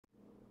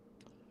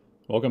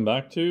Welcome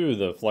back to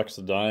the Flex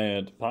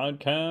Diet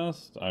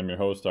podcast. I'm your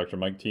host, Dr.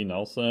 Mike T.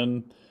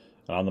 Nelson.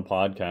 On the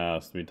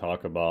podcast, we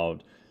talk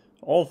about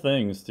all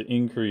things to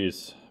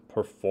increase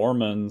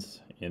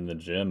performance in the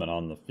gym and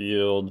on the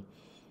field,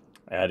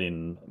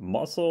 adding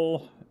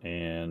muscle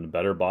and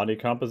better body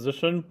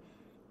composition,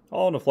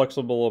 all in a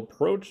flexible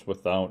approach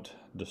without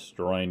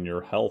destroying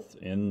your health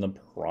in the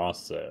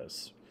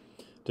process.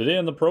 Today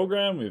on the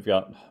program, we've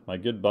got my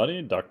good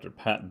buddy, Dr.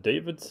 Pat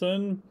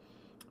Davidson,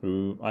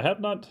 who I have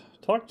not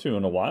talked to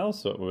in a while,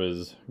 so it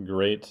was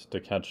great to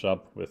catch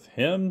up with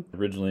him.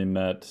 Originally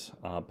met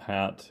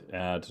Pat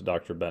at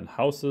Dr. Ben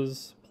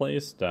House's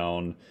place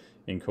down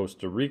in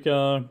Costa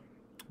Rica,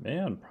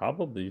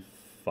 probably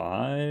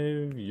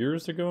 5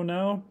 years ago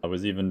now. I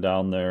was even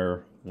down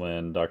there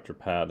when Dr.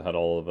 Pat had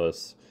all of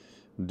us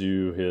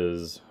do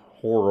his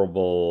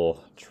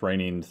horrible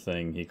training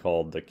thing he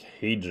called the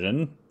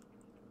Cajun.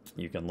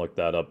 You can look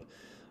that up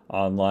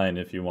online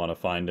if you want to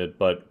find it,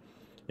 but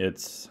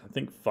it's, I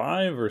think,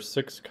 5 or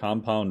 6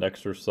 compound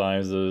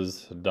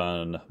exercises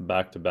done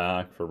back to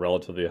back for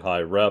relatively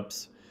high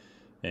reps.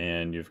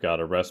 And you've got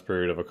a rest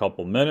period of a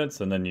couple minutes,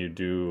 and then you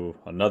do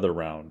another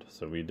round.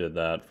 So we did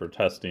that for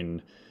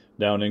testing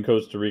down in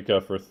Costa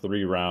Rica for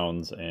 3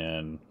 rounds,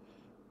 and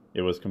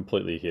it was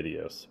completely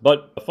hideous.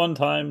 But fun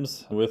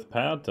times with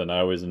Pat, and I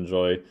always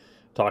enjoy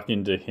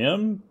talking to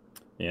him.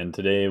 And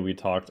today we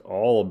talked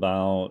all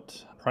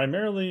about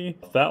primarily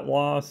fat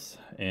loss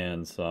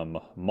and some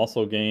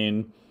muscle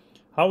gain.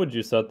 How would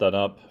you set that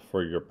up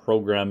for your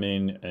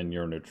programming and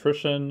your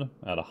nutrition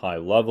at a high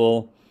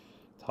level?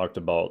 Talked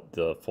about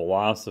the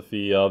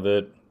philosophy of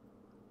it,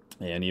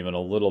 and even a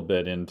little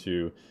bit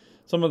into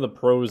some of the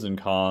pros and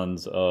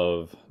cons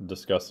of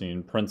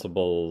discussing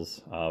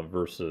principles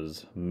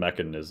versus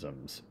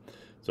mechanisms.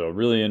 So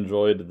really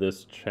enjoyed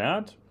this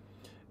chat,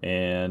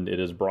 and it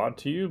is brought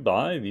to you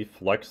by the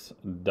Flex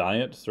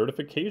Diet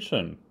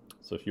certification.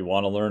 So if you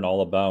want to learn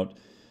all about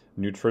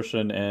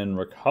nutrition and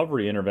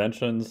recovery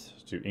interventions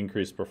to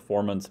increase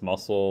performance,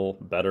 muscle,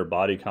 better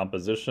body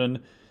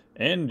composition,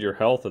 and your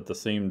health at the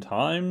same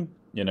time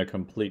in a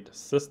complete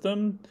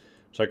system,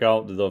 check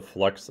out the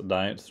Flex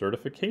Diet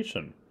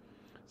certification.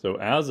 So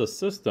as a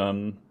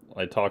system,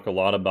 I talk a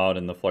lot about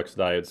in the Flex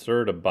Diet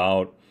Cert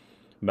about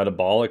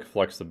metabolic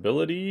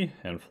flexibility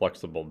and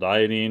flexible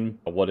dieting.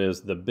 What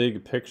is the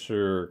big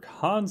picture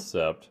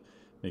concept?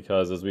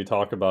 Because as we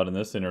talk about in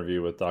this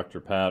interview with Dr.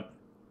 Pat,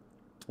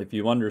 if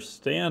you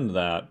understand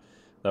that,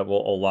 that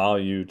will allow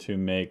you to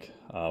make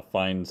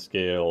fine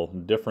scale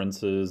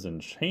differences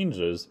and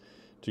changes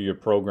to your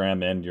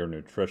program and your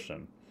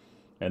nutrition.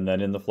 And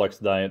then in the Flex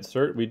Diet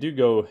Cert, we do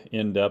go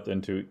in depth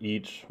into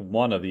each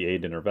one of the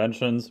 8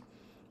 interventions,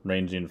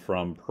 ranging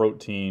from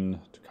protein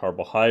to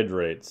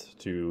carbohydrates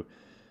to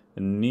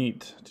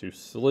NEAT to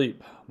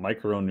sleep,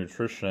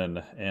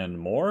 micronutrition, and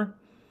more.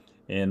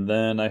 And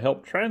then I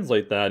help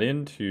translate that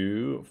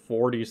into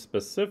 40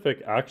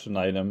 specific action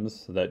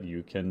items that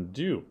you can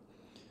do.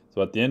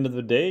 So at the end of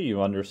the day,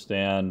 you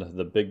understand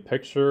the big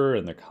picture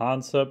and the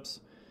concepts,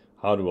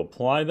 how to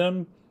apply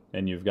them,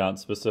 and you've got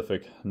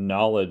specific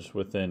knowledge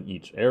within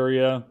each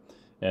area.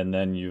 And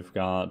then you've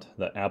got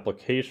the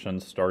application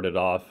started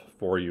off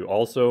for you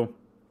also.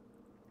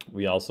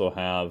 We also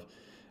have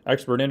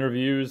expert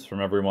interviews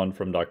from everyone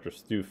from Dr.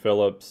 Stu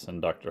Phillips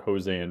and Dr.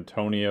 Jose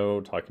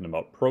Antonio talking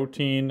about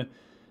protein,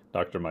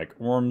 Dr. Mike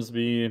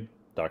Ormsby,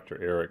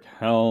 Dr. Eric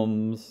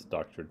Helms,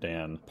 Dr.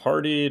 Dan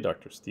Party,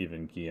 Dr.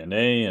 Stephen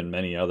Guillenet, and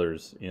many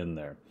others in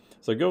there.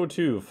 So go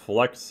to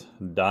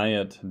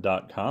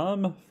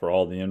flexdiet.com for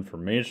all the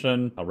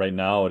information. Right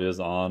now it is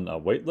on a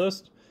wait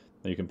list.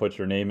 You can put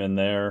your name in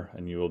there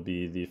and you will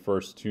be the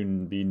first to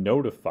be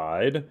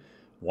notified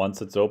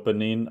once it's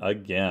opening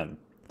again.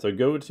 So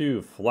go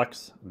to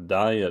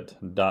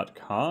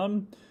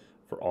flexdiet.com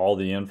for all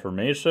the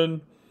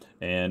information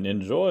and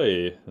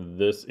enjoy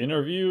this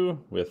interview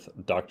with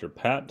Dr.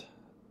 Pat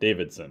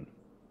Davidson.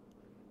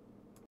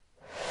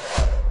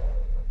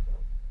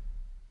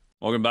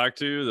 Welcome back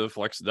to the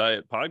Flex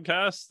Diet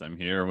podcast. I'm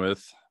here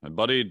with my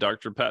buddy,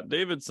 Dr. Pat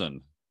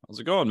Davidson. How's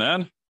it going,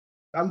 man?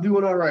 I'm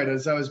doing all right.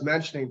 As I was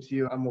mentioning to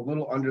you, I'm a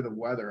little under the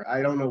weather.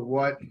 I don't know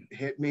what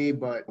hit me,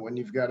 but when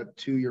you've got a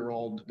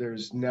 2-year-old,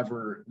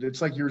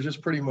 it's like you're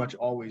just pretty much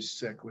always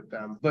sick with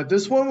them. But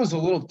this one was a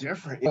little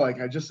different.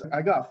 Like I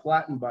got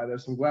flattened by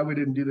this. I'm glad we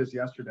didn't do this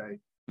yesterday.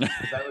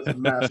 That was a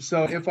mess.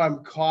 So if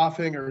I'm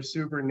coughing or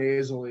super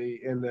nasally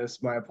in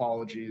this, my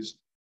apologies.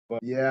 But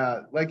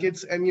yeah,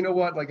 and you know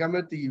what? Like I'm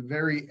at the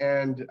very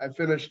end. I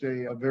finished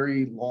a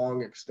very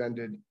long,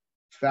 extended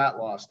fat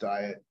loss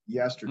diet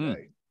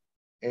yesterday.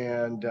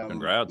 And,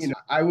 Congrats.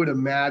 I would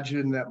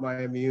imagine that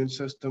my immune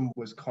system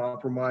was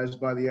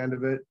compromised by the end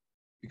of it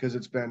because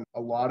it's been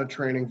a lot of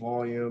training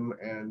volume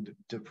and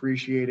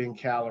depreciating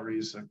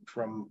calories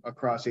from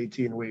across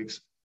 18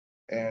 weeks.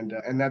 And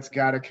that's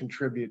got to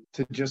contribute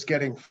to just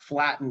getting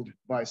flattened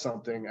by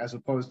something as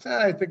opposed to,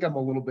 I think I'm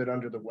a little bit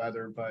under the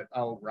weather, but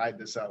I'll ride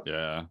this out.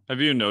 Yeah. Have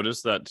you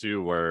noticed that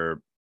too,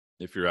 where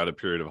if you're at a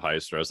period of high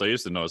stress, I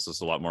used to notice this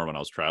a lot more when I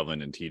was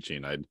traveling and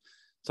teaching. I'd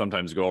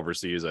sometimes go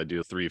overseas. I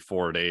do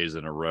 3-4 days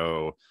in a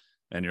row,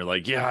 and you're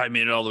like, yeah, I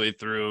made it all the way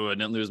through. I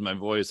didn't lose my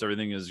voice.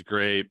 Everything is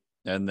great.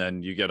 And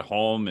then you get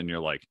home and you're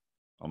like,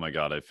 oh my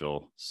God, I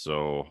feel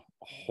so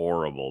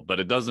horrible. But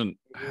it doesn't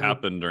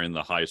happen during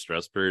the high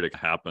stress period. It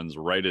happens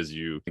right as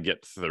you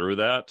get through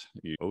that.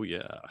 Oh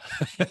yeah.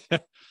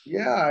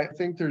 Yeah, I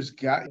think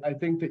I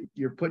think that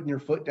you're putting your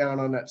foot down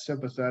on that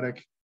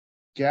sympathetic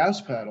gas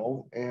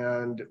pedal,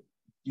 and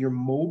you're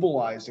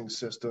mobilizing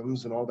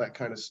systems and all that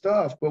kind of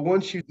stuff. But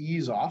once you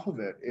ease off of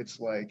it,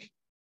 it's like,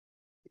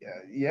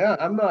 yeah,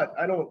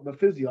 the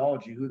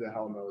physiology, who the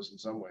hell knows in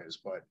some ways,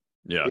 but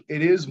yeah,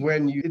 it is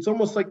it's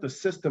almost like the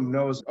system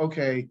knows,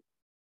 okay,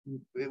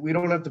 we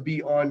don't have to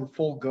be on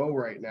full go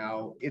right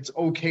now. It's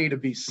okay to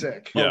be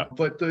sick. Yeah.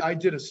 But I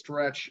did a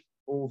stretch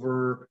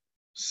over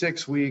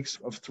 6 weeks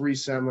of 3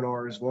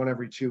 seminars, one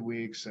every 2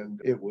 weeks.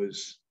 And it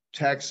was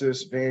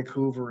Texas,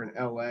 Vancouver, and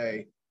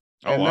LA.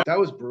 And that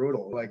was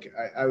brutal. Like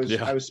I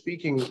was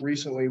speaking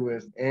recently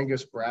with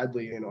Angus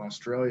Bradley in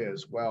Australia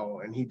as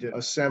well. And he did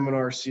a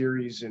seminar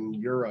series in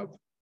Europe.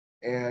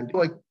 And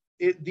like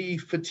the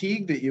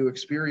fatigue that you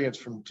experience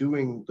from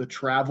doing the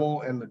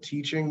travel and the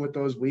teaching with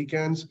those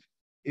weekends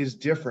is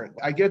different.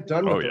 I get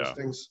done with those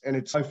things, and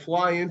I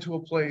fly into a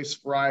place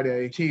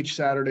Friday, teach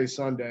Saturday,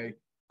 Sunday,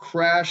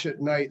 crash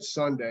at night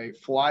Sunday,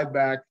 fly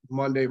back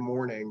Monday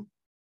morning.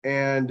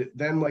 And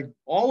then like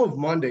all of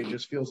Monday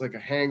just feels like a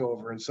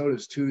hangover, and so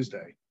does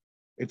Tuesday.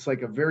 It's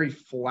like a very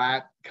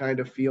flat kind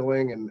of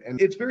feeling, and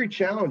it's very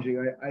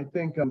challenging. I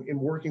think in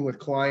working with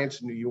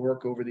clients in New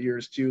York over the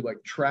years too,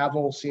 like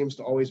travel seems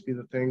to always be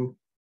the thing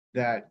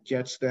that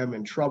gets them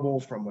in trouble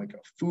from like a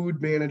food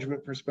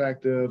management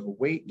perspective, a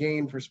weight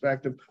gain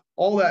perspective,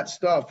 all that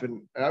stuff.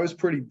 And I was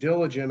pretty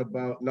diligent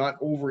about not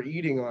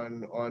overeating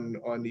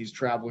on these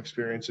travel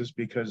experiences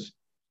because,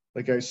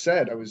 like I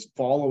said, I was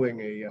following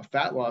a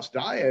fat loss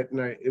diet, and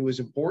it was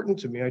important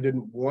to me. I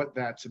didn't want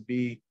that to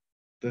be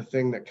the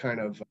thing that kind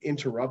of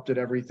interrupted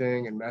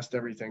everything and messed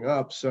everything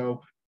up.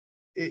 So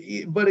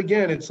but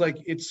again, it's like,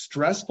 it's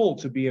stressful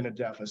to be in a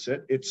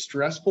deficit. It's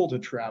stressful to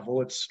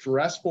travel. It's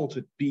stressful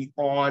to be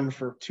on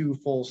for 2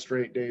 full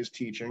straight days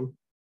teaching.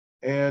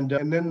 And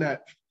then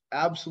that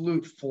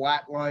absolute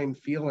flatline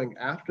feeling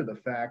after the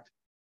fact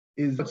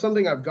is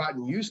something I've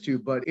gotten used to,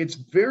 but it's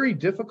very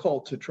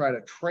difficult to try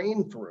to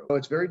train through.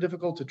 It's very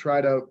difficult to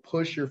try to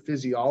push your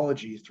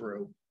physiology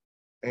through.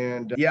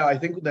 And I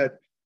think that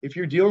if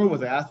you're dealing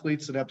with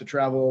athletes that have to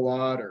travel a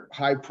lot, or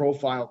high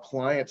profile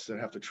clients that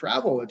have to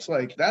travel, it's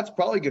like, that's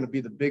probably going to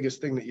be the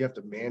biggest thing that you have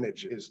to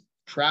manage is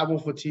travel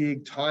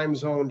fatigue, time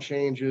zone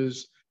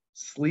changes,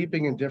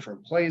 sleeping in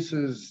different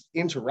places,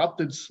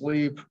 interrupted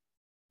sleep,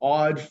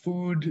 odd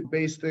food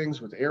based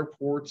things with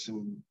airports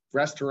and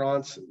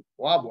restaurants and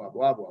blah, blah,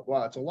 blah, blah,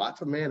 blah. It's a lot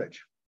to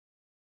manage.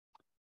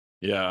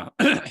 Yeah.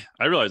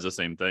 I realized the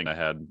same thing I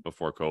had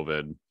before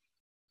COVID.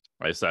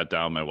 I sat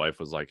down, my wife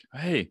was like,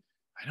 hey,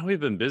 I know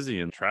we've been busy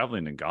and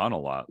traveling and gone a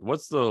lot.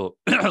 What's the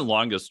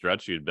longest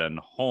stretch you'd been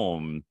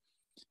home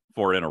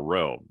for in a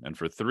row? And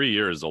for 3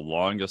 years, the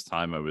longest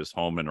time I was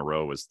home in a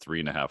row was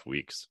 3.5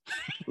 weeks.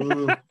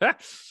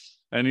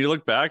 And you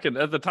look back, and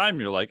at the time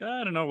you're like,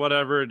 I don't know,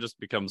 whatever. It just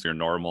becomes your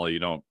normal. You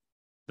don't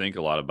think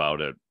a lot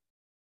about it.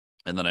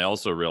 And then I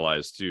also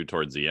realized too,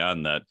 towards the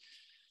end, that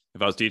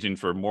if I was teaching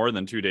for more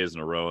than 2 days in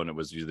a row, and it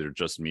was either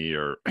just me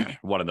or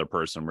one other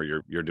person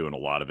where you're doing a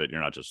lot of it, you're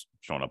not just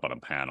showing up on a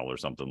panel or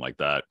something like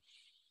that,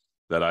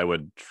 that I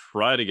would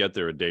try to get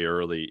there a day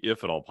early,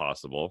 if at all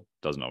possible.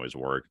 Doesn't always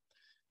work.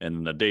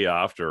 And the day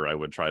after, I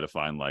would try to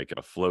find like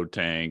a float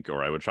tank,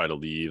 or I would try to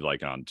leave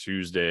like on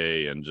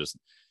Tuesday and just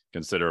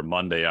consider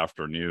Monday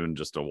afternoon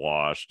just a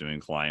wash, doing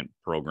client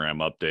program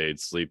updates,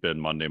 sleep in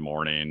Monday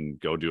morning,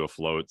 go do a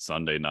float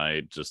Sunday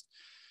night, just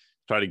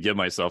try to give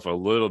myself a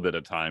little bit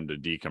of time to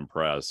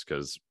decompress,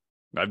 because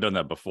I've done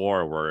that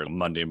before, where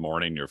Monday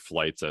morning your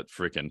flight's at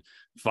freaking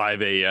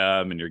 5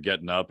 a.m. and you're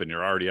getting up and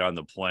you're already on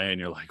the plane.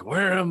 You're like,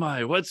 where am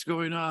I? What's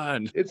going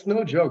on? It's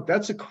no joke.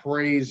 That's a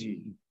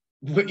crazy.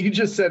 What you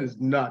just said is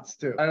nuts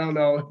too. I don't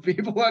know if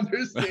people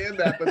understand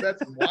that, but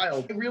that's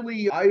wild.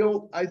 Really,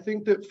 I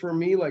think that for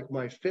me, like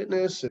my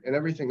fitness and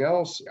everything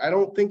else, I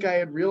don't think I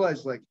had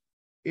realized like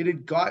it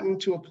had gotten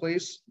to a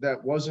place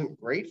that wasn't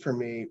great for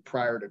me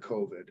prior to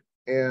COVID.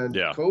 And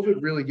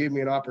COVID really gave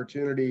me an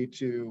opportunity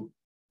to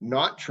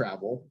not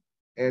travel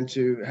and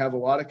to have a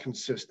lot of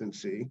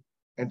consistency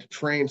and to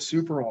train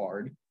super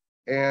hard.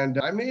 And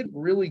I made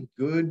really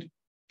good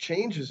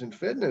changes in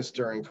fitness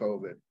during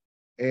COVID.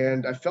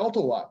 And I felt a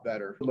lot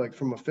better, like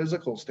from a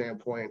physical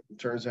standpoint, in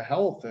terms of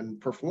health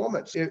and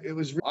performance. It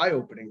was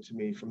eye-opening to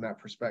me from that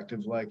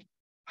perspective, like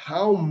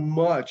how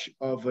much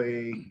of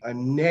a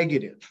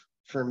negative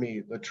for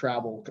me the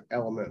travel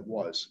element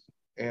was.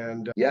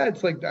 And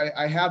it's like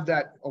I have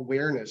that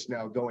awareness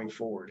now going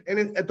forward.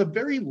 And at the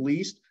very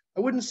least, I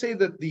wouldn't say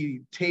that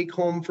the take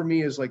home for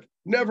me is like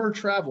never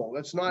travel.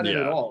 That's not it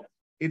at all.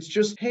 It's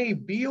just, hey,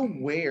 be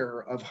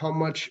aware of how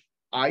much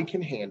I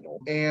can handle.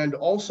 And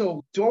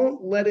also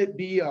don't let it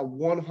be a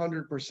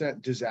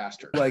 100%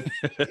 disaster. Like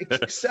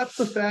accept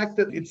the fact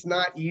that it's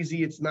not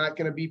easy. It's not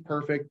going to be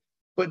perfect,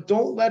 but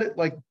don't let it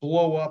like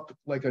blow up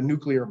like a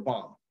nuclear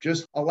bomb.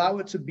 Just allow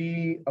it to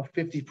be a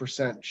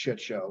 50% shit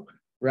show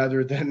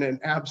rather than an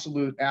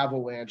absolute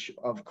avalanche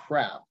of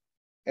crap.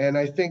 And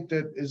I think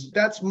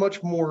that's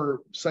much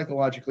more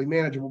psychologically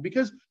manageable,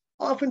 because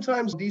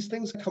oftentimes these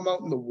things come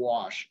out in the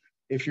wash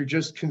if you're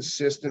just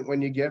consistent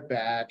when you get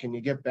back and you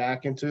get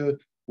back into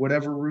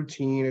whatever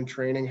routine and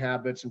training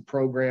habits and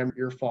program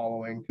you're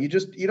following. You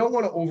don't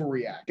want to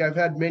overreact. I've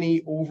had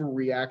many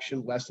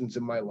overreaction lessons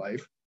in my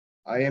life.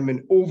 I am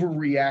an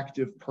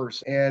overreactive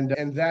person,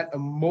 and that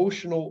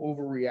emotional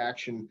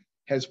overreaction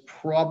has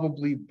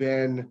probably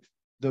been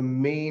the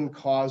main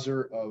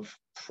causer of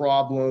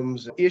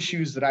problems,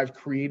 issues that I've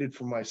created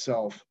for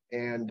myself.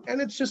 And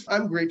it's just,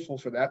 I'm grateful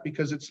for that,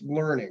 because it's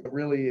learning. It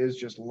really is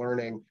just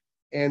learning.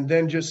 And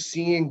then just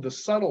seeing the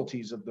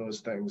subtleties of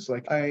those things.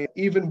 Like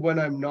even when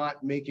I'm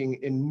not making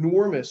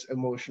enormous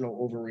emotional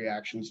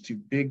overreactions to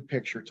big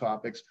picture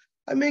topics,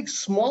 I make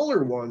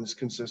smaller ones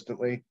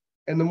consistently.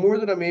 And the more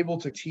that I'm able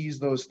to tease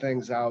those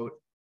things out,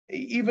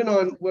 even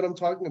on what I'm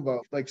talking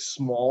about, like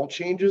small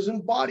changes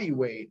in body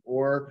weight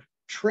or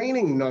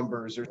training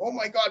numbers, or, oh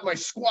my God, my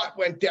squat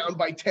went down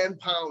by 10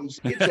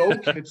 pounds. It's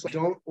okay. It's like,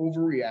 don't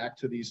overreact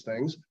to these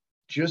things.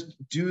 Just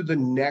do the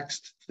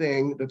next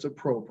thing that's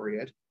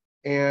appropriate.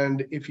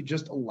 And if you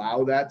just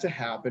allow that to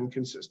happen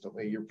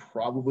consistently, you're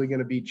probably going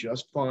to be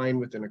just fine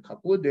within a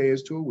couple of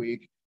days to a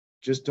week.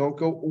 Just don't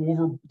go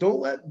over,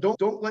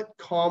 don't let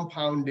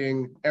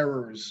compounding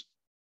errors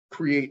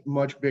create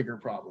much bigger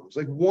problems.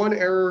 Like one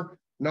error,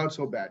 not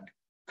so bad.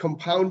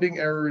 Compounding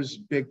errors,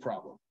 big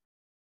problem.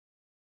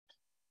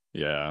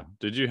 Yeah.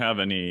 Did you have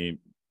any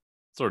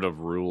sort of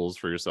rules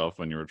for yourself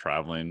when you were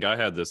traveling? I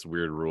had this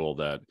weird rule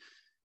that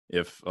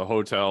if a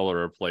hotel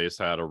or a place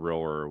had a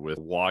rower with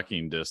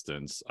walking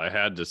distance, I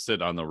had to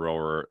sit on the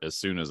rower as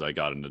soon as I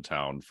got into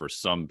town for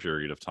some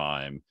period of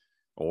time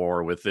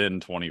or within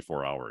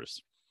 24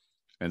 hours.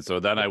 And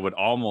so then I would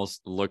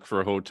almost look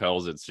for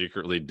hotels that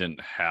secretly didn't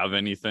have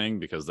anything,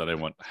 because then I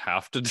wouldn't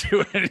have to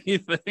do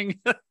anything.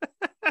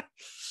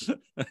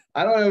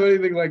 I don't have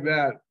anything like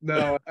that.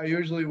 No,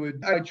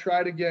 I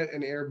try to get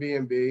an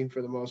Airbnb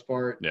for the most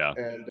part. Yeah.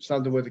 And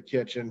something with a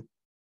kitchen.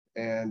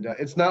 And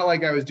it's not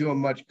like I was doing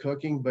much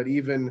cooking, but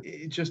even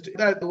it just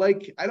that,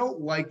 like, I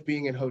don't like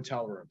being in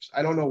hotel rooms.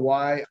 I don't know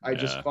why. I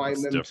just find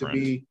them to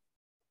be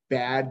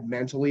bad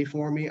mentally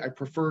for me. I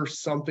prefer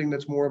something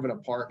that's more of an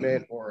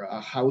apartment or a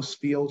house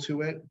feel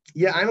to it.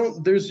 Yeah,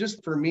 there's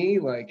just, for me,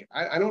 like,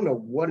 I don't know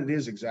what it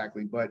is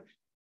exactly, but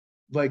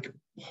like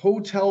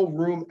hotel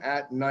room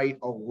at night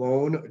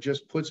alone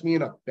just puts me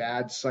in a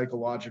bad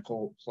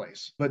psychological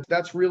place. But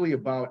that's really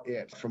about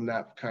it from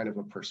that kind of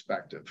a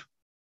perspective.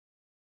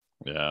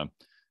 Yeah. And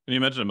you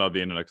mentioned about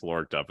being in a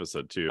caloric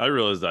deficit too. I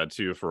realized that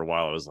too for a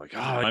while. I was like, oh,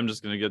 I'm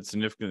just going to get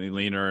significantly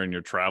leaner, and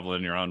you're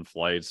traveling, you're on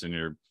flights,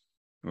 and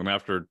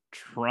after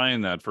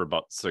trying that for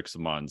about 6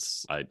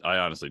 months, I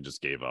honestly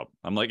just gave up.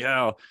 I'm like,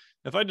 yeah,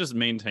 if I just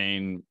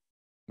maintain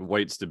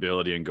weight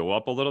stability and go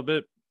up a little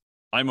bit,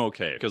 I'm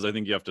okay. Because I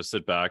think you have to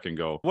sit back and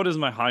go, what is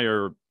my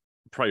higher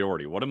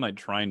priority? What am I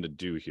trying to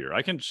do here?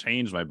 I can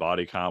change my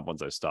body comp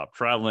once I stop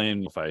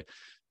traveling, if I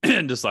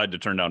decide to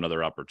turn down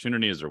other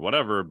opportunities or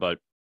whatever. But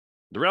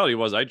the reality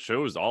was I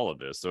chose all of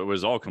this. So it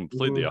was all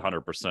completely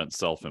 100%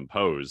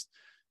 self-imposed.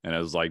 And I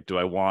was like, do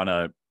I want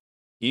to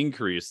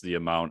increase the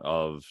amount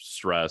of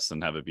stress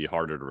and have it be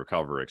harder to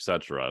recover,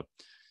 etc.?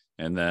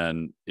 And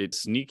then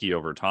it's sneaky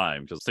over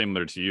time, because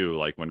similar to you,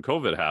 like when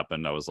COVID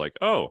happened, I was like,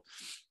 oh,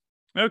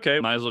 okay,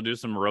 might as well do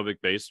some aerobic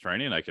based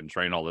training. I can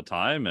train all the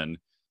time. And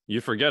you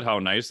forget how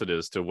nice it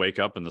is to wake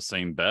up in the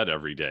same bed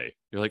every day.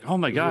 You're like, oh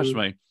my gosh,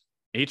 my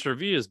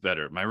HRV is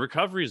better. My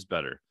recovery is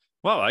better.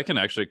 Wow, I can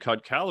actually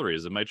cut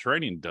calories and my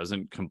training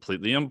doesn't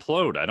completely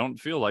implode. I don't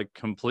feel like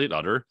complete,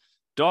 utter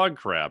dog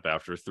crap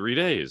after 3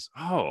 days.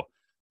 Oh,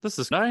 this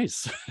is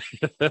nice.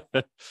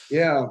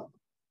 Yeah.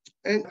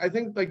 And I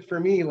think, like, for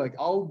me, like,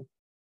 I'll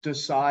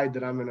decide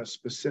that I'm in a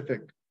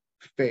specific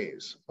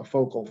phase, a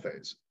focal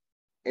phase.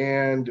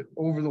 And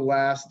over the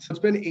last, it's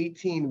been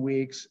 18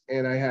 weeks,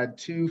 and I had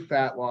 2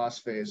 fat loss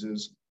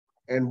phases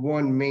and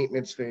 1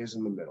 maintenance phase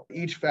in the middle.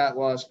 Each fat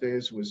loss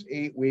phase was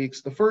 8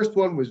 weeks. The first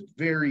one was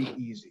very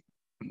easy.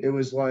 It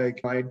was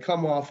like I had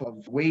come off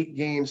of weight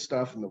gain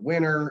stuff in the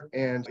winter,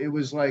 and it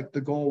was like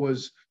the goal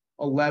was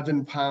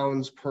 11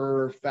 pounds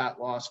per fat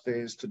loss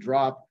phase to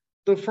drop.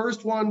 The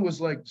first one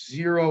was like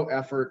 0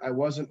 effort. I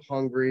wasn't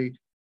hungry.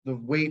 The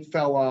weight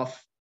fell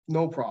off,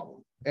 no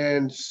problem.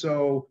 And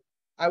so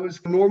I would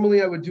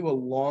do a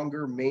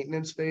longer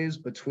maintenance phase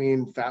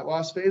between fat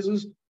loss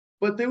phases,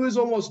 but there was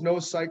almost no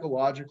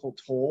psychological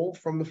toll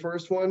from the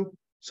first one.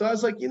 So I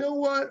was like, you know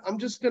what? I'm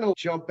just going to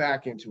jump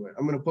back into it.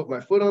 I'm going to put my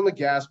foot on the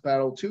gas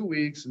pedal 2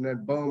 weeks and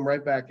then boom,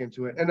 right back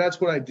into it. And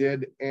that's what I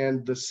did.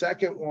 And the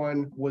second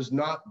one was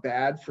not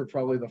bad for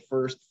probably the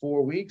first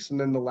 4 weeks. And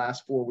then the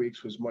last 4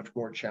 weeks was much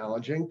more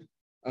challenging.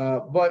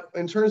 But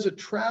in terms of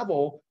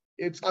travel,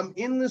 I'm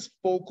in this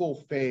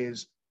focal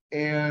phase,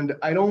 and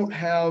I don't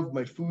have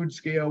my food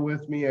scale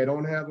with me. I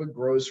don't have a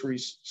grocery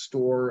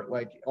store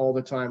like all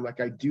the time. Like,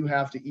 I do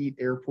have to eat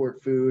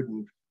airport food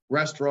and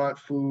restaurant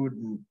food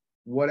and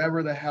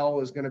whatever the hell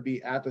is going to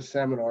be at the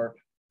seminar,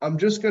 I'm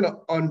just going to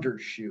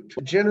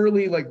undershoot.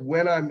 Generally, like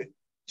when I'm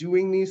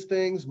doing these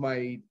things,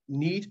 my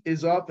NEAT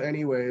is up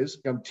anyways.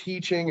 I'm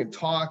teaching and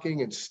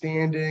talking and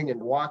standing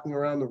and walking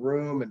around the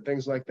room and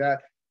things like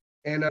that.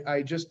 And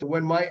I just,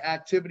 when my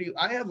activity,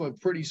 I have a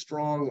pretty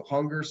strong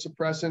hunger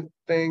suppressant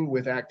thing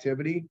with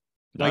activity.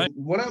 Nice. Like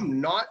when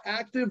I'm not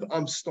active,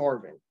 I'm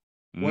starving.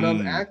 When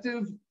I'm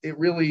active, it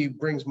really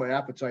brings my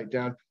appetite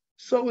down.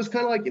 So it was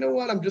kind of like, you know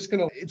what, I'm just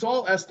going to, it's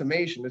all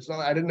estimation. It's not,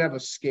 I didn't have a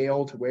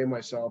scale to weigh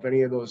myself,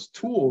 any of those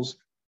tools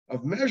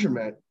of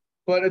measurement,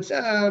 but it's,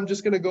 I'm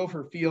just going to go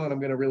for feel and I'm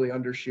going to really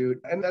undershoot.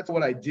 And that's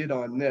what I did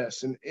on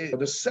this. And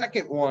the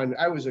second one,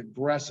 I was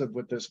aggressive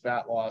with this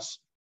fat loss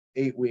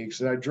 8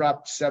 weeks and I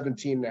dropped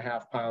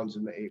 17.5 pounds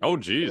in the 8 weeks. Oh,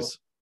 geez. So,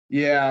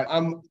 yeah,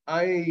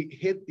 I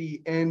hit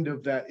the end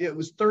of that. It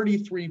was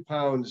 33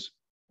 pounds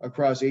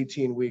across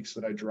 18 weeks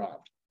that I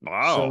dropped.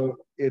 Wow.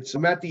 So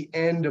I'm at the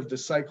end of the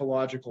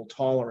psychological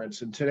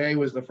tolerance. And today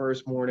was the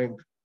first morning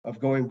of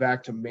going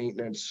back to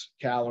maintenance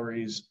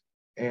calories.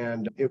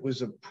 And it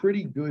was a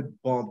pretty good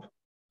bump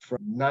from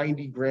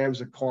 90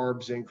 grams of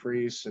carbs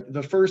increase.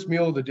 The first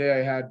meal of the day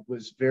I had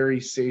was very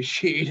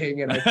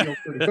satiating and I feel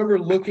pretty. I remember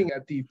looking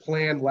at the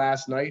plan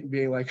last night and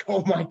being like,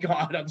 oh my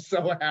God, I'm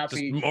so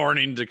happy. Just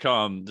morning to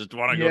come. Just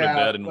want to go to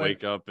bed and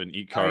wake up and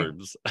eat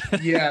carbs.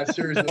 Yeah,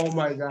 seriously. Oh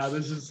my God,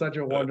 this is such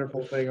a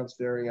wonderful thing I'm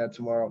staring at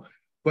tomorrow.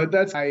 But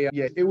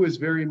it was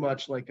very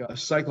much like a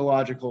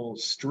psychological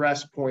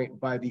stress point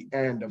by the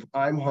end of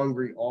I'm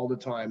hungry all the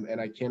time and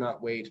I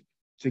cannot wait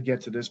to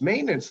get to this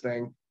maintenance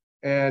thing.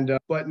 And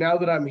but now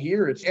that I'm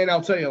here, and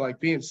I'll tell you, like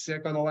being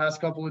sick on the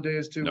last couple of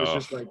days too, was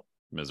just like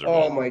miserable.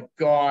 Oh my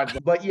God.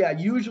 But yeah,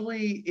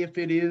 usually if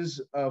it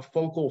is a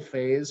focal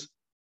phase,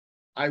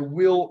 I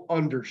will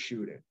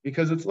undershoot it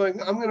because it's like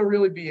I'm going to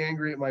really be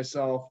angry at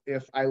myself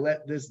if I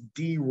let this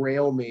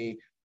derail me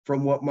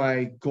from what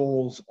my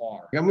goals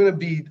are. I'm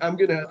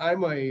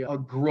a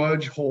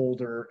grudge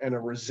holder and a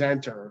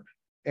resenter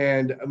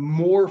and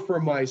more for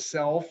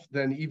myself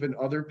than even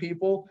other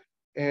people.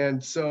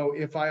 And so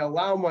if I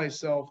allow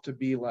myself to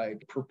be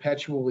like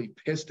perpetually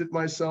pissed at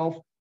myself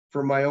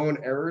for my own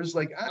errors,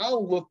 like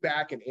I'll look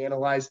back and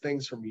analyze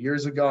things from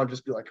years ago and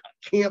just be like, I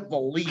can't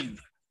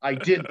believe I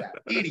did that,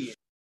 idiot.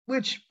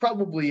 Which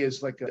probably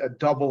is like a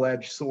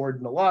double-edged sword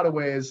in a lot of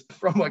ways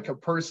from like a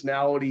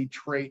personality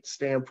trait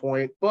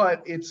standpoint.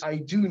 But I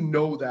do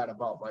know that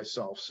about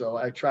myself. So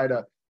I try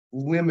to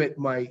limit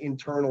my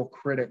internal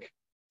critic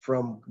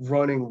from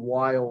running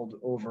wild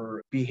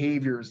over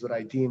behaviors that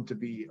I deem to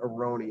be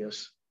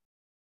erroneous.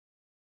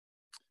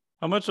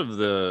 How much of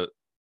the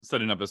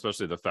setting up,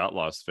 especially the fat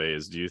loss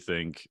phase, do you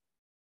think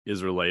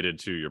is related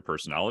to your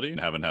personality? And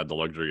haven't had the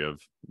luxury of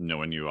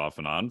knowing you off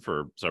and on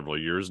for several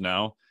years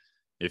now.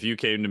 If you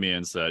came to me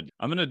and said,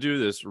 I'm going to do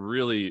this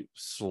really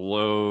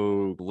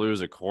slow,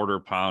 lose a quarter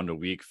pound a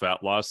week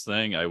fat loss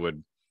thing, I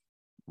would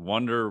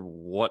wonder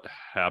what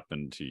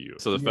happened to you.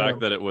 So the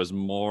fact that it was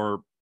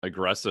more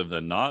aggressive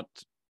than not,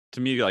 to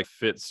me, like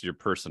fits your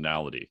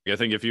personality. I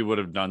think if you would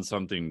have done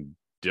something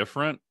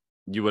different,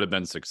 you would have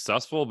been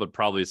successful, but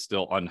probably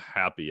still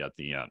unhappy at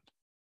the end.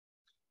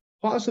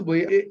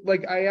 Possibly.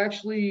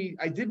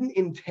 I didn't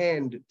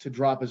intend to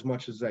drop as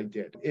much as I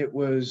did.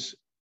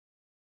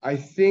 I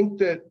think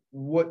that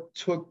what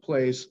took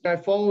place, I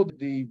followed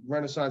the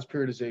Renaissance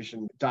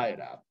periodization diet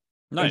app.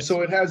 Nice. And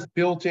so it has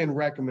built-in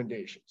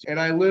recommendations. And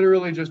I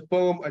literally just,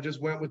 I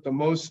just went with the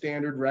most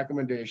standard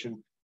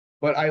recommendation,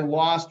 but I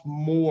lost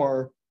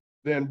more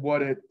than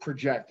what it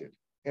projected.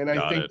 And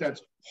I think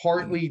that's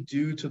partly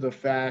due to the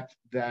fact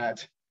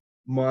that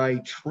my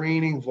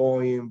training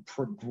volume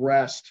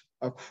progressed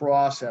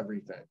across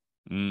everything.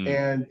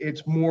 And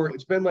it's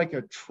been like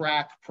a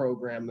track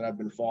program that I've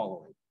been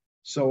following.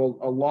 So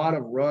a lot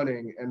of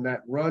running, and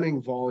that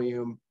running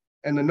volume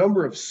and the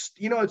number of,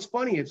 it's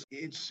funny.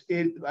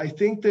 I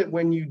think that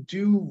when you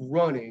do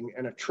running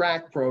and a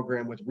track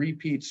program with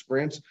repeat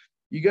sprints,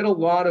 you get a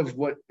lot of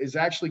what is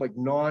actually like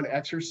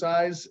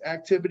non-exercise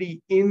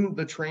activity in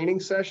the training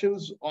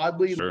sessions.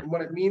 Oddly, sure.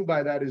 What I mean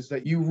by that is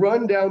that you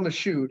run down the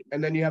chute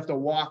and then you have to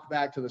walk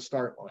back to the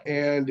start line.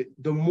 And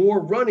the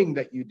more running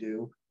that you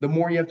do, the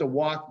more you have to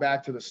walk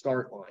back to the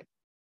start line.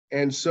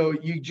 And so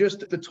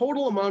the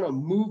total amount of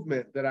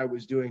movement that I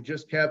was doing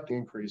just kept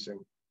increasing.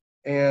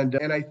 And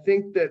I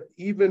think that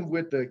even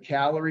with the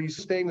calories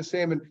staying the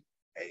same, and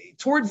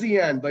towards the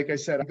end, like I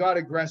said, I got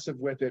aggressive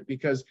with it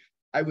because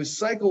I was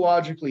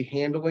psychologically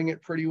handling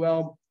it pretty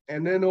well.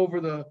 And then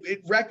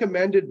it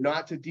recommended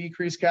not to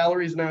decrease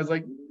calories. And I was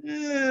like,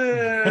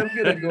 I'm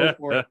going to go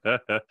for it.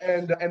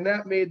 And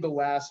that made the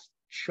last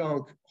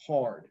chunk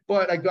hard,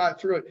 but I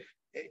got through it.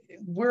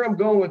 Where I'm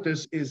going with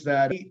this is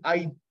that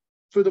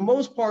for the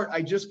most part,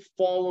 I just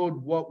followed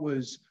what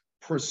was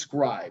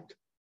prescribed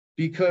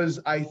because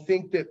I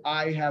think that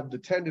I have the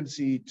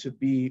tendency to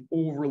be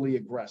overly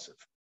aggressive.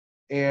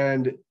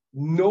 And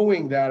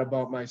knowing that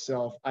about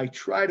myself, I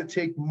try to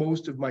take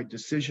most of my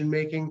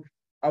decision-making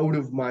out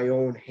of my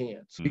own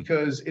hands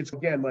because it's,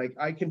 again, like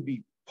I can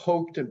be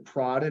poked and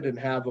prodded and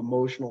have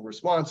emotional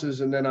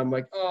responses. And then I'm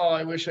like, oh,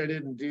 I wish I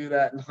didn't do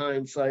that in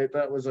hindsight.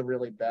 That was a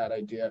really bad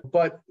idea.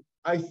 But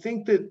I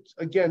think that,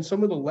 again,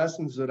 some of the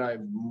lessons that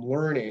I'm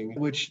learning,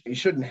 which you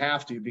shouldn't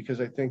have to,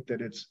 because I think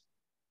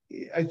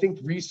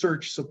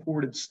research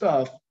supported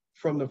stuff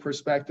from the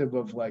perspective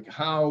of like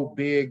how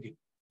big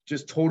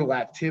just total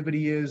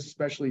activity is,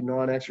 especially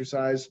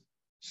non-exercise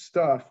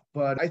stuff.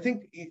 But I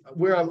think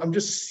where I'm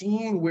just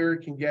seeing where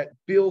it can get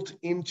built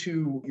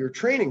into your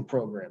training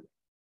program,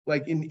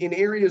 like in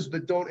areas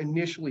that don't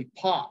initially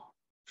pop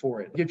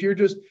for it. If you're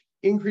just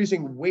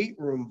increasing weight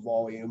room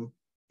volume,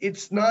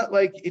 it's not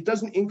like it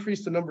doesn't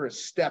increase the number of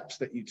steps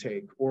that you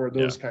take or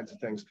those kinds of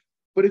things.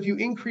 But if you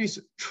increase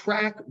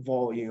track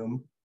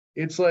volume,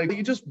 it's like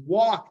you just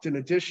walked an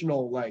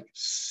additional like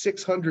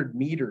 600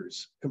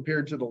 meters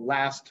compared to the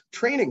last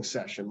training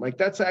session. Like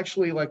that's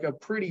actually like a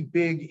pretty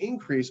big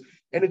increase.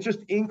 And it just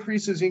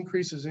increases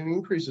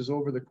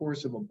over the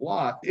course of a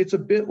block. It's a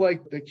bit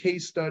like the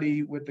case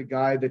study with the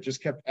guy that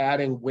just kept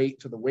adding weight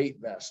to the weight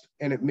vest.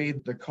 And it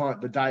made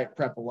the diet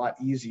prep a lot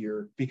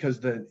easier because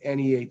the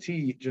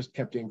NEAT just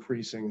kept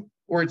increasing,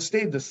 or it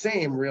stayed the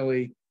same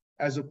really,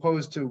 as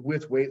opposed to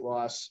with weight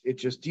loss, it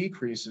just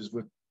decreases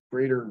with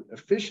greater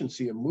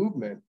efficiency of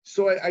movement.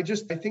 So I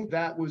think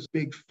that was a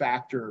big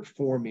factor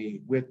for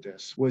me with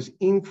this, was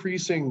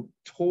increasing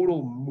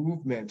total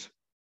movement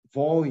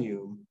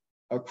volume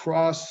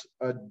across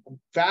a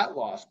fat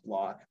loss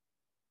block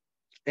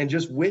and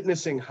just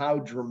witnessing how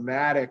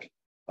dramatic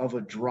of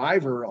a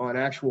driver on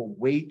actual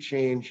weight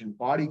change and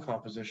body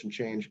composition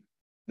change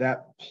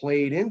that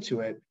played into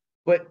it,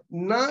 but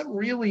not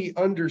really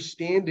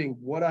understanding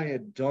what I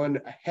had done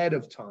ahead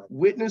of time,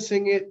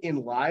 witnessing it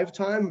in live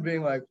time and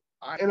being like,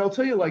 and I'll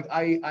tell you, like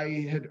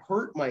I had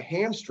hurt my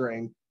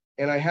hamstring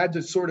and I had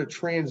to sort of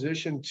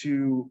transition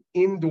to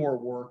indoor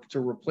work to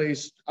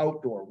replace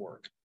outdoor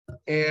work.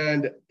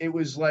 And it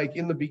was like,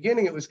 in the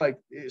beginning, it was like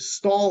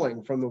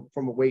stalling from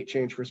a weight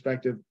change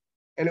perspective.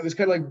 And it was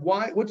kind of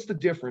like, what's the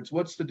difference?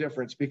 What's the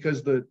difference?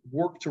 Because the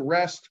work to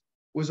rest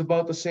was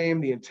about the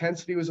same. The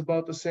intensity was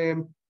about the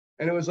same.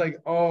 And it was like,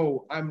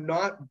 oh, I'm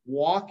not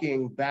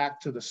walking back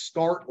to the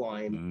start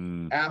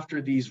line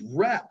after these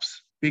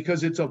reps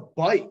because it's a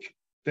bike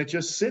that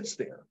just sits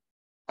there.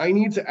 I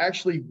need to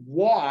actually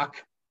walk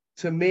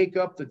to make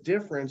up the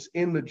difference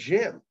in the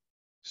gym.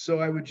 So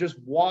I would just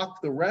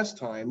walk the rest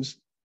times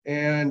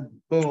and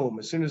boom,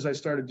 as soon as I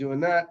started doing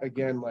that,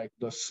 again, like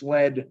the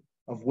sled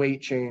of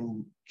weight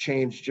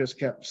change just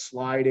kept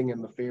sliding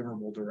in the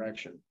favorable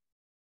direction.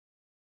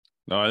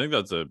 No, I think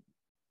that's a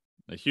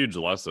huge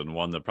lesson,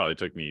 one that probably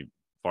took me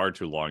far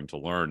too long to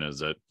learn, is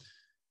that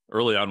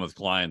early on with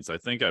clients, I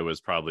think I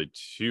was probably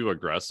too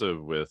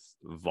aggressive with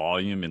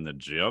volume in the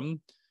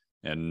gym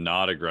and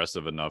not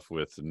aggressive enough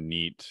with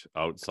NEAT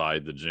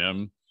outside the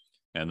gym.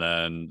 And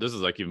then this is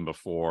like even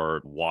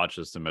before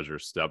watches to measure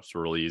steps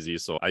were really easy.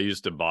 So I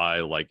used to buy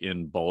like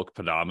in bulk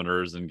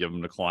pedometers and give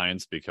them to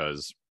clients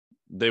because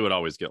they would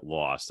always get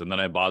lost. And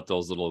then I bought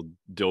those little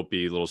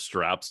dopey little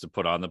straps to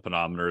put on the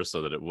pedometer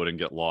so that it wouldn't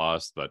get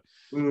lost. But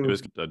it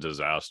was a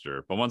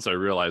disaster. But once I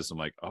realized, I'm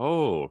like,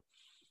 oh,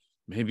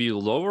 maybe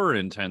lower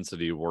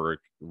intensity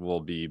work will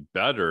be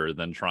better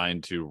than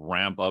trying to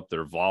ramp up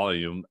their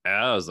volume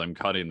as I'm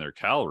cutting their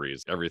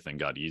calories. Everything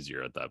got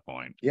easier at that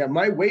point. Yeah,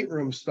 my weight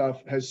room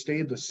stuff has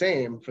stayed the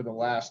same for the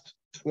last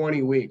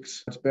 20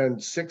 weeks. It's been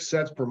 6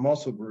 sets per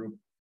muscle group,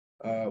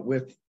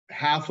 with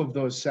half of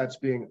those sets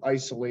being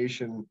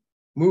isolation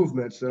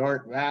movements that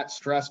aren't that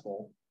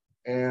stressful.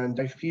 And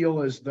I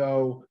feel as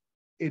though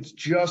it's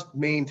just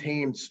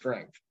maintained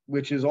strength,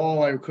 which is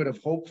all I could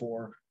have hoped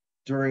for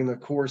during the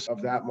course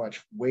of that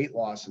much weight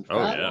loss and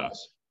fat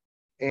loss.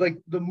 And like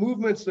the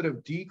movements that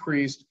have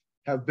decreased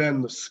have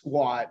been the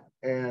squat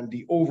and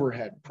the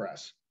overhead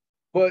press.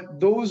 But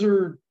those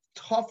are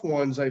tough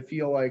ones, I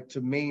feel like,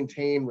 to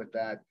maintain with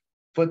that.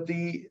 But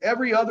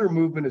every other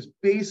movement is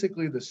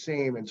basically the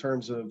same in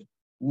terms of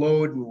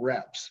load and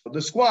reps.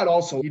 The squat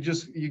also,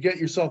 you get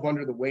yourself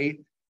under the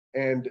weight,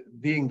 and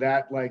being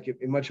that like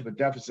in much of a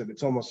deficit,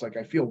 it's almost like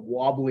I feel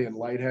wobbly and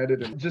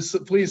lightheaded, and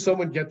just please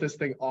someone get this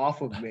thing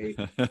off of me.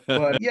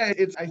 But yeah,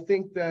 I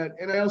think that,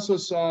 and I also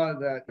saw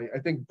that, I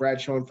think Brad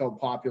Schoenfeld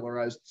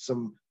popularized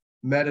some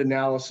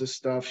meta-analysis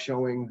stuff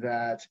showing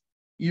that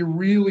you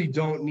really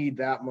don't need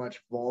that much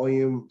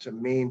volume to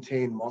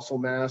maintain muscle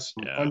mass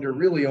under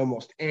really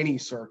almost any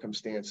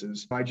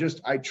circumstances.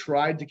 I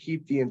tried to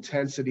keep the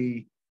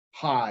intensity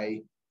high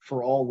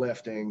for all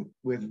lifting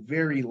with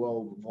very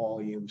low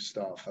volume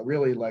stuff.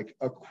 Really like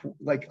a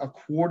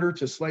quarter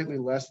to slightly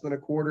less than a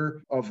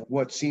quarter of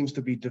what seems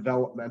to be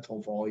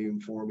developmental volume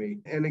for me.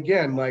 And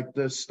again, like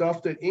the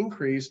stuff that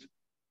increased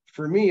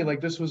for me, like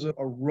this was a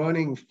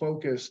running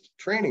focused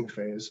training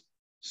phase.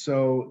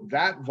 So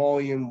that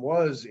volume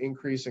was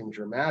increasing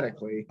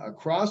dramatically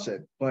across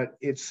it. But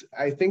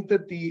I think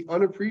that the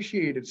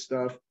unappreciated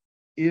stuff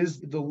is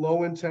the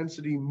low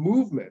intensity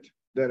movement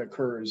that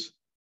occurs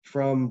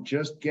from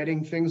just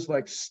getting things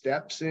like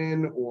steps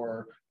in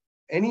or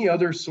any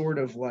other sort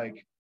of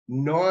like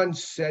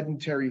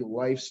non-sedentary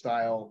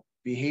lifestyle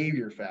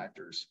behavior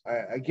factors.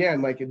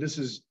 Again, like this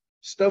is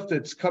stuff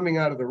that's coming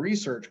out of the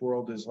research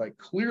world is like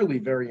clearly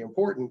very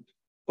important,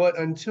 but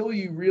until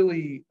you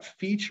really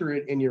feature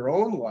it in your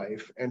own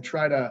life and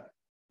try to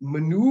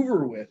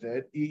maneuver with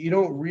it, you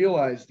don't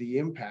realize the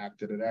impact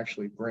that it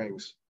actually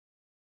brings.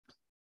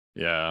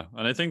 Yeah.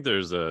 And I think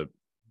there's a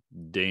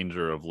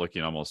danger of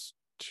looking almost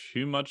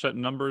too much at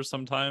numbers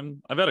sometimes.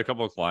 I've had a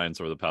couple of clients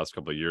over the past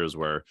couple of years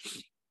where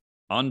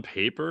on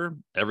paper,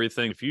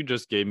 everything, if you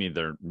just gave me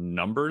their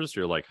numbers,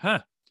 you're like,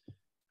 huh,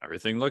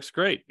 everything looks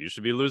great. You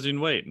should be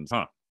losing weight. And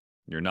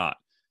you're not.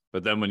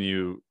 But then when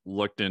you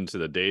looked into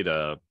the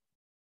data,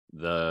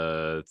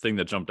 the thing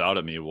that jumped out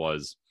at me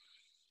was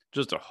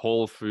just a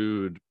whole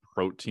food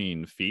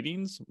protein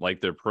feedings. Like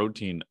their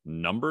protein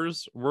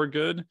numbers were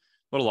good,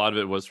 but a lot of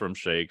it was from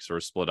shakes or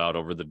split out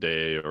over the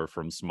day or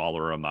from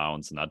smaller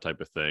amounts and that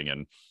type of thing.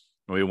 And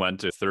we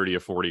went to 30 or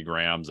 40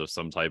 grams of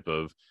some type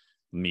of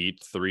meat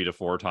 3 to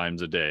 4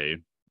 times a day,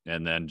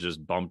 and then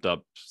just bumped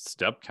up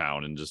step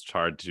count and just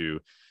tried to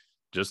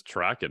just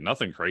track it.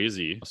 Nothing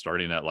crazy,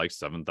 starting at like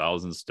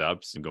 7,000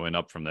 steps and going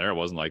up from there. It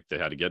wasn't like they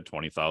had to get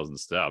 20,000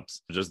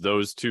 steps. Just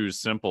those two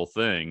simple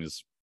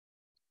things.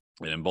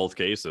 And in both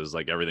cases,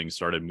 like everything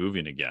started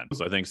moving again.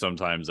 So I think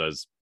sometimes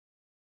as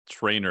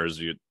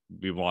trainers,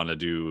 we want to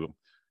do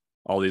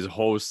all these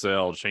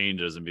wholesale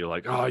changes and be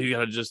like, oh, you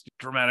got to just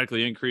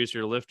dramatically increase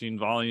your lifting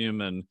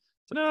volume. And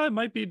so, no, it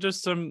might be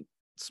just some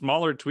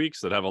smaller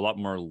tweaks that have a lot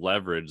more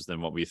leverage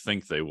than what we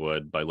think they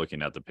would by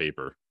looking at the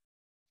paper.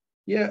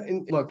 Yeah.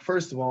 And look,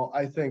 first of all,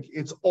 I think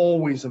it's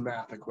always a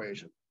math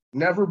equation.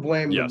 Never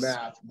blame the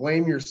math.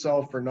 Blame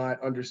yourself for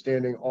not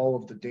understanding all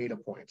of the data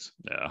points.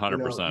 Yeah,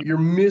 100%. You're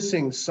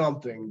missing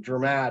something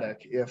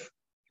dramatic if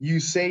you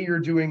say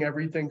you're doing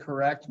everything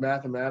correct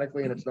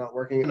mathematically and it's not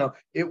working. No,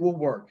 it will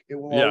work. It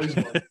will always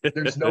work.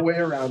 There's no way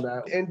around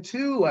that. And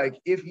two, like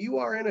if you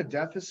are in a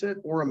deficit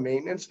or a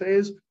maintenance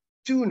phase,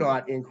 do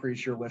not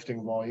increase your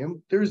lifting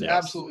volume. There's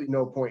absolutely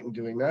no point in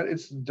doing that.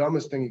 It's the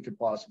dumbest thing you could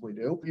possibly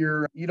do.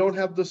 You don't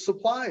have the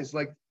supplies.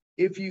 Like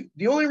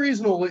the only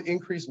reason to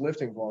increase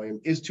lifting volume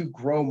is to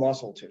grow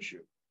muscle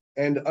tissue.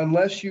 And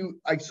unless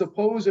I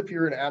suppose if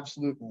you're an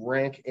absolute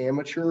rank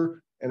amateur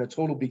and a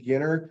total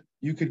beginner,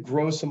 you could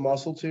grow some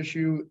muscle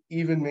tissue,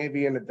 even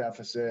maybe in a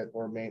deficit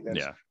or maintenance.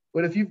 Yeah.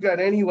 But if you've got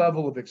any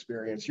level of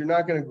experience, you're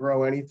not going to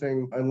grow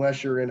anything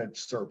unless you're in a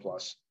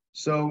surplus.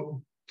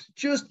 So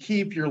just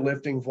keep your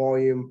lifting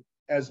volume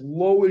as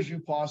low as you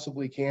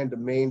possibly can to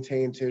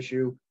maintain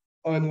tissue,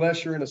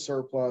 unless you're in a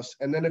surplus.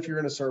 And then if you're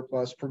in a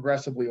surplus,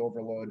 progressively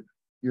overload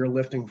your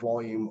lifting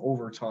volume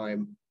over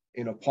time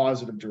in a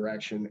positive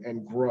direction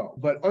and grow.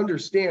 But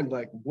understand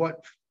like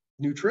what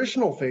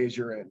nutritional phase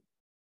you're in,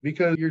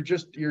 because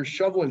you're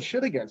shoveling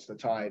shit against the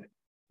tide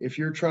if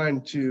you're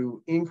trying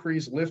to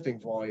increase lifting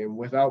volume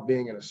without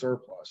being in a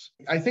surplus.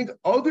 I think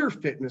other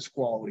fitness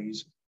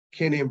qualities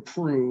can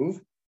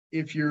improve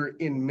if you're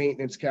in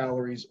maintenance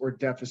calories or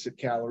deficit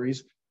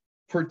calories,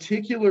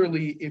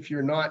 particularly if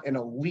you're not an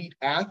elite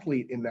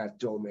athlete in that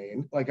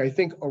domain. Like I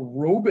think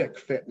aerobic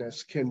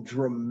fitness can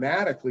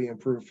dramatically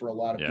improve for a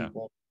lot of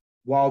people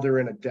while they're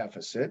in a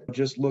deficit.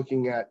 Just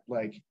looking at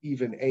like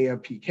even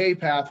AMPK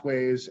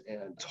pathways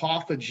and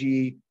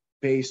autophagy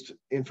based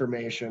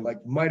information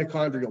like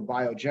mitochondrial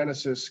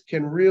biogenesis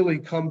can really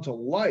come to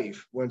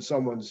life when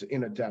someone's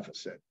in a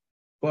deficit.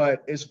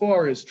 But as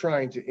far as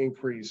trying to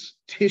increase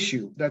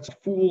tissue, that's a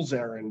fool's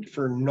errand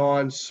for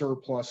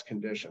non-surplus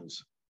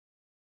conditions.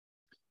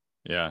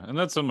 Yeah, and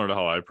that's similar to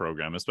how I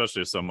program,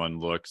 especially if someone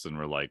looks and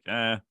we're like,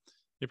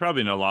 you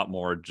probably know a lot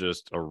more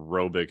just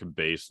aerobic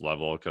base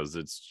level because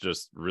it's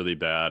just really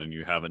bad and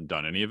you haven't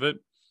done any of it.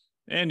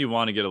 And you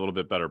want to get a little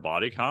bit better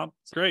body comp.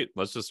 It's great.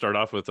 Let's just start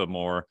off with a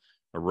more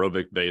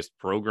aerobic based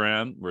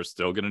program. We're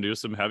still going to do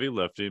some heavy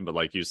lifting, but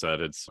like you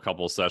said, it's a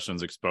couple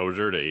sessions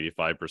exposure to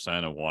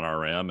 85% of 1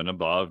 RM and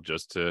above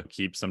just to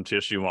keep some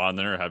tissue on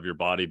there, have your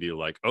body be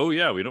like, oh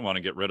yeah, we don't want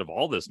to get rid of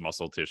all this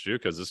muscle tissue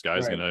because this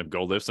guy's going to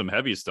go lift some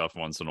heavy stuff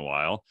once in a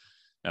while.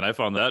 And I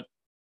found that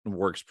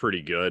works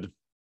pretty good.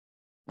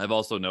 I've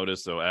also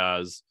noticed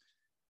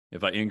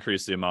if I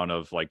increase the amount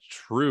of like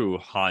true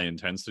high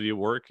intensity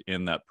work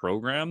in that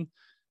program,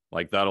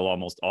 like that'll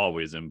almost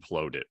always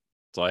implode it.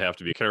 So I have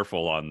to be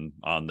careful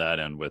on that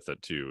end with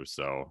it too.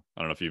 So I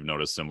don't know if you've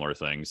noticed similar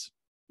things.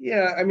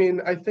 Yeah, I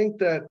mean, I think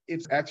that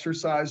it's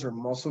exercise or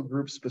muscle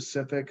group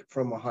specific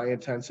from a high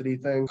intensity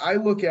thing. I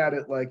look at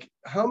it like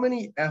how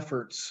many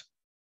efforts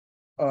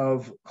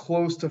of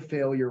close to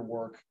failure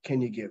work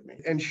can you give me?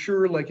 And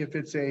sure, like if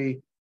it's a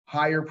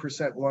higher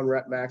percent 1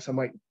 rep max, I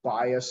might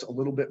bias a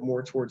little bit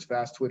more towards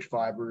fast twitch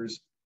fibers.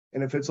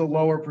 And if it's a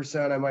lower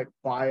percent, I might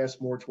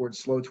bias more towards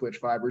slow twitch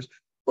fibers.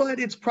 But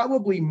it's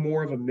probably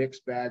more of a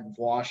mixed bag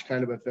wash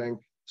kind of a thing.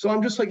 So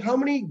I'm just like, how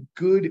many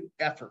good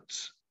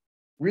efforts,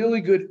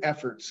 really good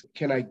efforts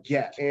can I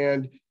get?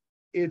 And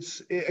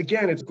it's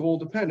goal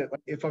dependent.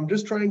 Like if I'm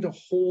just trying to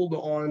hold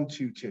on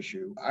to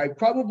tissue, I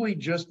probably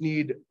just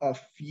need a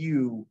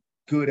few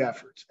good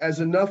efforts as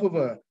enough of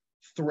a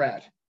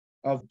threat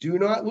of do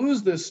not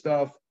lose this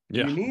stuff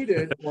Yeah. You need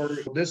it, or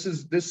this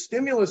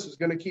stimulus is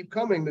going to keep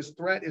coming. This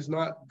threat is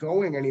not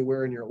going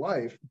anywhere in your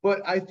life.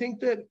 But I think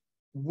that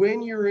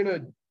when you're in a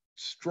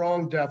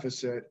strong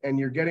deficit and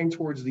you're getting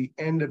towards the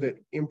end of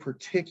it in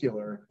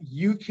particular,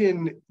 you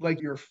can, like,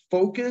 your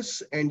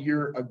focus and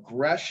your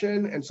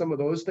aggression and some of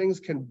those things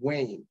can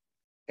wane.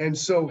 And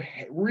so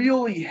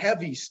really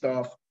heavy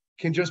stuff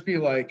can just be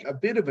like a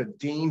bit of a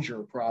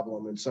danger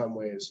problem in some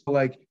ways.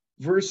 Like,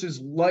 versus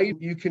light,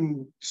 you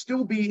can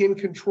still be in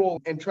control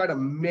and try to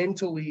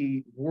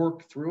mentally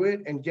work through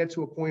it and get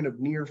to a point of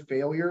near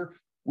failure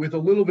with a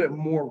little bit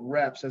more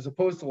reps, as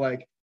opposed to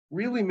like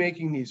really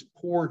making these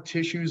poor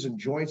tissues and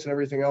joints and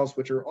everything else,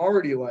 which are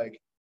already like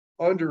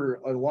under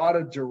a lot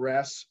of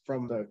duress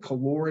from the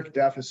caloric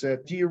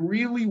deficit. Do you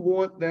really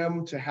want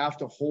them to have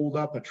to hold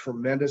up a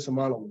tremendous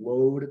amount of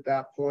load at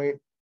that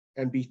point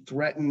and be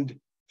threatened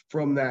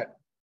from that?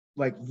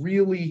 Like,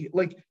 really,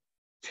 like,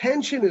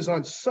 tension is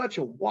on such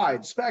a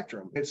wide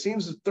spectrum. It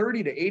seems that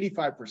 30 to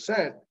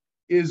 85%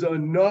 is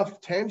enough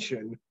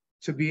tension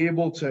to be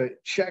able to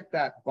check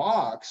that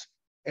box.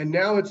 And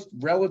now it's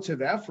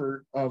relative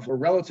effort of a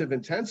relative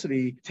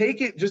intensity. Take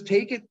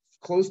it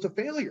close to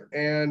failure.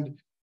 And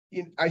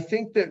I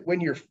think that when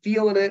you're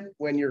feeling it,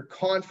 when you're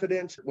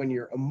confident, when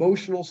your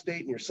emotional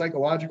state and your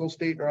psychological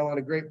state are all in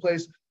a great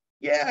place,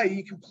 yeah,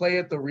 you can play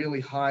at the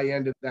really high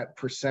end of that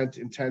percent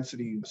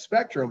intensity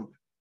spectrum.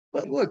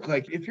 But look,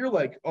 like, if you're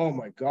like, oh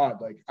my God,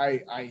 like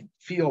I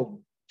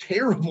feel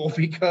terrible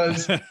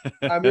because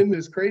I'm in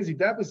this crazy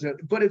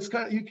deficit, but it's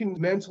kind of, you can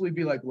mentally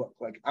be like, look,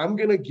 like, I'm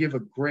going to give a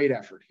great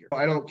effort here.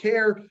 I don't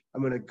care. I'm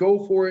going to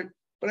go for it.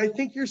 But I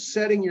think you're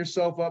setting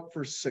yourself up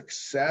for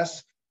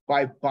success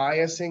by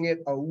biasing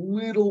it a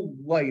little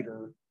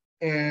lighter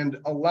and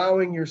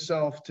allowing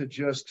yourself to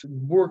just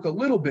work a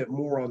little bit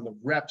more on the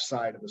rep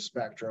side of the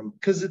spectrum,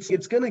 because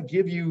it's going to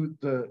give you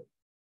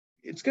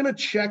it's going to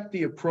check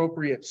the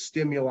appropriate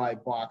stimuli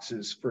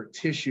boxes for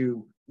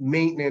tissue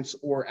maintenance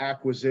or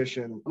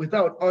acquisition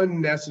without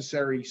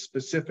unnecessary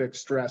specific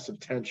stress of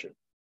tension.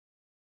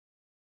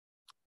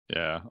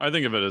 Yeah, I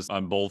think of it as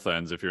on both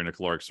ends, if you're in a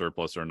caloric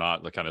surplus or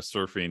not, like kind of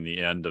surfing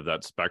the end of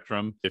that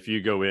spectrum. If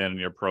you go in and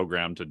you're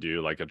programmed to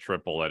do like a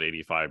triple at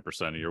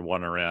 85% of your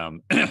 1RM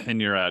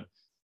and you're at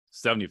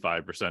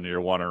 75% of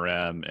your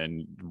 1RM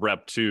and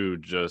rep 2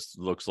 just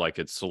looks like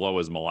it's slow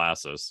as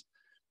molasses,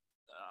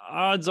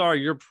 odds are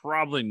you're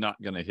probably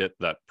not going to hit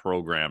that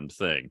programmed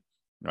thing,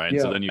 right?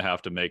 Yeah. So then you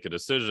have to make a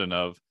decision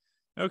of,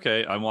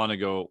 okay, I want to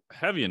go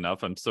heavy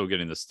enough. I'm still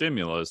getting the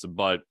stimulus,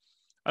 but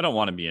I don't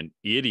want to be an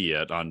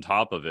idiot on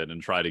top of it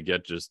and try to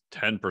get just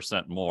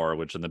 10% more,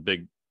 which in the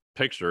big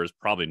picture is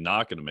probably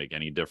not going to make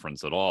any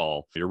difference at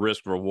all. Your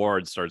risk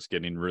reward starts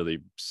getting really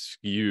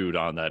skewed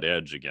on that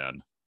edge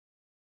again.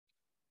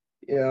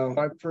 Yeah,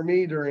 for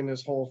me during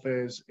this whole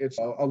phase, it's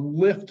a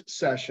lift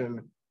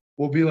session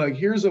will be like,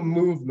 here's a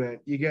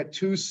movement, you get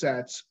 2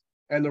 sets,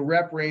 and the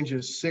rep range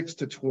is 6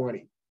 to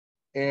 20.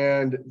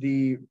 And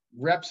the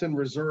reps in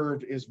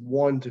reserve is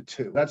 1 to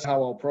 2. That's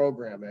how I'll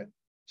program it.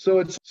 So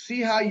it's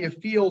see how you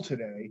feel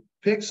today,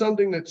 pick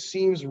something that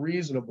seems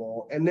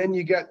reasonable, and then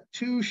you get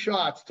 2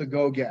 shots to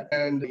go get.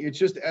 And it's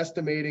just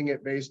estimating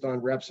it based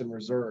on reps in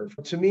reserve.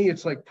 To me,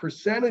 it's like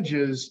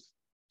percentages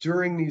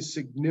during these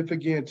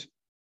significant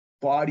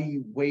body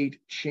weight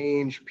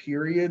change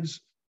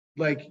periods,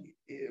 like,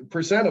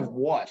 percent of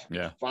what?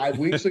 Yeah. 5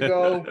 weeks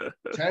ago,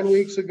 10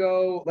 weeks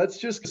ago. Let's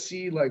just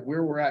see like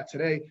where we're at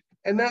today.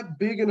 And that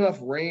big enough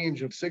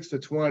range of 6 to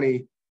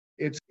 20,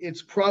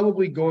 it's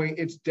probably going,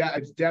 it's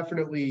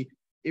definitely,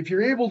 if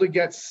you're able to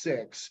get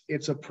 6,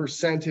 it's a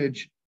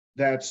percentage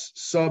that's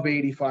sub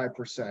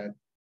 85%,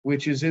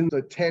 which is in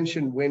the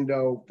tension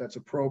window that's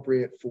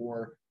appropriate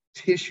for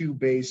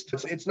tissue-based.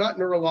 It's not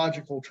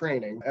neurological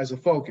training as a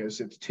focus,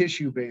 it's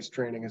tissue-based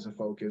training as a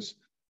focus.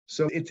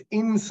 So it's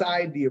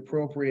inside the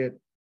appropriate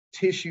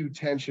tissue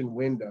tension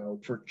window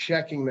for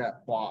checking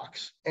that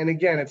box. And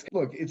again,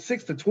 it's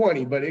 6 to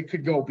 20, but it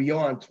could go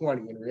beyond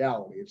 20 in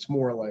reality. It's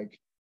more like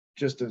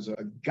just as a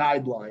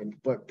guideline,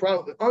 but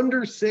probably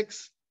under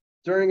 6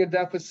 during a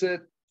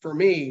deficit for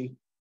me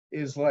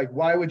is like,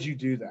 why would you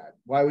do that?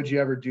 Why would you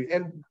ever do?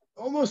 And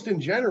almost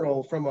in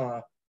general, from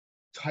a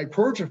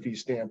hypertrophy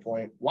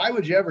standpoint, why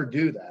would you ever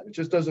do that? It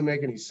just doesn't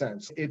make any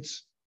sense.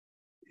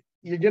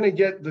 You're going to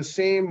get the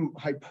same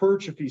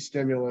hypertrophy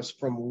stimulus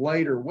from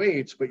lighter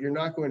weights, but you're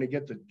not going to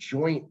get the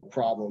joint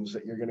problems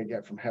that you're going to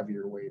get from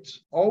heavier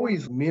weights.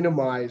 Always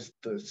minimize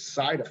the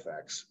side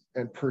effects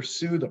and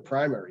pursue the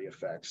primary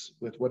effects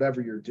with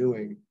whatever you're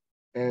doing.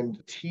 And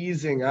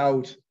teasing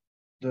out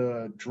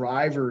the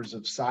drivers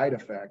of side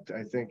effect,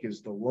 I think,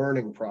 is the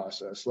learning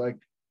process. Like,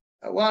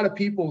 a lot of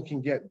people can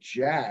get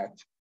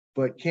jacked,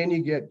 but can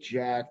you get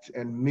jacked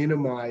and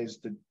minimize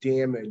the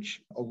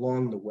damage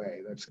along the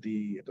way? That's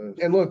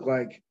and look,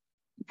 like,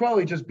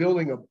 probably just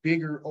building a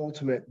bigger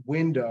ultimate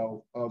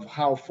window of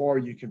how far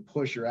you can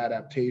push your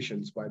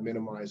adaptations by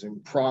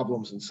minimizing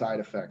problems and side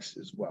effects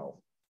as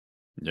well.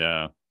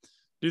 Yeah.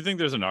 Do you think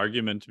there's an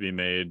argument to be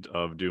made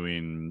of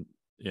doing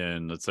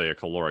in, let's say, a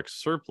caloric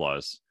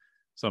surplus,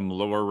 some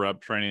lower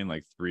rep training,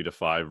 like 3 to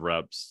 5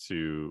 reps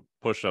to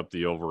push up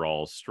the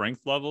overall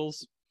strength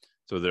levels.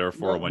 So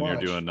therefore, Not when you're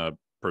much. doing a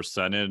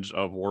percentage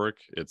of work,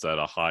 it's at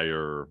a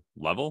higher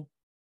level.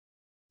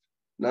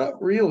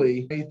 Not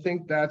really. I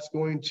think that's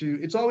going to,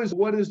 it's always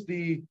what is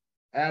the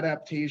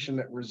adaptation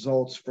that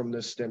results from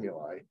this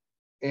stimuli?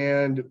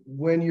 And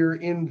when you're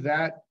in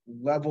that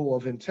level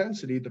of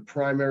intensity, the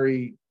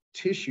primary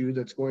tissue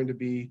that's going to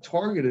be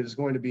targeted is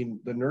going to be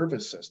the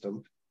nervous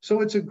system.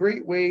 So it's a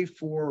great way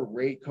for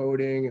rate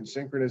coding and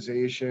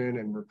synchronization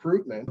and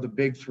recruitment, the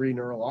big three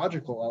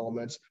neurological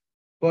elements.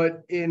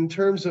 But in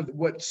terms of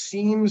what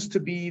seems to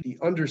be the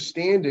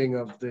understanding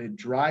of the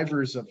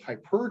drivers of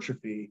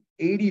hypertrophy,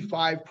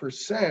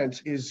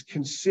 85% is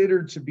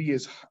considered to be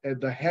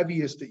the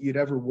heaviest that you'd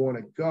ever want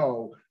to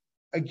go.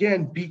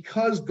 Again,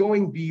 because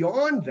going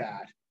beyond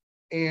that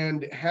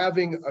and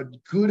having a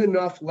good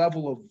enough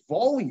level of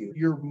volume,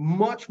 you're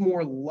much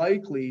more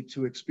likely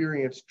to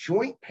experience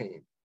joint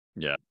pain.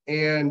 Yeah.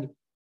 And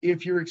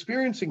if you're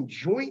experiencing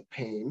joint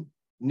pain,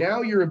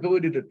 now your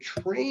ability to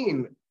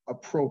train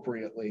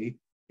appropriately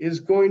is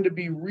going to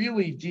be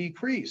really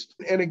decreased.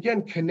 And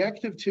again,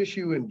 connective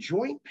tissue and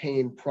joint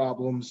pain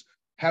problems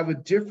have a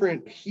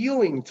different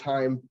healing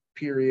time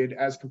period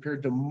as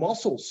compared to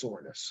muscle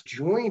soreness.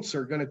 Joints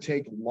are going to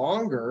take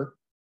longer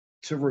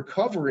to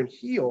recover and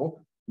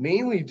heal,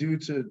 mainly due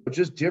to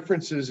just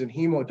differences in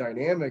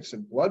hemodynamics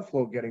and blood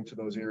flow getting to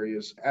those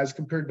areas as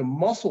compared to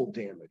muscle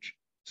damage.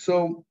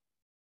 So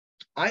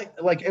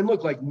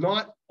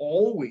not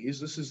always,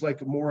 this is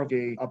like more of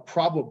a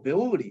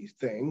probability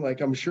thing.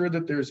 Like, I'm sure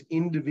that there's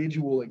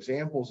individual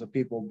examples of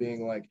people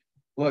being like,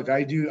 look,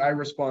 I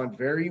respond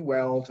very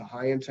well to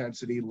high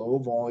intensity, low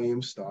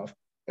volume stuff.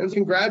 And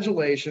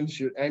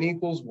congratulations, N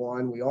equals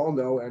 1. We all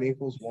know N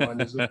equals 1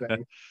 is a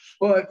thing.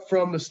 But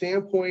from the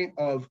standpoint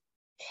of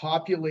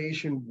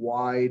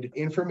population-wide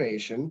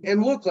information,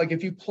 and look, like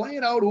if you play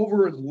it out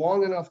over a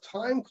long enough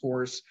time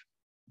course,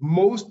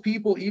 most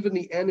people, even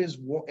the N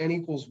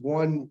equals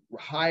 1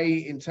 high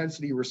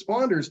intensity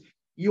responders,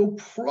 you'll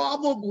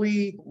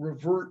probably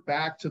revert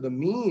back to the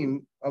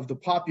mean of the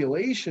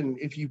population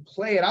if you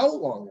play it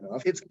out long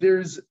enough.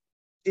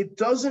 It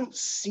doesn't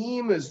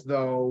seem as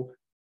though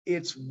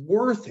it's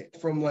worth it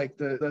from like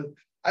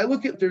I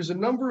look at, there's a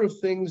number of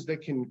things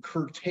that can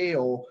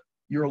curtail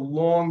your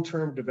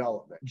long-term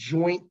development.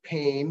 Joint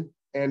pain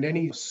and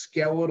any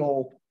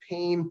skeletal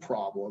pain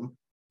problem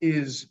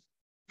is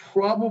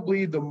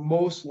probably the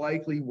most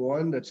likely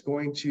one that's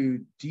going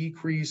to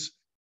decrease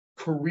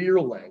career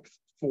length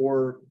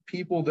for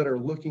people that are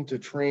looking to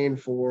train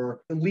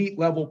for elite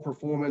level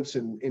performance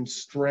in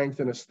strength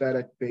and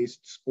aesthetic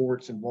based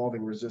sports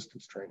involving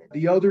resistance training.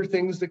 The other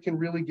things that can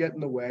really get in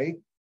the way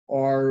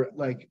are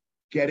like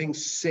getting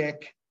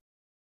sick,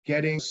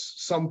 getting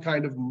some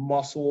kind of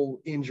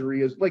muscle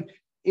injury, like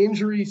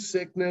injury,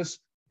 sickness,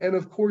 and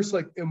of course,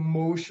 like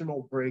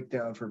emotional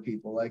breakdown for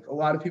people. Like a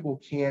lot of people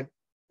can't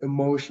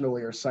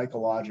emotionally or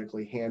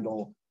psychologically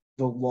handle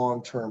the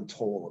long-term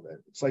toll of it.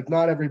 It's like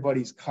not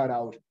everybody's cut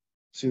out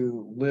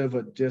to live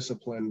a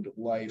disciplined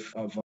life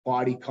of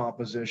body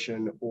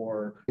composition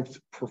or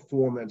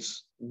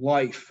performance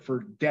life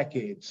for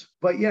decades.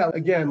 But yeah,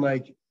 again,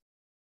 like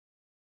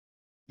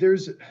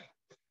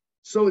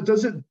so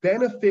does it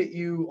benefit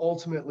you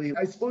ultimately?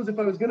 I suppose if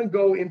I was going to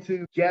go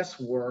into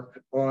guesswork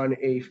on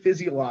a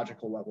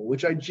physiological level,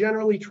 which I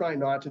generally try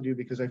not to do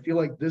because I feel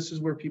like this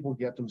is where people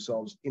get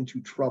themselves into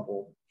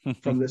trouble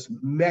from this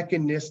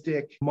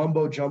mechanistic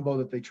mumbo jumbo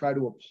that they try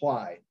to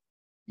apply,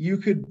 you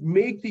could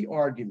make the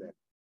argument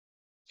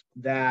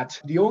that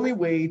the only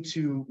way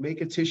to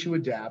make a tissue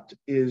adapt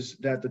is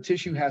that the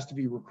tissue has to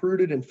be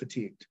recruited and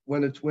fatigued.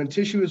 When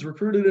tissue is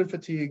recruited and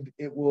fatigued,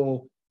 it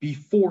will be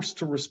forced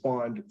to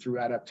respond through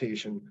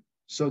adaptation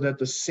so that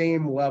the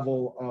same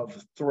level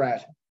of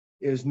threat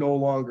is no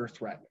longer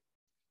threatening.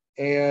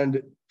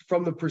 And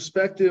from the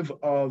perspective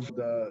of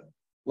the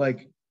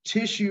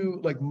tissue,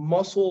 like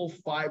muscle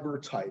fiber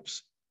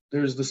types,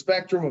 there's the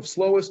spectrum of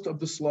slowest of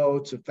the slow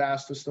to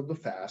fastest of the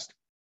fast.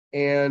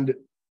 And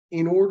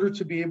in order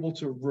to be able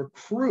to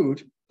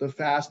recruit the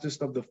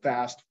fastest of the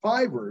fast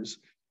fibers,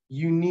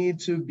 you need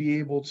to be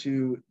able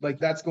to,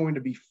 that's going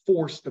to be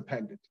force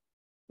dependent.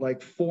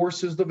 Like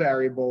force is the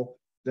variable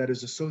that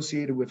is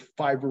associated with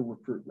fiber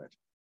recruitment.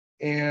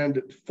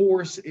 And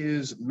force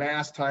is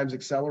mass times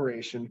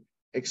acceleration.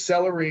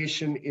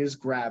 Acceleration is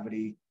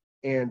gravity,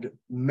 and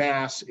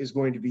mass is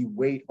going to be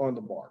weight on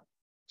the bar.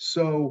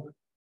 So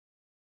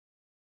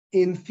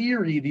in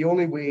theory, the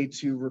only way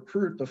to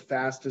recruit the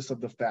fastest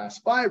of the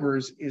fast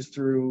fibers is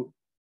through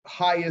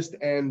highest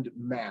end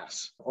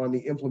mass on the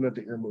implement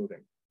that you're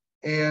moving.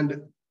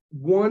 And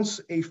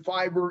once a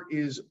fiber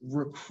is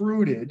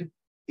recruited,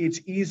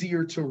 it's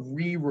easier to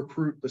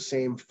re-recruit the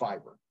same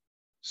fiber.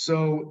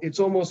 So it's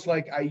almost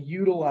like I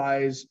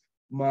utilize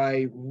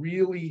my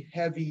really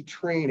heavy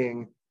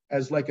training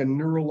as like a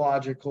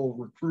neurological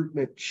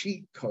recruitment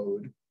cheat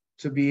code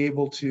to be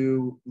able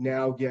to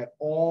now get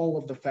all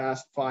of the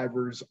fast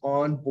fibers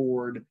on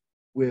board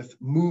with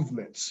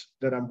movements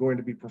that I'm going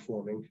to be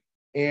performing.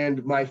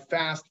 And my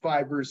fast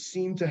fibers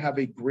seem to have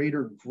a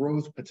greater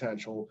growth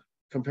potential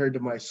compared to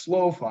my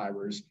slow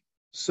fibers.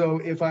 So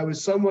if I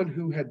was someone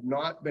who had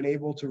not been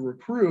able to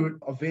recruit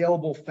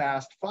available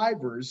fast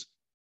fibers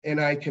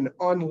and I can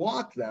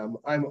unlock them,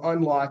 I'm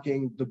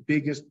unlocking the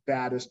biggest,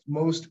 baddest,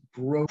 most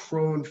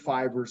growth-prone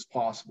fibers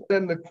possible.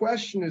 Then the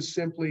question is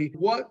simply,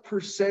 what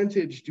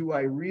percentage do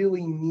I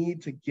really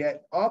need to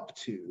get up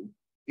to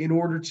in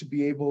order to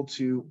be able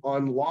to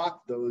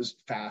unlock those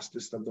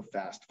fastest of the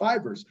fast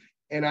fibers?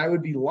 And I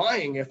would be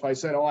lying if I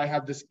said, oh, I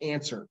have this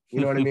answer.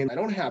 You know what I mean? I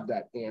don't have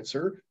that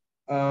answer.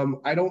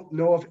 I don't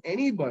know if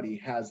anybody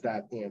has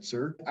that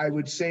answer. I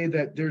would say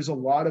that there's a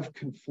lot of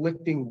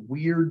conflicting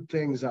weird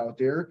things out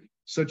there,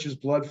 such as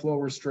blood flow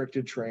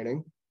restricted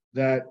training,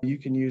 that you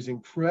can use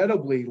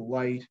incredibly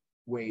light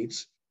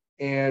weights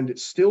and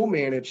still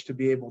manage to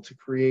be able to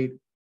create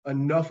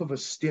enough of a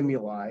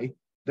stimuli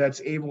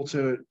that's able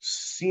to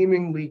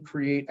seemingly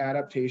create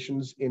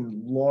adaptations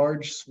in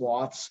large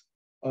swaths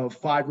of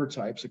fiber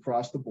types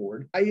across the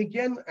board.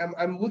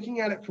 I'm looking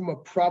at it from a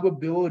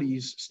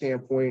probabilities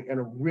standpoint and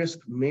a risk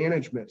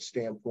management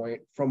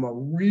standpoint from a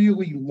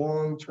really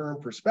long-term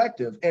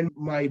perspective. And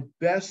my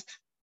best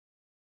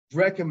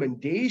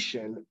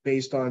recommendation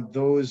based on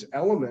those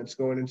elements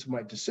going into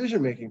my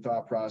decision-making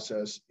thought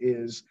process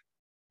is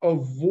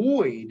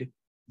avoid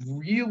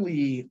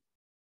really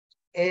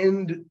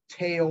end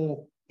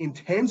tail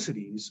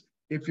intensities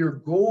if your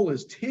goal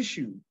is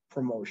tissue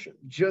promotion.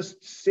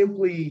 Just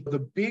simply the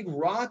big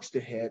rocks to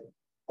hit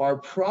are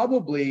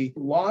probably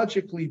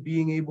logically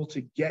being able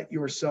to get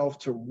yourself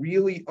to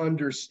really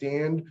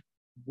understand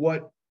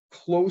what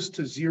close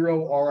to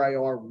zero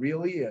RIR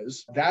really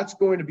is. That's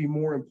going to be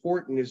more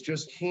important, is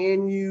just,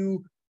 can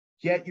you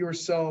get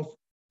yourself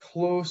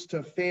close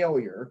to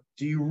failure?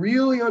 Do you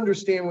really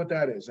understand what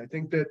that is? I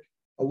think that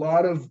a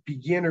lot of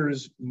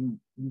beginners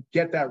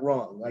get that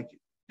wrong. Like,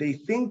 they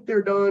think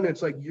they're done.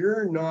 It's like,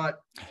 you're not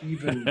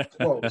even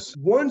close.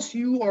 Once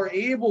you are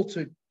able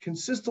to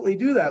consistently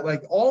do that,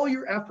 like, all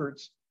your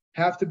efforts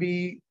have to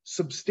be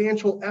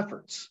substantial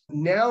efforts.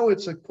 Now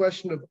it's a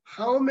question of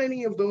how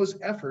many of those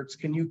efforts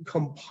can you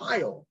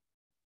compile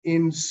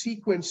in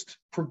sequenced,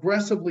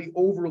 progressively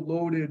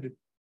overloaded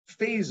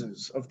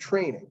phases of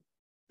training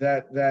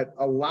that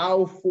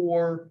allow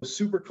for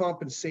super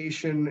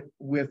compensation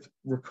with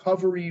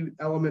recovery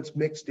elements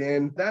mixed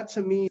in. That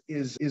to me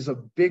is a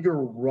bigger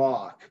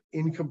rock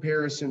in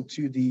comparison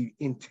to the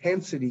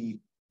intensity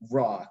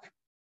rock,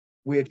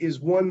 which is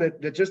one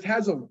that just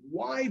has a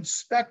wide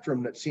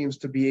spectrum that seems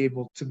to be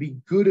able to be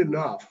good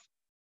enough.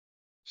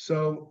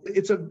 So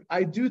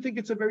I do think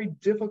it's a very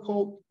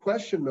difficult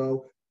question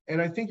though.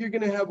 And I think you're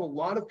going to have a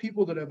lot of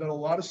people that have had a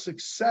lot of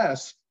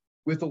success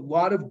with a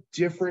lot of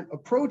different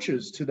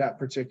approaches to that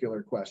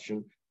particular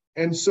question.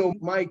 And so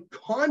my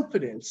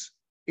confidence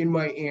in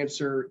my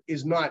answer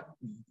is not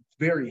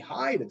very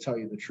high, to tell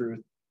you the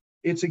truth.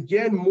 It's,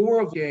 again,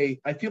 more of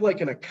I feel like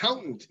an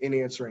accountant in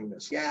answering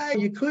this. Yeah,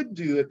 you could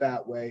do it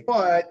that way,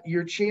 but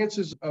your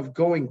chances of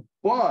going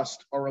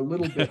bust are a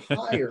little bit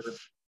higher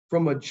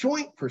from a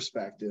joint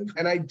perspective.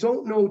 And I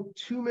don't know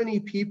too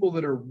many people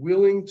that are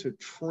willing to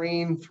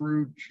train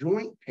through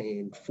joint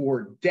pain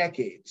for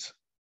decades.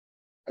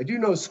 I do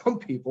know some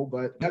people,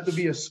 but have to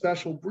be a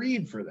special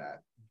breed for that.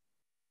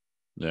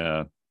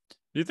 Yeah.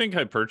 Do you think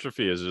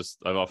hypertrophy is just,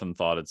 I've often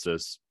thought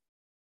it's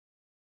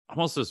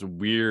almost this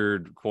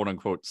weird, quote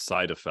unquote,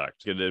 side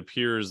effect. It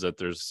appears that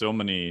there's so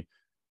many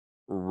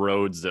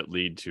roads that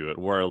lead to it,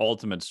 where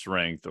ultimate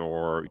strength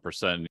or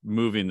percent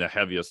moving the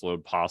heaviest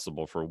load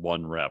possible for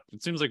one rep.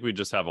 It seems like we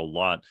just have a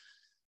lot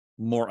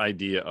more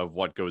idea of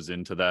what goes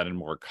into that and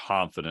more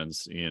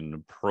confidence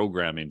in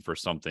programming for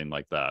something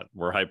like that.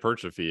 Where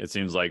hypertrophy, it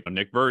seems like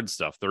Nick Bird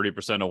stuff, 30%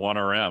 of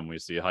 1RM, we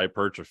see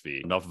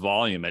hypertrophy. Enough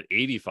volume at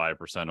 85%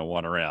 of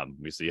 1RM,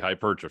 we see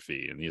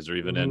hypertrophy. And these are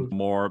even in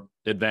more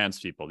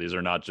advanced people. These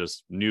are not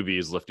just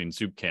newbies lifting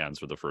soup cans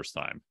for the first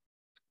time.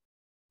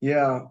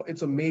 Yeah,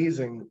 it's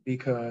amazing,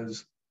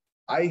 because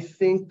I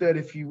think that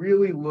if you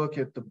really look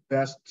at the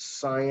best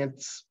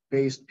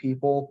science-based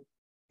people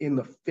in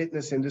the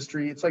fitness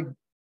industry, it's like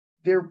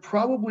they're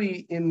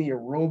probably in the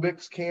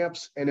aerobics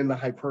camps and in the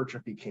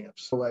hypertrophy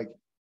camps. So like,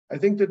 I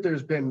think that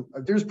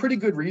there's pretty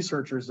good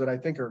researchers that I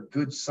think are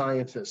good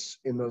scientists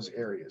in those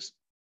areas.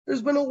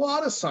 There's been a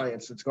lot of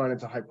science that's gone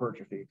into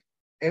hypertrophy.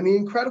 And the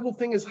incredible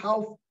thing is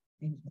how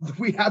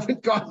we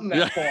haven't gotten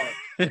that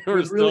far.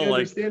 We're still really like,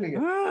 understanding it.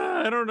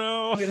 I don't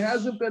know. It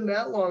hasn't been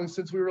that long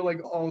since we were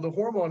like, oh, the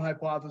hormone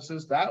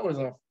hypothesis, that was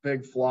a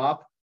big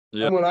flop.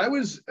 Yeah. And when I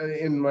was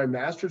in my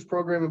master's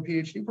program and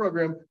PhD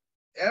program,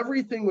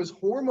 everything was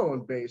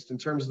hormone based in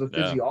terms of the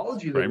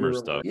physiology. Kramer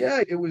stuff.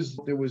 Yeah, there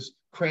was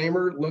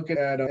Kramer looking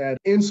at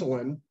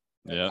insulin,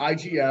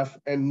 IGF,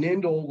 and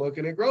Nindle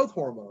looking at growth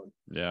hormone.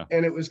 Yeah.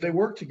 And they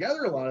worked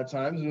together a lot of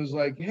times. And it was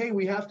like, hey,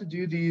 we have to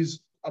do these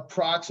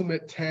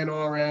approximate 10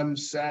 RM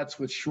sets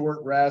with short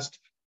rest.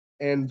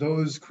 And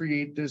those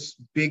create this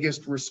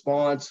biggest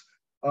response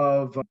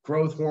of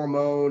growth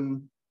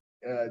hormone,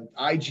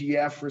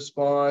 IGF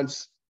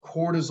response,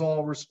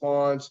 cortisol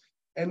response.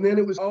 And then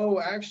it was, oh,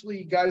 actually,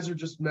 you guys are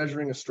just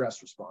measuring a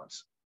stress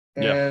response.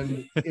 Yeah.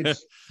 And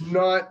it's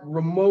not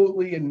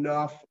remotely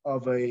enough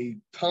of a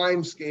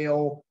time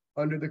scale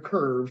under the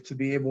curve to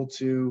be able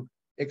to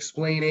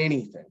explain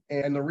anything.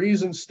 And the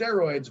reason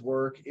steroids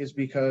work is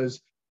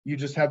because you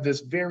just have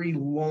this very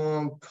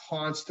long,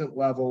 constant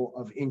level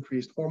of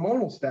increased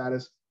hormonal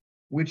status,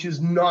 which is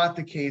not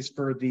the case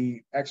for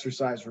the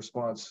exercise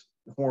response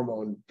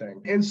hormone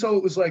thing. And so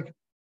it was like,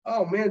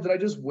 oh man, did I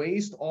just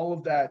waste all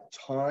of that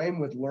time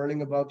with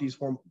learning about these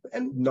hormones?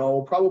 And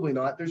no, probably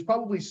not. There's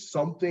probably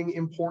something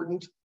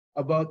important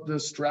about the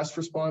stress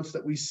response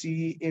that we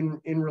see in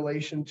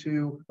relation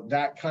to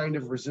that kind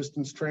of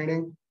resistance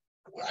training.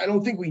 I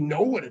don't think we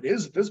know what it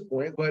is at this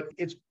point, but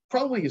it's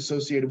probably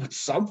associated with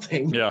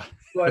something. Yeah.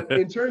 But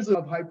in terms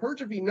of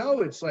hypertrophy,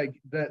 no, it's like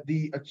that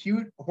the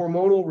acute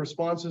hormonal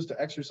responses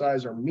to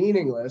exercise are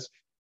meaningless.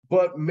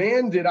 But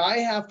man, did I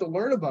have to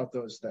learn about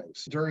those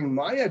things during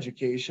my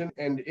education.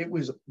 And it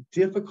was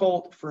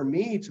difficult for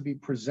me to be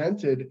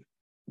presented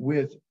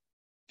with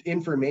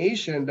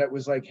information that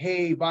was like,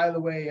 hey, by the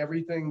way,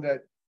 everything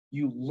that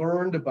you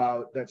learned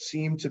about that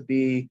seemed to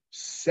be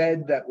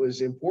said that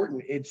was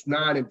important, it's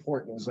not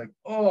important. It's like,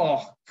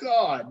 oh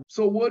God,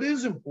 so what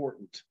is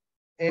important?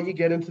 And you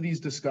get into these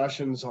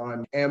discussions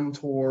on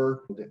mTOR,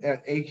 the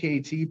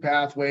AKT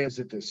pathway. Is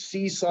it the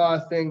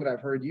seesaw thing that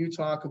I've heard you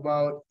talk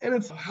about? And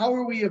it's how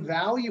are we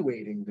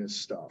evaluating this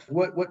stuff?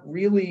 What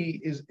really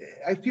is,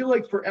 I feel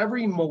like for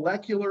every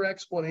molecular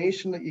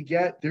explanation that you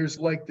get, there's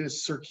like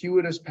this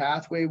circuitous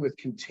pathway with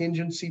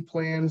contingency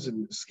plans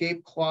and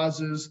escape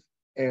clauses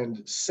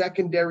and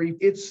secondary.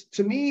 It's,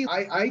 to me,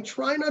 I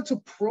try not to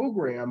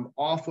program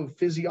off of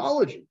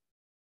physiology,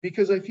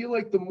 because I feel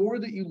like the more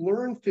that you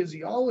learn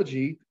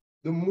physiology,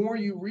 the more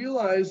you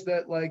realize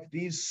that like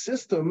these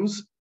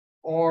systems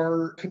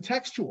are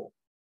contextual.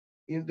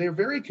 They're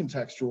very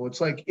contextual. It's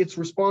like it's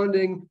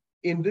responding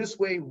in this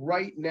way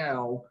right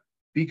now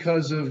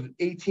because of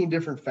 18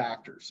 different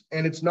factors.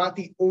 And it's not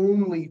the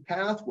only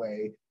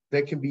pathway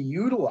that can be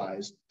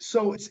utilized.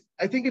 So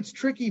I think it's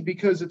tricky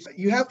because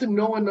you have to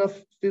know enough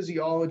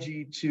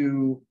physiology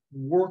to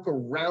work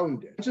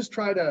around it.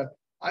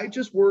 I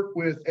just work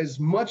with as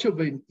much of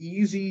an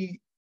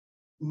easy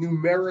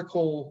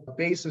numerical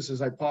basis as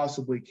I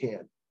possibly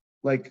can,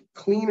 like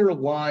cleaner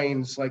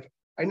lines. Like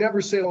I never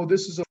say, oh,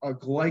 this is a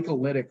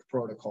glycolytic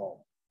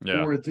protocol,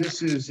 or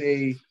this is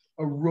a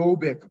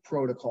aerobic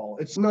protocol.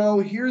 It's no,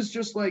 here's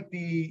just like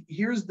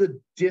here's the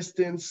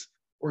distance,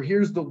 or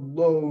here's the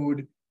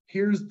load,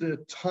 here's the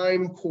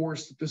time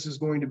course that this is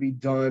going to be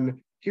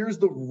done, here's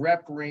the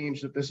rep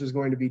range that this is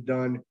going to be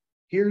done,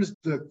 here's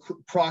the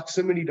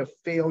proximity to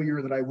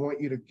failure that I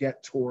want you to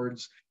get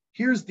towards,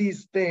 here's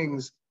these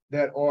things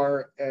that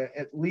are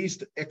at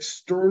least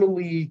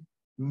externally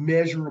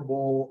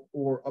measurable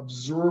or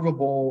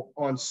observable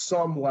on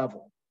some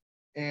level.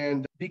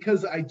 And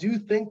because I do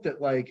think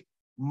that like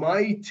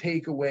my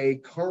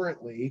takeaway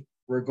currently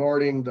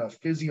regarding the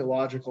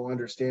physiological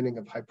understanding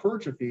of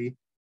hypertrophy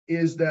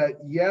is that,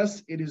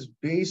 yes, it is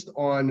based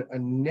on a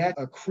net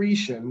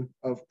accretion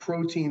of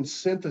protein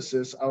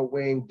synthesis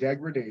outweighing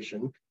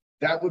degradation.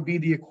 That would be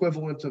the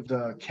equivalent of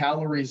the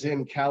calories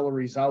in,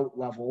 calories out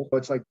level.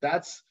 It's like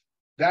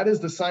that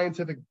is the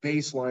scientific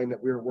baseline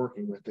that we're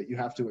working with, that you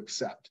have to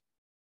accept.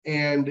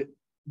 And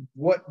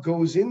what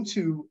goes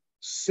into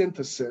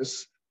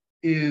synthesis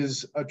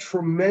is a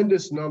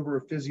tremendous number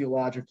of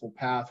physiological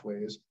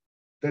pathways.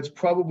 That's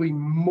probably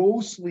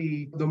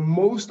mostly the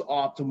most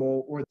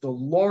optimal, or the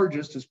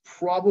largest is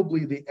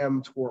probably the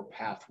mTOR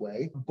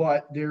pathway.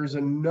 But there's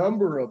a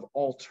number of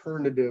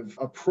alternative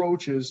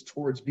approaches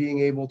towards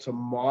being able to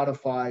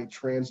modify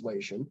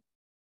translation.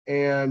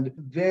 And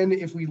then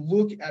if we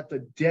look at the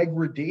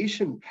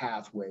degradation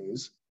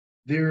pathways,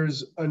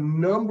 there's a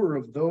number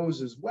of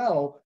those as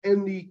well.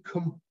 And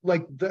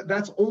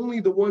that's only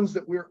the ones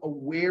that we're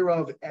aware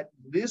of at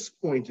this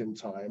point in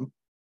time,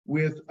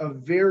 with a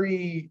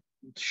very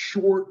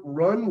short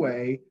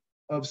runway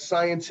of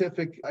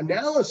scientific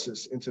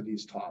analysis into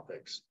these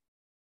topics.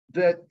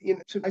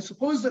 I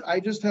suppose that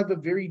I just have a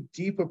very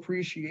deep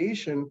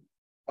appreciation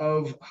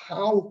of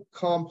how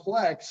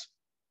complex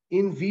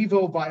in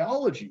vivo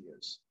biology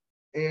is.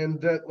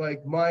 And that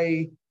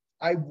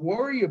I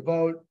worry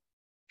about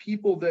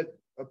people that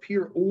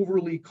appear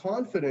overly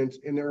confident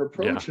in their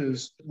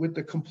approaches with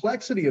the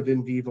complexity of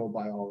in vivo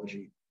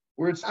biology,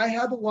 where I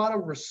have a lot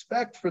of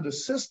respect for the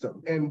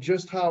system and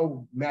just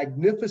how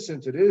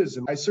magnificent it is.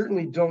 And I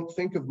certainly don't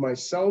think of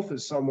myself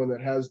as someone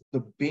that has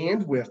the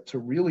bandwidth to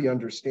really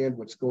understand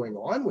what's going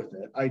on with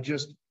it.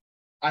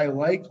 I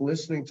like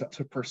listening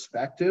to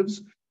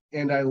perspectives,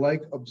 and I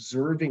like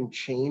observing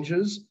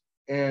changes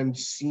and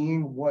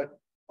seeing what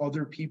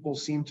other people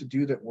seem to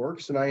do that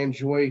works. And I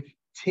enjoy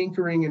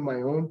tinkering in my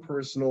own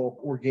personal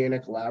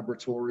organic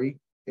laboratory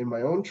in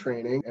my own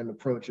training and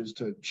approaches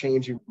to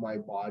changing my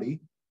body.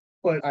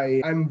 But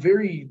I'm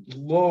very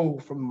low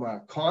from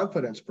a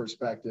confidence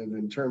perspective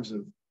in terms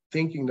of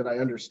thinking that I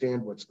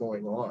understand what's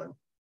going on.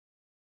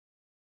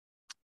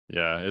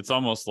 Yeah, it's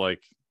almost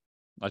like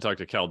I talked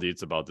to Cal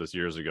Dietz about this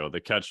years ago, the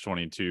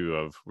catch-22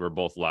 of, we're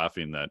both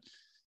laughing that,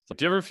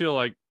 do you ever feel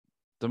like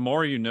the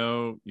more you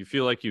know, you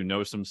feel like you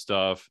know some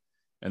stuff,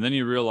 and then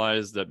you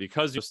realize that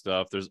because you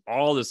stuff, there's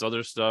all this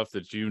other stuff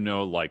that you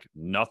know like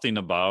nothing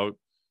about.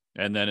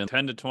 And then in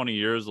 10 to 20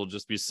 years, we'll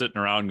just be sitting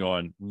around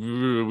going,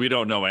 we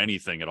don't know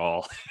anything at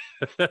all.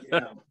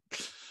 Yeah,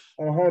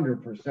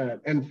 100%.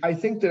 And I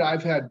think that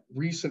I've had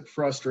recent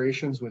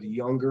frustrations with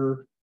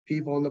younger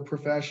people in the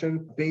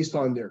profession based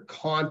on their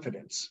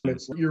confidence.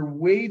 It's you're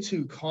way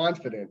too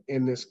confident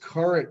in this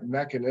current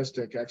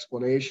mechanistic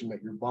explanation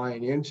that you're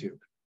buying into.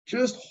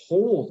 Just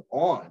hold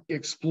on,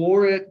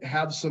 explore it,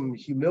 have some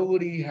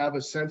humility, have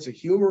a sense of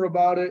humor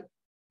about it.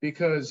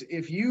 Because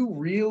if you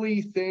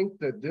really think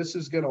that this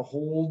is going to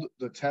hold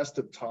the test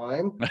of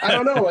time, I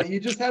don't know, you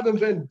just haven't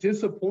been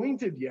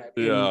disappointed yet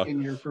in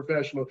your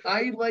professional.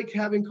 I like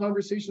having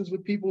conversations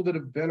with people that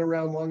have been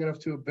around long enough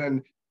to have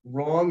been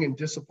wrong and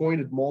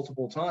disappointed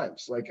multiple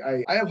times. Like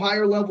I have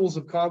higher levels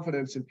of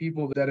confidence in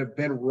people that have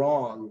been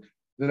wrong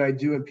than I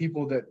do in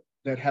people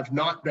that have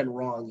not been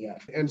wrong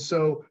yet. And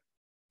so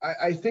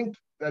I think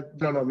that, I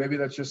don't know, maybe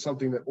that's just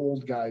something that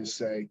old guys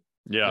say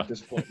at this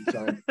point in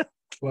time.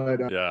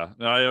 But yeah,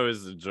 no, I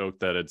always joke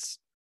that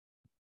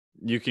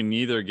you can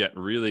either get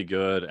really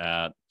good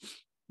at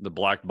the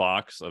black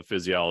box of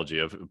physiology,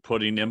 of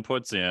putting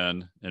inputs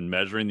in and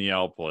measuring the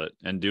output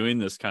and doing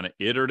this kind of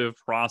iterative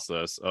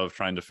process of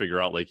trying to figure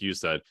out, like you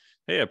said,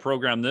 hey, I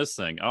programmed this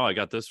thing. Oh, I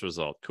got this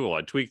result. Cool.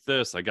 I tweaked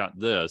this. I got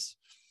this.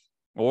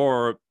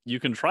 Or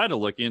you can try to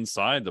look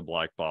inside the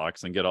black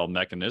box and get all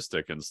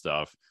mechanistic and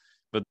stuff,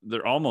 but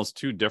they're almost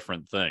two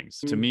different things.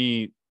 To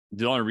me,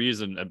 the only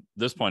reason at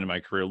this point in my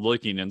career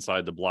looking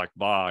inside the black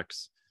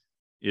box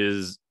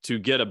is to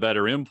get a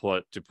better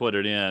input, to put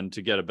it in,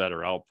 to get a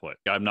better output.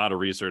 I'm not a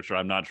researcher.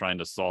 I'm not trying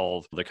to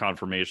solve the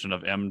conformation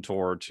of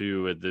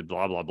mTOR2, the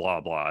blah, blah,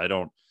 blah, blah.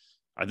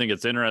 I think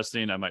it's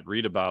interesting. I might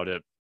read about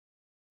it,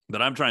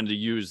 but I'm trying to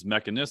use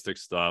mechanistic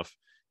stuff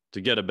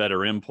to get a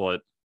better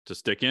input, to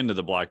stick into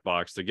the black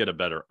box, to get a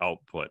better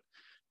output.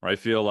 Where I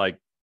feel like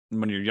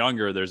when you're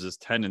younger, there's this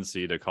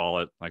tendency to I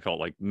call it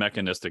like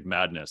mechanistic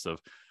madness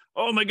of,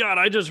 oh my God,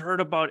 I just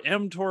heard about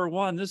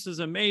mTOR1. This is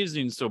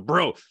amazing. So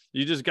bro,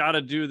 you just got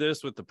to do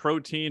this with the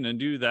protein and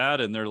do that.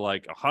 And they're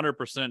like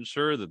 100%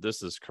 sure that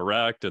this is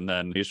correct. And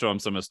then you show them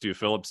some of Stu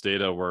Phillips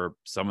data where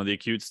some of the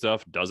acute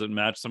stuff doesn't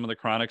match some of the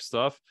chronic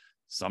stuff.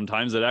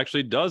 Sometimes it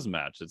actually does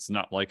match. It's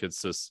not like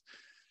it's this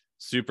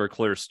super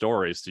clear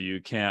story. So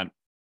you can't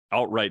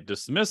outright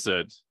dismiss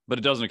it, but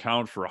it doesn't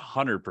account for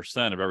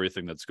 100% of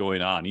everything that's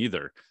going on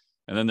either.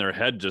 And then their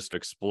head just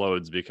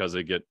explodes because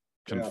they get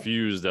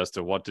confused as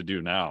to what to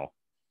do now.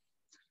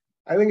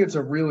 I think it's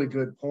a really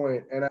good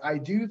point. And I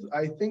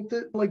think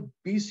that like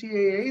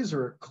BCAAs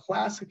are a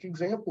classic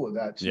example of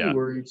that too,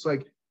 where it's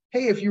like,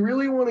 hey, if you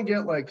really want to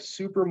get like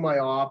super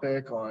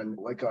myopic on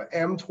like a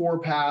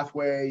mTOR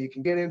pathway, you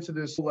can get into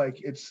this, like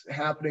it's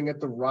happening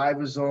at the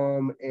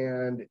ribosome,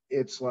 and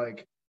it's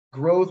like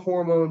growth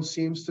hormone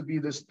seems to be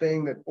this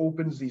thing that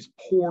opens these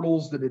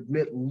portals that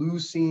admit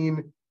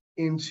leucine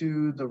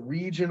into the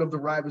region of the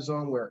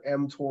ribosome where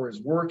mTOR is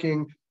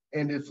working.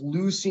 And if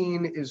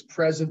leucine is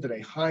present at a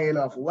high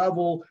enough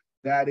level,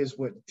 that is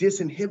what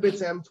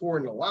disinhibits mTOR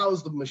and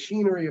allows the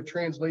machinery of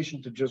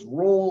translation to just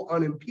roll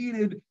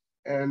unimpeded.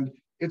 And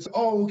it's,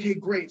 oh, okay,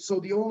 great. So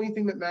the only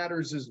thing that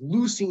matters is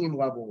leucine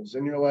levels.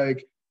 And you're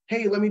like,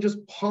 hey, let me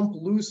just pump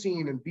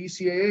leucine and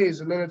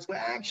BCAAs. And then it's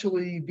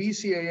actually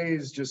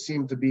BCAAs just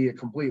seem to be a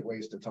complete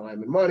waste of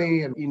time and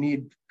money. And you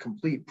need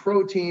complete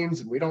proteins.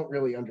 And we don't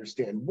really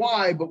understand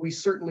why, but we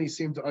certainly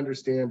seem to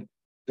understand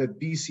that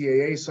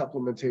BCAA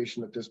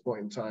supplementation at this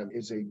point in time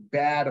is a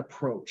bad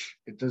approach.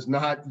 It does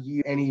not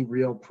yield any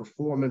real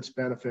performance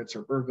benefits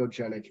or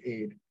ergogenic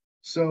aid.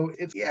 So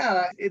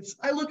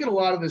I look at a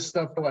lot of this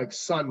stuff like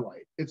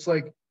sunlight. It's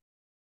like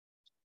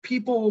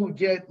people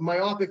get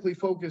myopically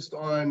focused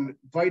on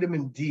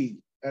vitamin D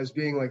as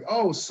being like,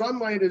 oh,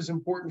 sunlight is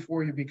important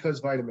for you because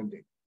vitamin D.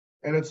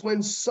 And it's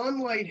when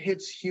sunlight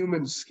hits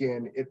human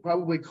skin, it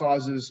probably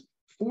causes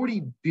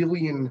 40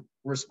 billion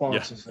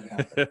responses that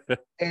happen.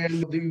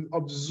 And the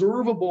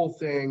observable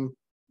thing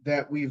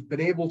that we've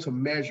been able to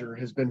measure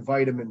has been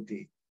vitamin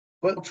D.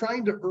 But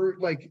trying to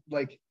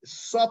like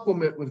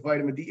supplement with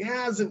vitamin D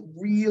hasn't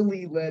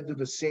really led to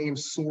the same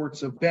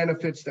sorts of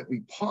benefits that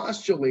we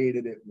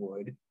postulated it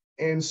would.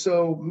 And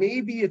so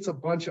maybe it's a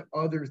bunch of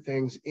other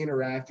things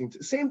interacting.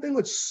 Same thing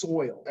with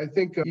soil. I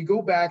think you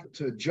go back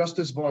to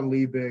Justus von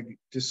Liebig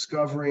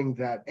discovering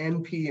that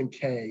NP and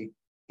K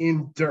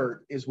in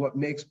dirt is what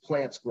makes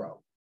plants grow.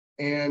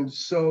 And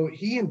so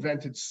he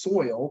invented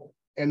soil,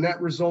 and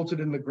that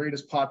resulted in the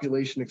greatest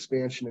population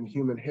expansion in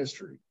human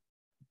history.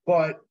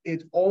 But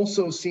it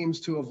also seems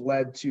to have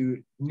led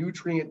to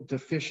nutrient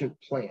deficient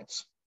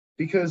plants,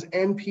 because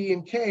NP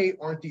and K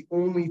aren't the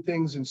only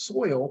things in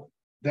soil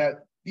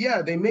that,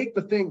 they make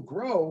the thing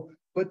grow,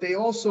 but they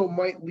also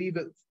might leave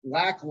it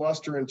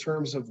lackluster in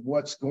terms of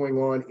what's going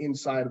on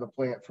inside of the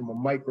plant from a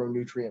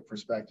micronutrient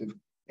perspective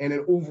and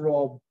an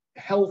overall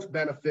health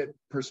benefit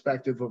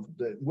perspective of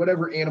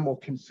whatever animal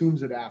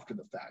consumes it after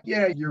the fact.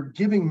 Yeah, you're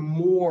giving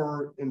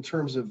more in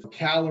terms of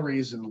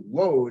calories and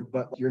load,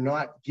 but you're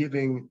not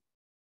giving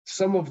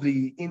some of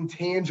the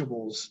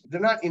intangibles. They're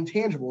not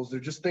intangibles. They're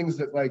just things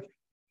that like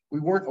we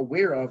weren't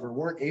aware of or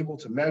weren't able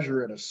to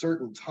measure at a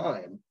certain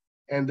time,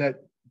 and that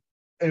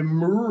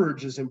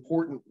emerge as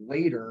important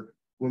later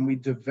when we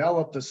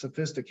develop the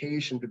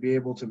sophistication to be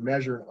able to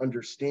measure and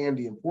understand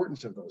the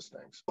importance of those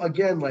things.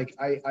 Again, like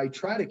I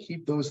try to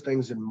keep those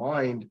things in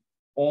mind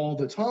all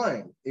the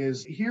time.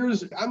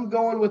 I'm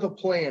going with a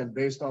plan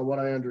based on what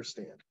I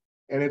understand.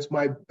 And it's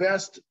my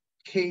best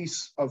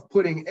case of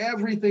putting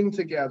everything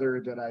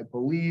together that I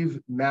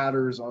believe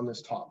matters on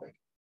this topic.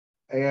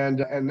 And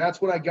that's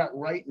what I got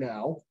right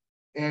now.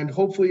 And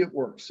hopefully it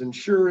works. And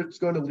sure, it's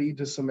going to lead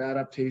to some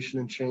adaptation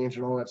and change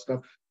and all that stuff.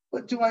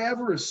 But do I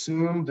ever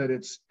assume that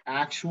it's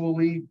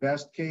actually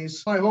best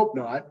case? I hope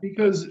not,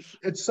 because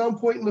at some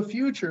point in the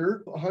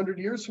future, 100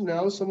 years from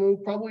now, someone will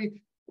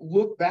probably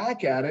look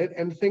back at it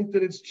and think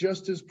that it's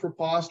just as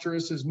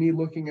preposterous as me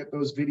looking at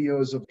those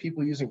videos of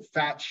people using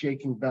fat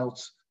shaking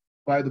belts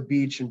by the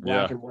beach in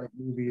black and white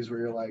movies where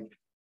you're like,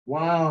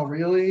 wow,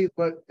 really?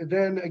 But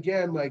then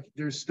again, like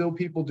there's still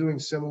people doing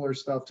similar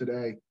stuff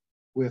today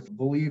with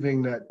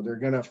believing that they're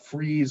going to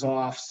freeze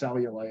off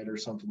cellulite or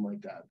something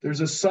like that.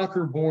 There's a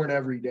sucker born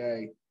every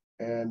day.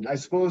 And I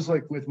suppose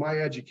like with my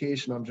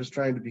education, I'm just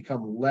trying to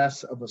become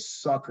less of a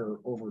sucker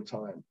over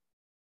time.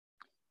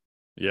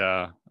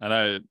 Yeah. And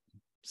I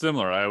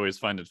always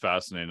find it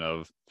fascinating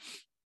of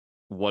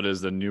what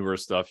is the newer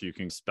stuff you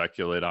can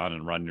speculate on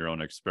and run your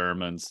own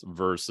experiments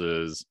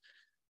versus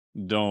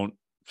don't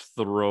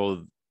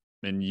throw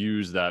and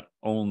use that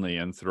only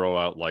and throw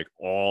out like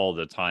all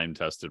the time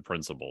tested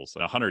principles.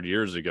 100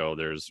 years ago,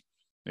 there's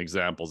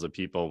examples of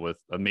people with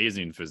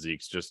amazing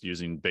physiques just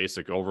using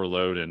basic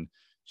overload and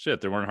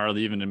shit. There weren't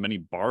hardly even many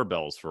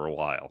barbells for a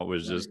while. It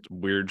was just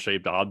weird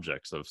shaped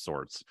objects of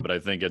sorts. But I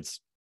think it's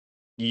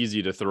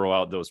easy to throw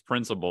out those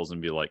principles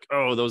and be like,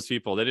 oh, those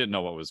people, they didn't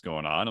know what was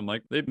going on. I'm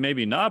like, they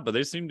maybe not, but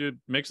they seem to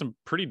make some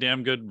pretty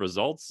damn good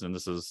results. And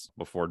this is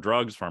before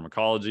drugs,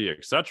 pharmacology,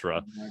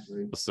 etc.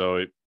 Exactly.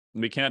 So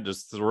we can't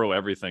just throw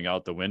everything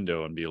out the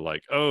window and be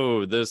like,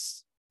 oh,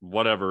 this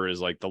whatever is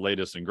like the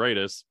latest and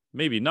greatest.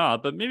 Maybe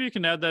not, but maybe you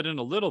can add that in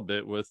a little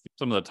bit with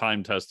some of the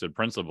time-tested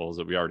principles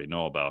that we already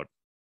know about.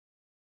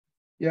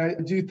 Yeah,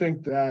 I do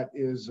think that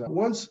is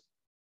once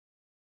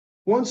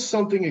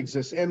something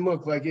exists, and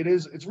look, like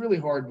it's really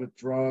hard with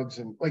drugs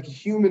and like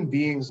human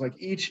beings, like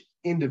each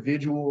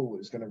individual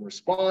is going to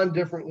respond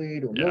differently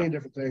to a million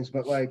different things,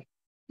 but like,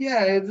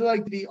 yeah, it's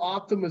like the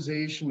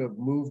optimization of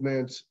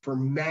movements for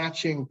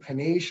matching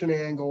pennation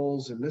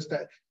angles and this,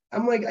 that.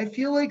 I'm like, I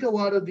feel like a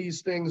lot of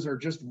these things are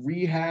just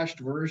rehashed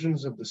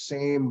versions of the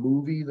same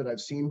movie that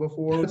I've seen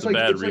before. It's like a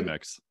bad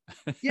remix.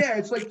 Like, yeah,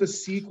 it's like the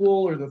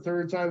sequel or the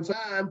third time. It's like,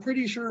 I'm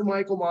pretty sure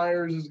Michael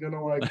Myers is going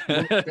to like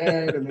look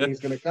dead and then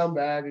he's going to come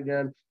back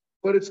again.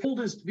 But it's cool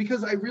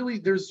because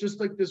there's just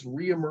like this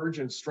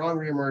strong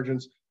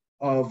reemergence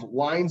of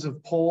lines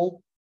of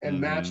pull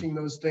and matching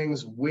those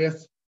things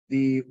with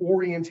the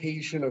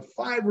orientation of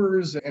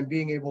fibers and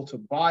being able to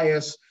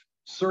bias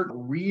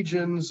certain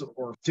regions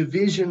or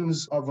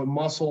divisions of a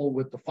muscle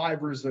with the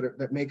fibers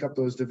that make up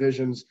those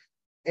divisions.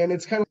 And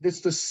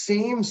it's the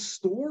same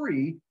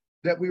story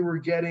that we were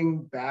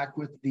getting back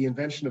with the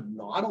invention of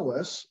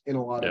Nautilus in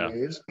a lot of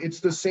ways.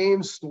 It's the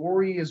same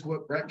story as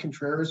what Brett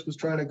Contreras was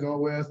trying to go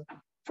with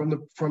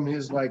from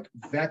his like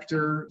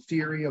vector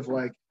theory of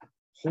like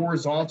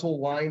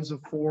horizontal lines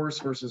of force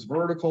versus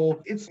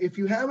vertical. If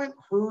you haven't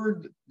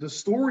heard the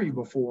story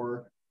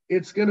before,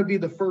 it's going to be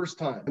the first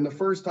time. And the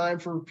first time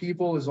for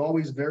people is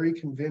always very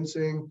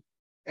convincing.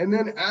 And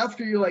then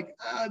after you're like,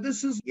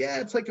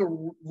 it's like a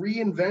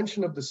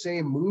reinvention of the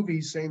same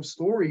movie, same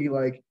story.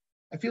 Like,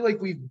 I feel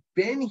like we've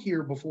been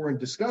here before and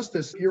discussed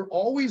this. You're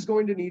always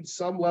going to need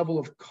some level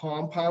of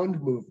compound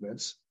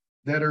movements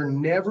that are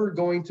never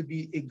going to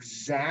be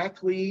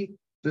exactly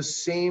the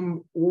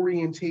same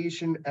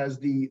orientation as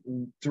the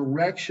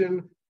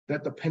direction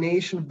that the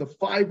pennation of the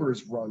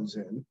fibers runs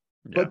in.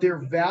 But they're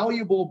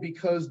valuable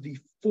because the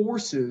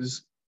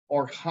forces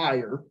are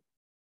higher.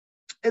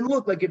 And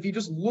look, like if you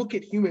just look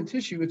at human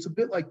tissue, it's a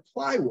bit like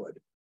plywood,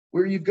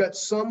 where you've got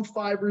some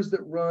fibers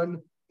that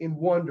run in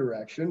one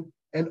direction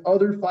and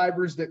other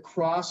fibers that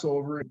cross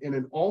over in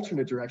an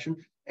alternate direction.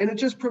 And it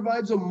just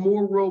provides a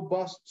more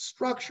robust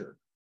structure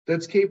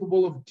that's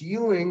capable of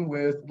dealing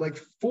with like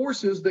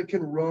forces that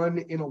can run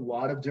in a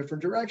lot of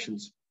different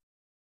directions.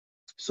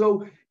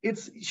 So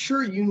it's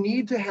sure you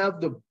need to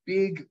have the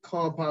big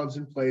compounds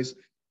in place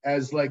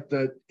as like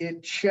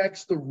it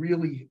checks the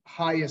really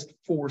highest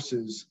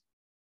forces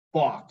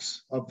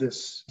box of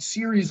this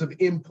series of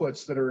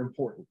inputs that are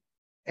important.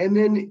 And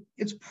then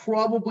it's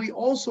probably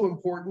also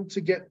important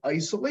to get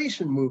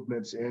isolation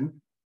movements in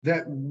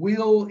that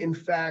will in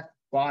fact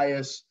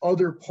bias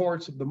other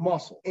parts of the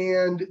muscle.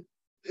 And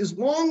as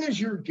long as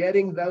you're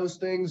getting those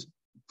things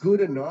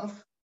good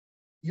enough,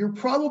 you're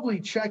probably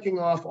checking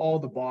off all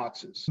the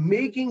boxes,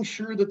 making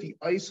sure that the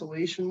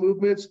isolation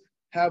movements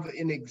have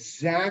an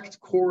exact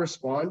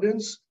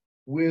correspondence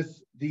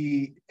with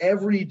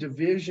every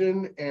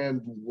division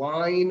and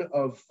line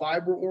of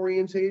fiber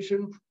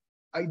orientation,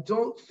 I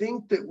don't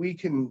think that we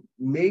can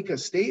make a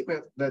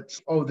statement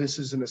that's, oh, this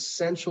is an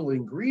essential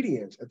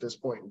ingredient at this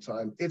point in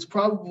time. It's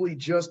probably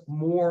just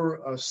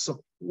more a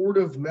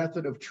supportive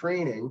method of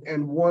training,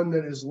 and one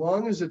that, as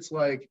long as it's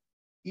like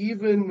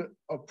even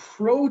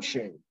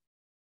approaching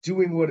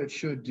doing what it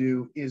should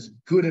do, is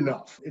good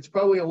enough. It's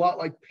probably a lot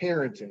like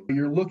parenting.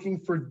 You're looking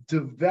for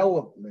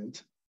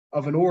development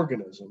of an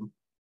organism,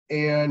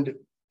 and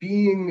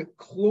being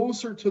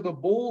closer to the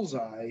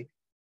bullseye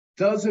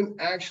doesn't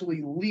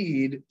actually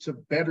lead to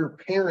better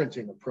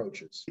parenting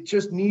approaches. It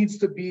just needs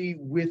to be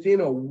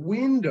within a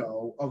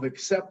window of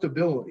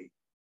acceptability.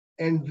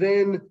 And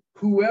then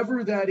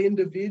whoever that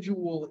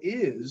individual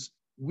is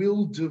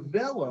will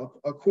develop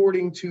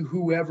according to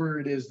whoever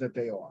it is that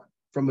they are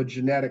from a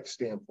genetic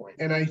standpoint.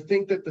 And I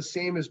think that the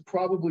same is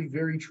probably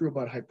very true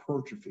about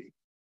hypertrophy.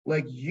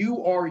 Like,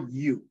 you are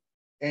you,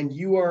 and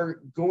you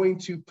are going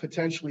to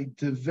potentially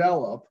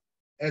develop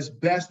as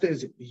best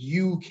as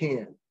you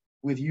can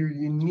with your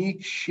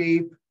unique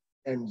shape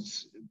and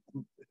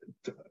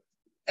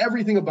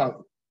everything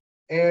about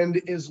you.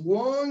 And as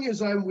long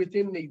as I'm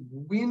within a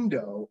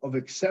window of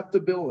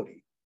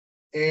acceptability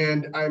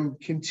and I'm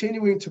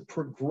continuing to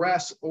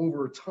progress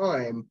over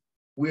time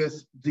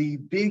with the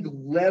big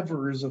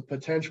levers of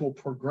potential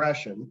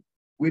progression,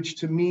 which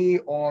to me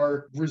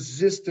are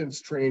resistance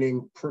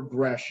training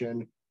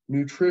progression,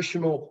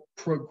 nutritional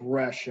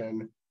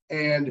progression,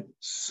 and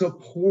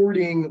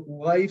supporting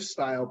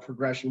lifestyle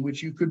progression,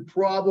 which you could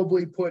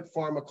probably put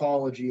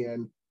pharmacology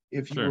in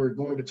if you were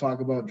going to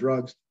talk about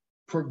drugs,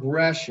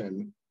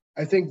 progression.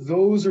 I think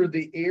those are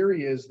the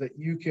areas that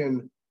you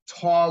can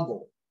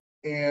toggle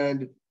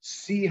and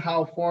see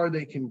how far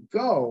they can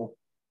go,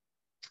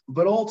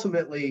 but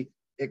ultimately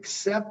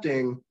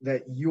accepting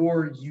that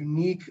your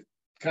unique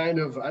kind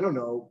of, I don't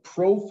know,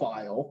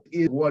 profile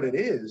is what it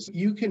is.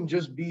 You can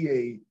just be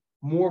a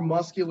more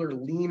muscular,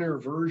 leaner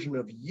version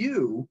of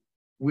you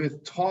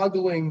with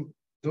toggling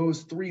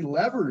those three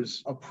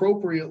levers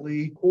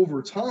appropriately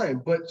over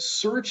time, but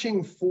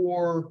searching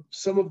for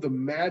some of the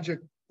magic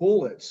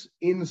bullets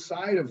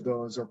inside of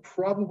those are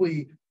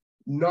probably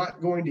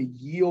not going to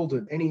yield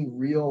any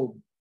real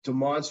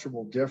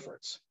demonstrable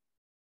difference.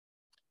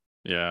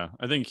 Yeah,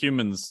 I think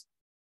humans,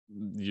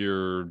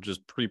 you're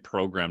just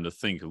pre-programmed to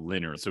think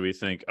linear. So we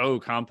think, oh,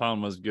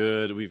 compound was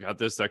good. We've got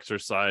this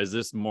exercise,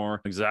 this more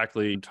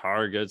exactly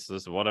targets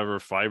this whatever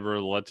fiber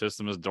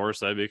latissimus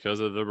dorsi because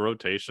of the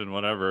rotation,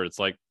 whatever. It's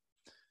like,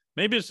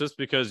 maybe it's just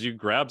because you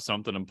grabbed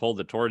something and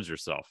pulled it towards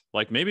yourself.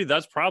 Like, maybe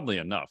that's probably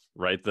enough,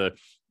 right? The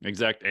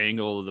exact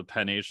angle of the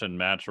pennation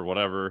match or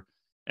whatever.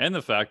 And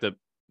the fact that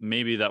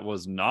maybe that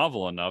was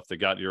novel enough that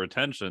got your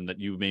attention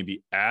that you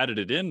maybe added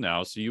it in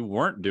now, so you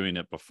weren't doing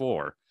it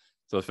before.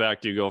 So the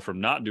fact you go from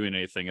not doing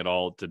anything at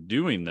all to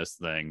doing this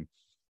thing,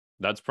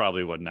 that's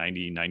probably what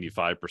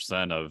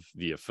 95% of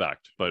the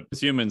effect. But as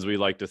humans, we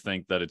like to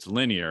think that it's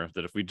linear,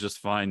 that if we just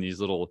find these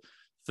little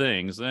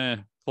things,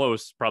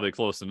 close, probably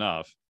close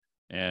enough.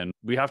 And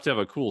we have to have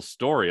a cool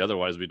story.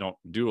 Otherwise, we don't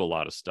do a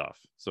lot of stuff.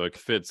 So it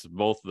fits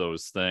both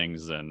those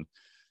things. And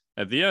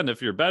at the end,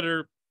 if you're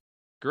better,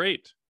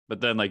 great. But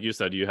then, like you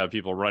said, you have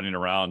people running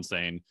around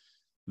saying,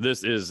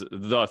 this is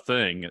the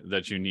thing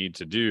that you need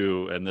to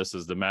do, and this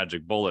is the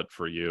magic bullet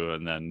for you.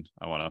 And then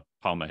I want to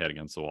pound my head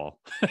against the wall.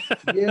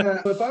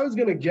 Yeah, if I was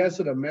going to guess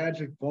at a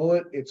magic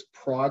bullet, it's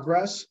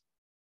progress.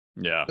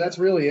 Yeah. That's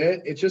really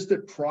it. It's just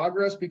that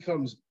progress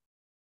becomes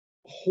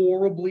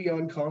horribly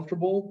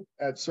uncomfortable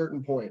at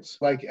certain points.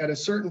 Like, at a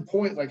certain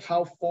point, like,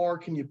 how far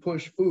can you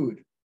push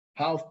food?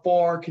 How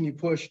far can you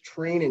push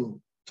training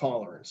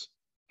tolerance?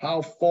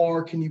 How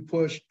far can you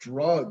push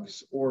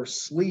drugs or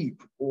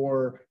sleep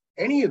or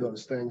any of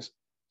those things?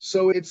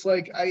 So it's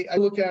like, I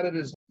look at it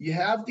as, you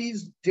have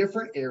these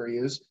different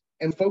areas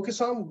and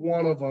focus on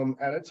one of them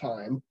at a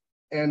time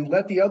and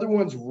let the other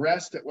ones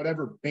rest at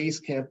whatever base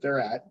camp they're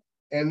at.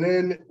 And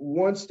then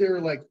once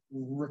they're like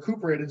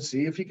recuperated,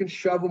 see if you can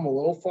shove them a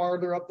little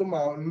farther up the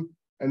mountain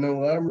and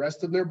then let them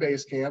rest in their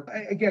base camp.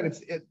 Again,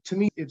 to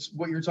me, it's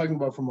what you're talking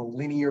about from a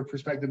linear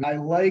perspective. I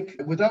like,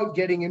 without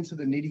getting into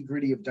the nitty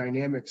gritty of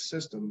dynamic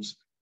systems,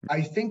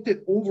 I think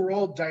that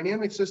overall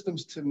dynamic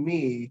systems to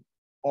me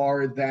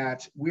are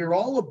that we're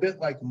all a bit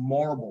like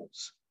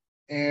marbles.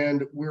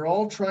 And we're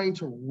all trying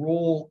to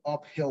roll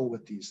uphill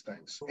with these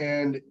things.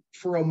 And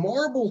for a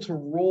marble to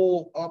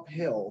roll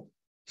uphill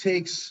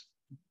takes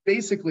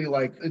basically,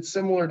 like, it's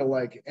similar to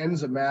like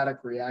enzymatic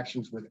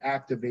reactions with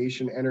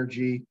activation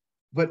energy,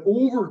 but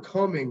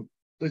overcoming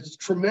the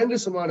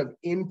tremendous amount of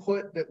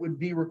input that would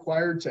be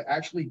required to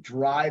actually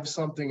drive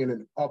something in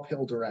an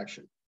uphill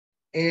direction.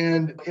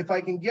 And if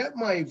I can get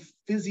my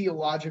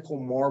physiological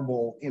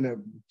marble in a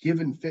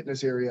given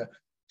fitness area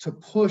to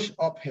push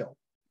uphill,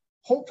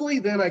 hopefully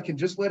then I can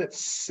just let it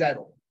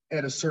settle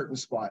at a certain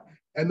spot.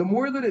 And the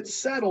more that it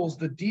settles,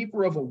 the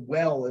deeper of a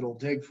well it'll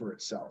dig for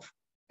itself.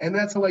 And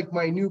that's like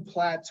my new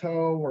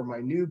plateau or my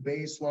new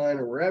baseline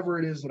or wherever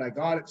it is that I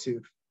got it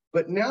to.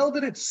 But now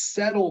that it's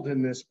settled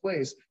in this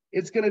place,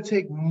 it's going to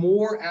take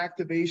more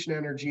activation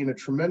energy and a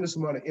tremendous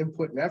amount of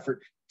input and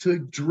effort to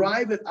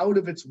drive it out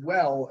of its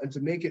well and to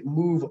make it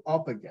move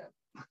up again.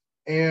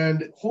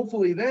 And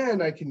hopefully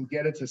then I can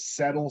get it to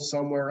settle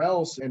somewhere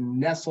else and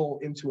nestle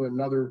into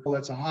another well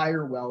that's a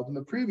higher well than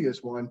the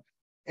previous one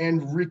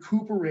and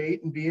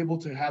recuperate and be able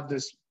to have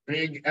this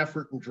big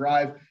effort and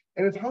drive.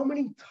 And it's how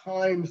many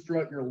times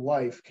throughout your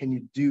life can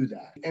you do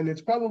that? And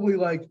it's probably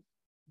like,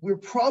 we're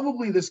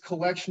probably this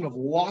collection of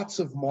lots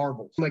of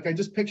marbles. Like I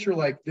just picture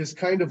like this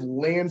kind of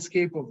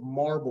landscape of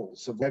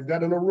marbles. So I've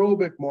got an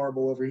aerobic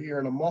marble over here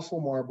and a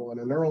muscle marble and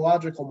a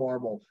neurological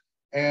marble.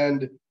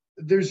 And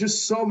there's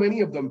just so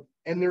many of them.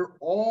 And they're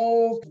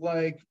all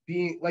like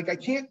being like, I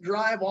can't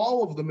drive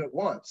all of them at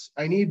once.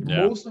 I need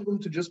most of them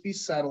to just be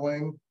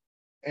settling.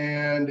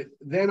 And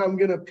then I'm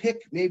going to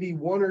pick maybe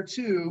one or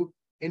two.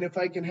 And if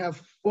I can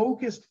have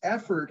focused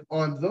effort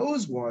on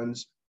those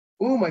ones,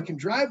 boom, I can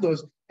drive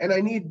those. And I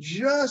need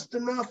just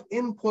enough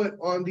input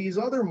on these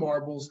other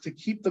marbles to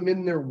keep them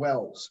in their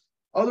wells.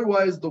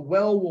 Otherwise, the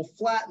well will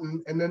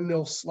flatten and then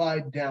they'll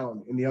slide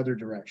down in the other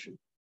direction.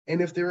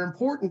 And if they're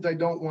important, I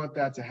don't want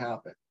that to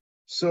happen.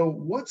 So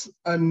what's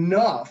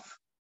enough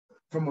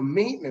from a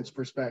maintenance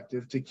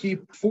perspective to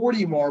keep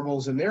 40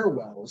 marbles in their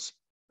wells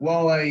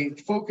while I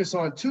focus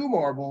on 2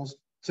 marbles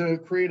to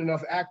create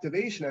enough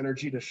activation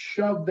energy to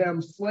shove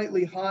them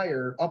slightly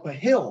higher up a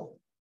hill?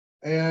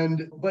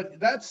 But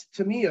that's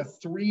to me a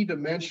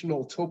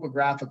 3-dimensional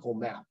topographical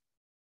map.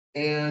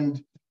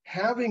 And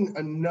having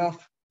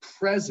enough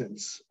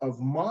presence of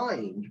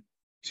mind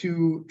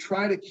to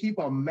try to keep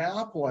a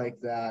map like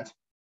that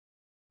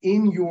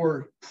in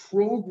your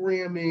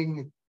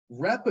programming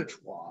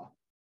repertoire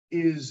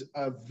is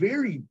a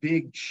very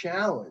big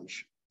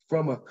challenge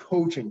from a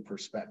coaching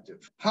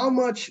perspective. How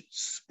much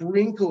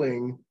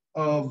sprinkling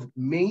of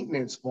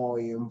maintenance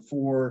volume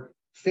for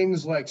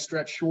things like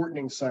stretch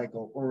shortening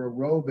cycle or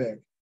aerobic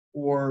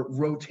or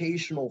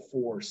rotational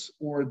force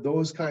or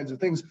those kinds of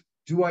things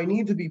do I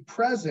need to be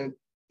present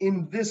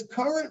in this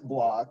current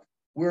block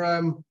where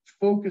I'm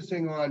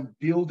focusing on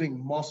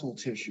building muscle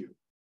tissue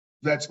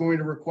that's going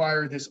to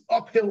require this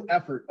uphill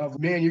effort of,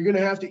 man, you're going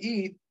to have to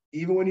eat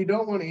even when you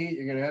don't want to eat.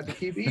 You're going to have to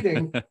keep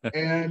eating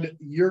and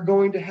you're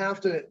going to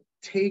have to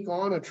take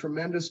on a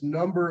tremendous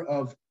number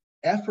of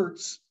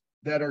efforts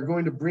that are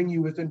going to bring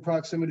you within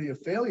proximity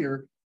of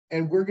failure.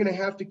 And we're going to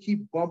have to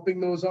keep bumping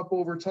those up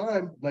over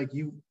time,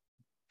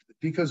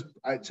 because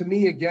to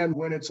me, again,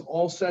 when it's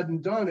all said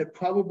and done, it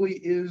probably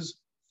is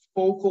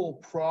focal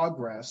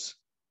progress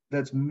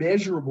that's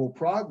measurable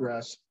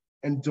progress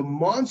and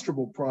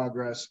demonstrable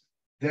progress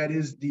that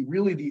is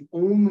really the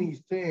only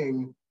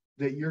thing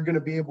that you're going to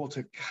be able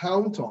to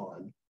count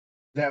on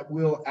that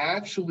will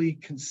actually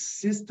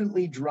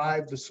consistently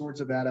drive the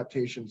sorts of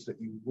adaptations that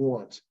you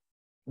want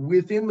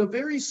within the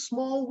very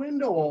small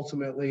window,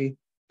 ultimately,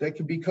 that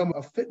can become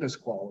a fitness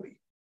quality.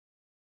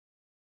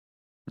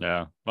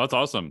 Yeah, that's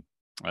awesome.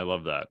 I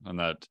love that. And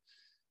that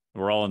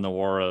we're all in the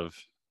war of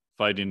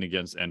fighting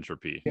against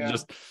entropy. Yeah.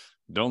 Just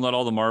don't let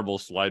all the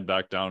marbles slide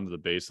back down to the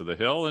base of the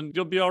hill and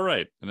you'll be all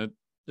right. And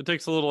it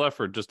takes a little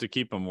effort just to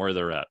keep them where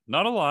they're at.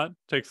 Not a lot,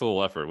 takes a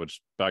little effort,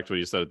 which back to what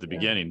you said at the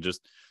beginning,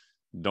 just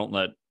don't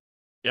let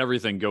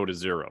everything go to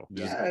zero.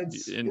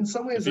 In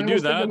some ways, if you do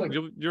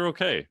that, you're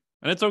okay.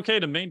 And it's okay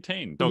to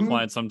maintain. So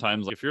clients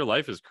sometimes, if your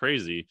life is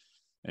crazy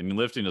and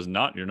lifting is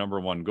not your number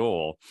one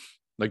goal,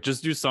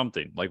 just do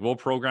something. We'll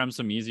program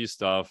some easy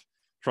stuff.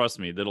 Trust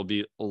me, that'll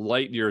be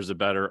light years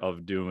better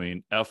of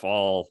doing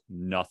all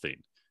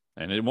nothing.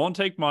 And it won't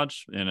take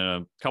much. In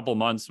a couple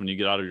months, when you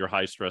get out of your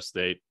high stress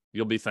state,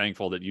 you'll be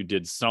thankful that you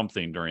did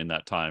something during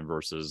that time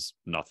versus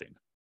nothing.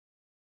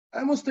 I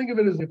almost think of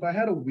it as if I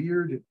had a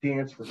weird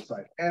dance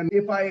recital, and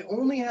if I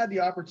only had the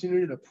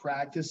opportunity to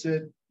practice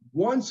it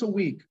once a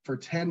week for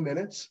 10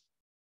 minutes,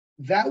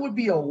 that would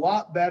be a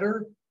lot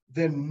better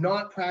than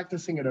not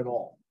practicing it at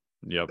all.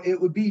 Yep.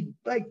 It would be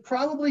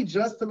probably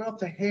just enough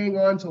to hang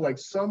on to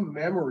some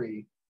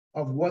memory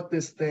of what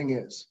this thing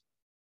is.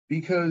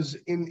 Because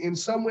in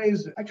some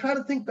ways, I try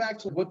to think back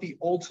to what the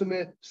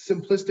ultimate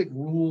simplistic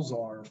rules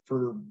are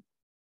for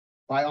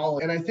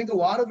biology. And I think a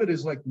lot of it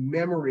is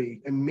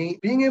memory and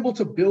being able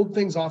to build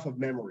things off of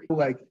memory.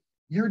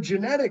 Your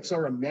genetics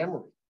are a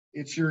memory.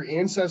 It's your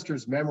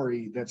ancestors'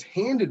 memory that's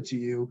handed to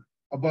you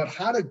about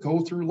how to go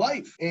through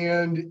life.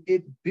 And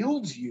it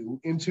builds you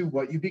into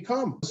what you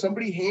become.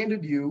 Somebody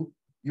handed you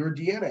your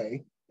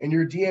DNA and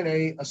your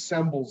DNA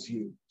assembles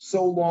you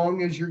so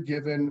long as you're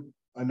given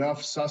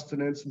enough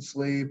sustenance and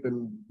sleep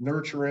and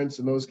nurturance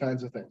and those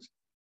kinds of things.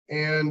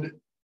 And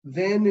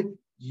then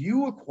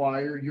you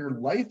acquire your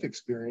life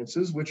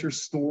experiences, which are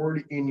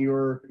stored in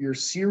your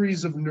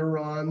series of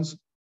neurons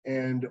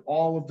and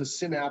all of the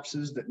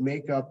synapses that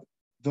make up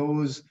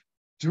those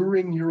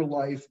during your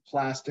life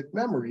plastic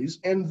memories.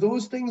 And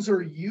those things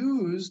are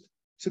used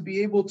to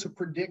be able to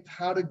predict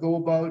how to go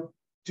about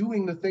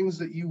doing the things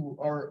that you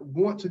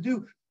want to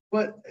do.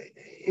 But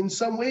in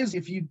some ways,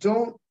 if you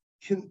don't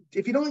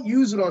if you don't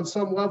use it on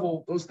some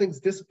level, those things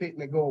dissipate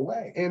and they go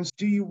away. And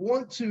do you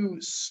want to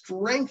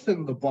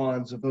strengthen the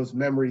bonds of those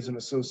memories and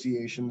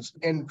associations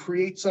and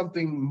create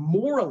something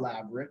more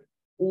elaborate?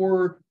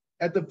 Or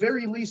at the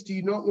very least, do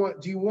you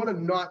want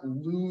to not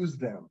lose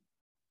them?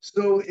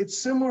 So it's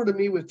similar to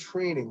me with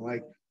training.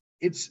 Like,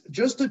 it's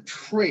just a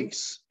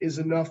trace is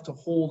enough to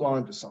hold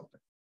on to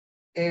something.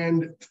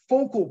 And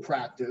focal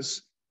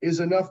practice is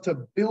enough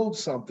to build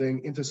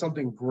something into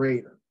something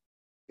greater.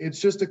 It's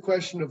just a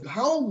question of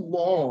how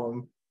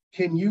long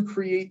can you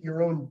create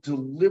your own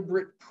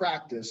deliberate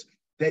practice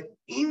that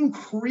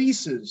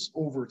increases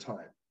over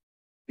time?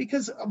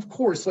 Because of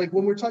course, like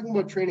when we're talking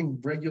about training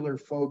regular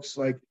folks,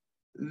 like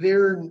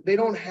they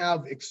don't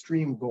have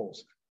extreme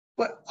goals.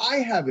 But I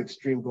have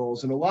extreme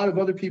goals, and a lot of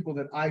other people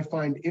that I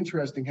find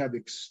interesting have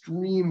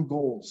extreme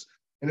goals.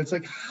 And it's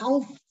like,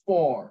 how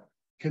far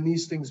can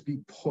these things be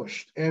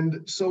pushed?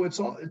 And so it's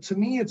all, to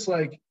me, it's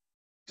like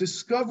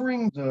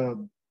discovering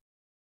the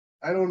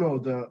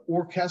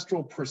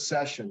orchestral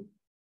procession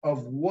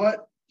of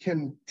what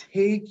can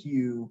take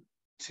you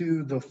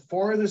to the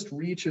farthest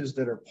reaches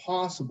that are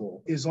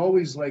possible is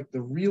always like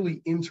the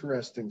really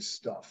interesting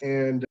stuff.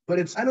 But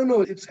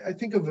I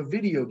think of a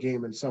video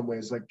game in some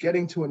ways, like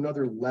getting to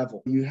another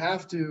level. You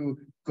have to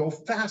go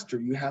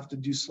faster. You have to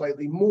do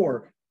slightly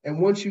more.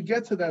 And once you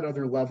get to that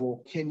other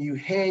level, can you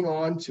hang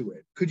on to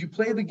it? Could you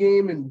play the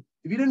game? And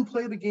if you didn't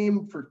play the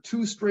game for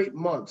 2 straight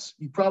months,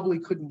 you probably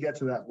couldn't get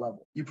to that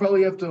level. You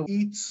probably have to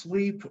eat,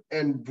 sleep,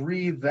 and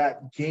breathe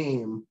that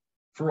game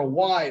for a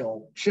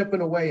while,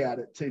 chipping away at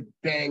it to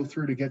bang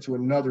through to get to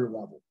another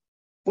level.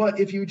 But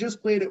if you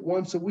just played it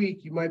once a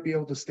week, you might be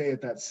able to stay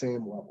at that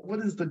same level. What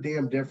is the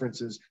damn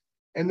differences?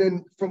 And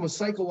then from a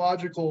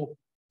psychological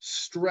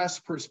stress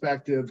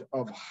perspective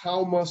of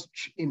how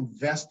much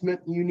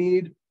investment you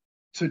need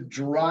to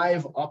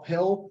drive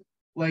uphill,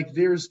 like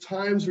there's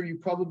times where you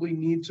probably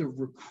need to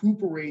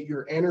recuperate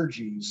your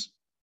energies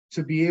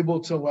to be able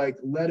to like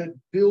let it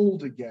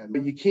build again.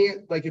 But you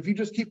can't, like if you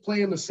just keep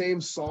playing the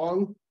same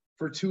song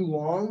for too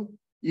long,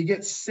 you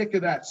get sick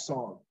of that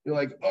song. You're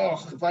like,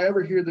 oh, if I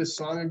ever hear this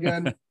song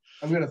again,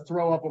 I'm going to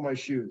throw up on my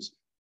shoes.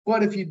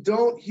 But if you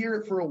don't hear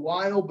it for a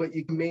while, but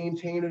you can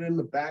maintain it in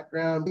the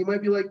background, you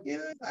might be like,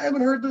 yeah, I haven't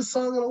heard this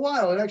song in a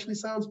while. It actually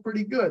sounds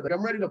pretty good. Like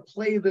I'm ready to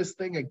play this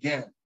thing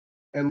again.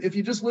 And if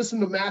you just listen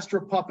to Master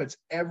of Puppets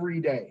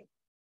every day,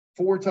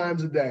 4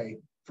 times a day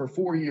for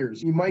 4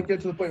 years, you might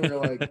get to the point where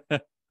you're like,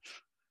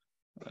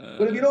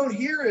 but if you don't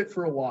hear it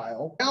for a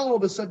while, now all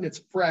of a sudden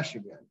it's fresh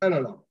again. I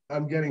don't know.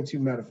 I'm getting too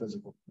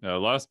metaphysical.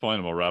 Last point,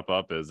 and we'll wrap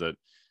up, is that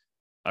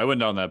I went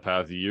down that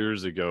path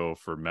years ago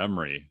for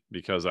memory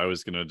because I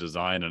was going to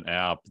design an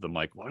app. I'm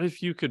like, what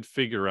if you could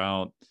figure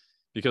out,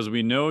 because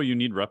we know you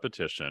need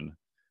repetition,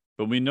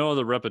 but we know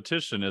the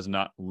repetition is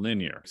not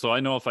linear. So I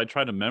know if I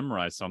try to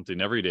memorize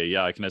something every day,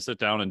 can I sit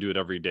down and do it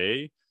every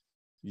day?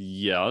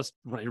 Yes,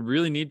 but I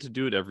really need to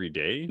do it every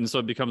day. And so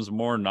it becomes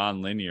more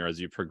nonlinear as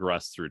you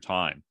progress through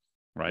time,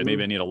 right? Mm-hmm.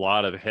 Maybe I need a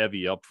lot of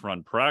heavy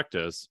upfront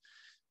practice,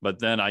 but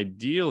then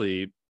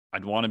ideally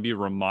I'd want to be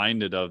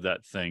reminded of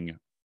that thing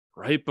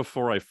right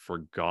before I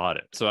forgot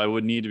it. So I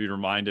would need to be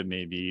reminded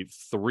maybe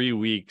 3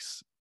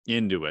 weeks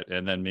into it,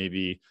 and then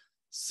maybe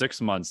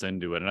 6 months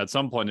into it. And at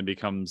some point it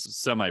becomes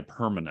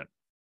semi-permanent.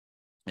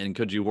 And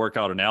could you work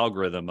out an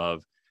algorithm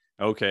of,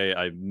 okay,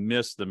 I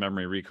missed the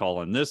memory recall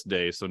on this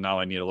day, so now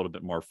I need a little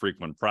bit more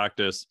frequent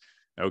practice.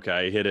 Okay,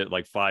 I hit it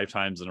like 5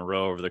 times in a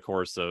row over the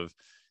course of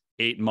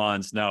 8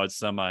 months. Now it's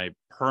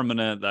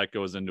semi-permanent. That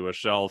goes into a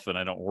shelf and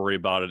I don't worry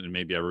about it. And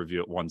maybe I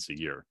review it once a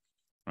year.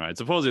 All right.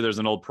 Supposedly there's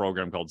an old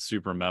program called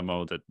Super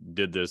Memo that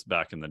did this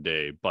back in the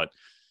day, but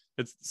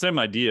it's the same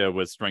idea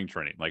with strength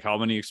training. Like, how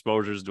many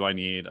exposures do I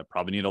need? I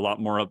probably need a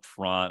lot more up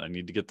front. I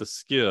need to get the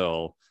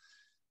skill,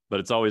 but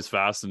it's always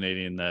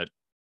fascinating that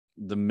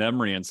the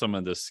memory and some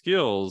of the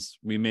skills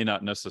we may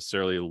not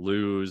necessarily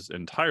lose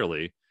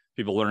entirely.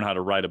 People learn how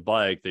to ride a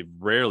bike. They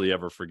rarely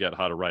ever forget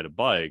how to ride a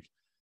bike,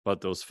 but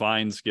those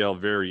fine scale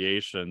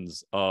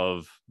variations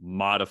of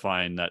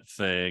modifying that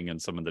thing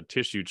and some of the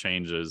tissue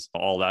changes,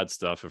 all that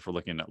stuff, if we're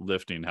looking at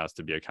lifting, has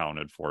to be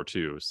accounted for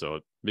too. So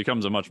it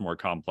becomes a much more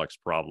complex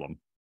problem.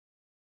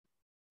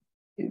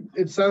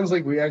 It sounds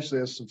like we actually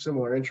have some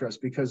similar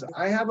interests, because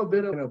I have a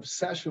bit of an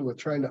obsession with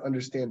trying to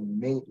understand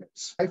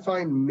maintenance. I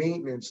find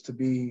maintenance to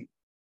be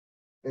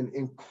an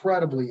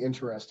incredibly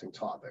interesting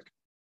topic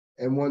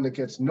and one that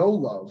gets no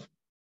love.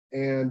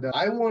 And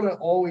I want to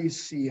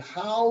always see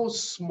how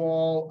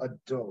small a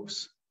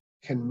dose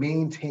can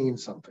maintain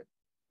something.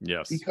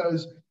 Yes.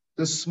 Because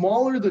the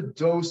smaller the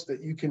dose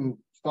that you can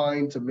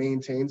find to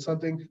maintain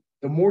something,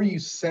 the more you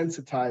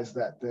sensitize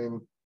that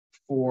thing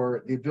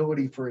for the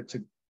ability for it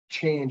to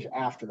change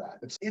after that.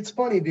 It's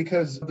funny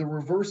because the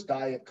reverse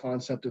diet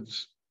concept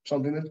is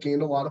something that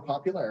gained a lot of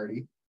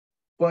popularity.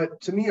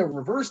 But to me, a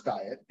reverse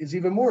diet is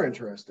even more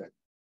interesting,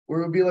 where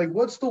it would be like,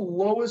 what's the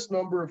lowest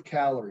number of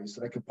calories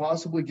that I could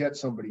possibly get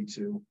somebody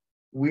to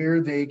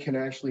where they can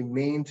actually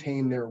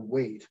maintain their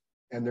weight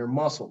and their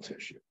muscle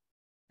tissue?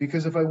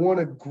 Because if I want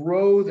to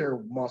grow their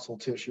muscle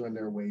tissue and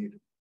their weight,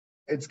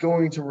 it's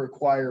going to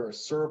require a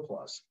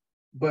surplus.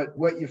 But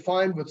what you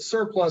find with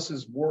surplus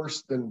is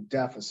worse than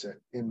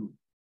deficit in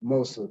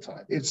most of the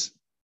time. It's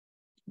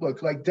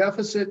look like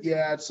deficit,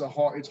 yeah, it's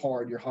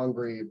hard, you're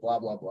hungry, blah,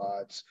 blah, blah.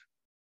 It's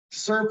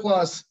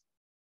surplus,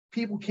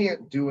 people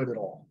can't do it at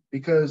all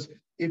because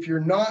if you're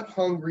not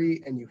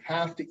hungry and you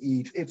have to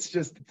eat, it's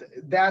just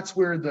that's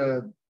where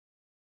the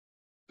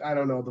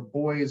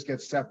boys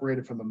get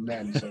separated from the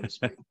men, so to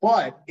speak.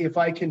 But if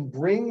I can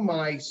bring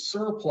my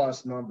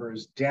surplus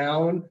numbers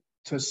down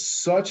to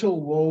such a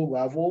low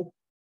level,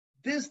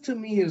 this to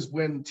me is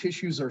when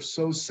tissues are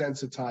so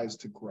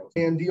sensitized to growth.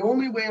 And the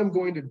only way I'm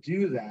going to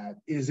do that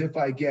is if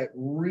I get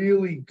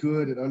really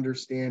good at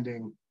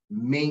understanding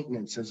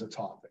maintenance as a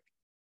topic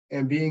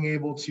and being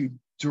able to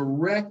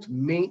direct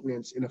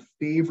maintenance in a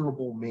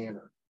favorable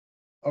manner.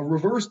 A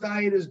reverse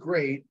diet is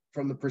great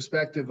from the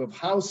perspective of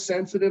how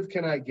sensitive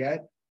can I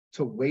get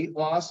to weight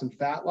loss and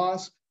fat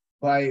loss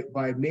by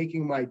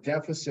making my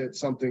deficit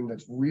something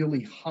that's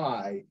really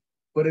high.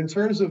 But in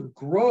terms of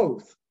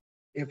growth,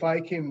 if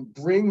I can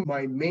bring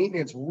my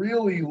maintenance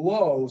really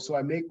low, so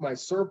I make my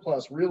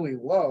surplus really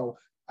low,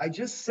 I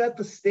just set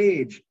the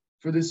stage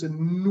for this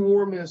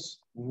enormous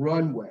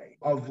runway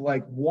of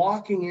like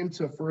walking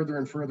into further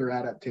and further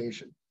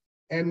adaptation.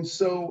 And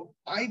so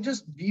I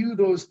just view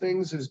those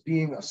things as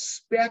being a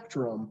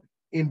spectrum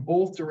in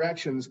both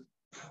directions,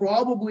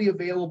 probably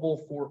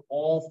available for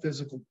all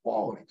physical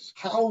qualities.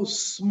 How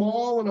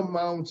small an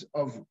amount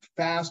of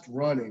fast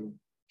running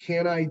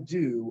can I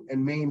do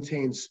and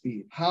maintain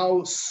speed?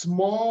 How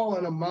small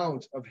an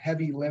amount of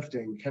heavy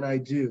lifting can I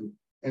do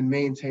and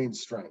maintain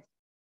strength?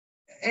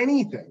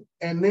 Anything.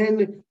 And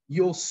then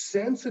you'll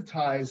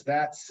sensitize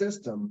that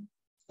system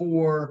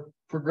for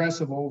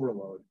progressive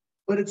overload.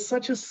 But it's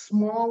such a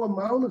small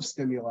amount of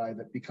stimuli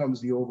that becomes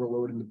the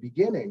overload in the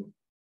beginning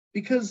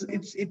because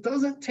it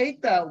doesn't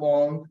take that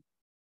long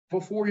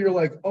before you're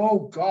like, oh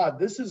God,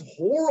 this is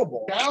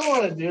horrible. I don't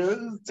want to do it.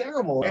 This is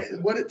terrible.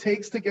 What it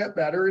takes to get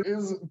better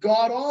is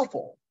god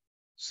awful.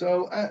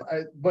 So,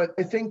 but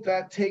I think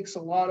that takes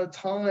a lot of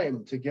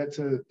time to get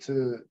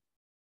to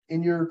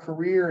in your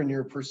career and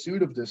your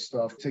pursuit of this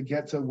stuff to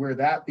get to where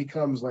that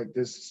becomes like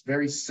this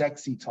very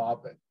sexy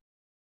topic.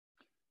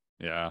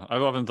 Yeah,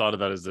 I've often thought of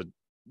that as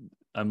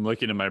I'm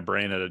looking in my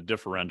brain at a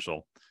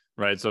differential.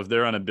 Right. So if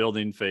they're on a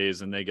building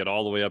phase and they get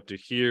all the way up to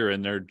here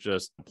and they're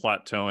just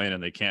plateauing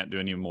and they can't do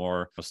any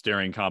more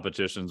staring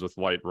competitions with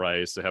white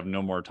rice, they have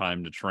no more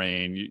time to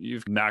train.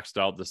 You've maxed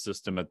out the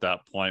system at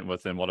that point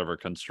within whatever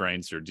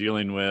constraints you're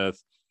dealing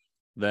with.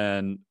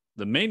 Then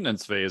the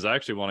maintenance phase, I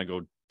actually want to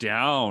go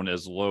down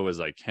as low as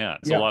I can.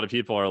 So a lot of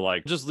people are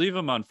like, just leave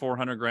them on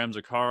 400 grams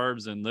of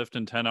carbs and lift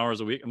in 10 hours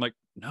a week. I'm like,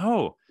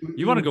 no,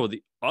 you want to go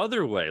the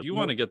other way. You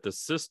want to get the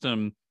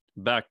system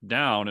back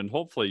down and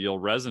hopefully you'll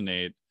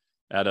resonate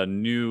at a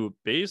new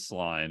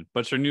baseline,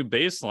 but your new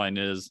baseline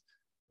is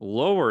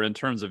lower in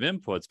terms of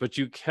inputs, but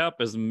you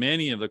kept as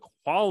many of the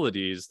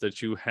qualities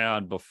that you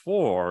had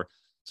before.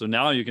 So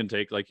now you can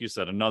take, like you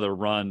said, another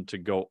run to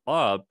go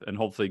up and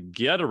hopefully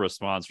get a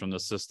response from the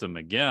system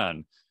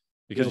again,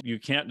 because you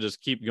can't just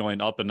keep going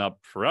up and up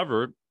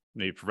forever.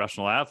 Maybe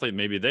professional athlete,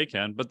 maybe they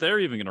can, but they're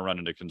even going to run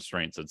into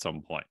constraints at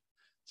some point.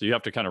 So you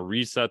have to kind of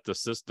reset the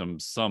system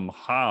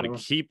somehow to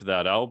keep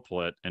that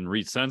output and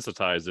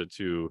resensitize it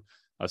to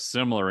a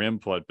similar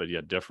input, but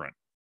yet different.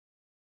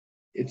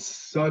 It's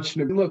such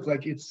an look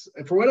like it's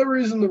for whatever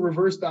reason, the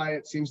reverse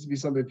diet seems to be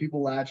something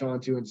people latch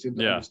onto and seem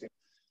to understand.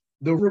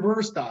 The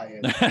reverse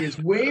diet is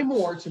way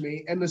more to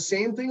me. And the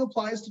same thing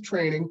applies to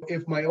training.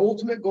 If my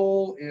ultimate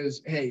goal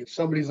is, hey, if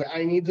somebody's like,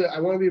 I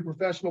want to be a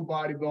professional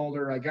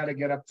bodybuilder, I got to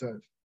get up to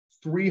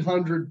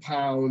 300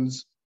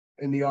 pounds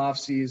in the off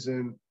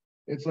season.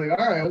 It's like, all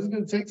right, this is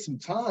going to take some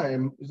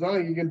time. It's not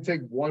like you're going to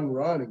take one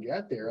run and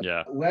get there.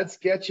 Yeah. Let's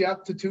get you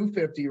up to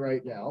 250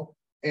 right now.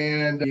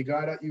 And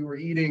you were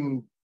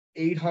eating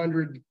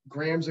 800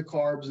 grams of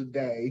carbs a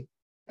day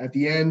at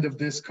the end of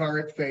this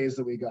current phase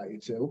that we got you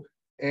to.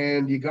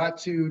 And you got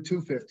to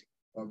 250.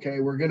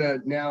 Okay. We're going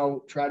to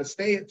now try to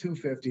stay at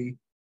 250.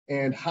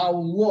 And how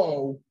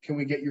low can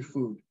we get your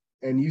food?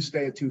 And you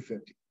stay at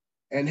 250.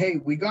 And hey,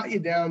 we got you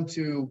down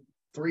to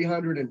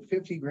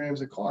 350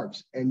 grams of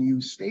carbs and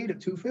you stayed at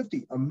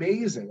 250.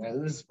 Amazing. Now,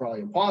 this is probably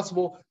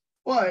impossible,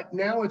 but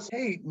now it's,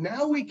 hey,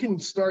 now we can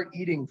start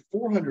eating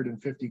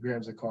 450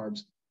 grams of carbs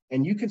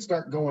and you can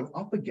start going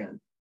up again.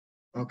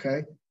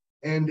 Okay.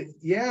 And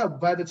yeah,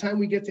 by the time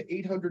we get to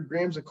 800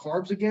 grams of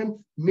carbs again,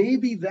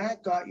 maybe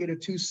that got you to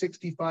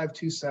 265,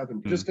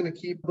 270. Just going to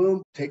keep,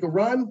 boom, take a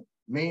run,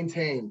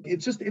 maintain.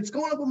 It's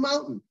going up a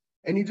mountain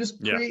and you just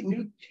create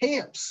new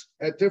camps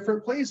at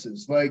different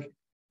places. Like,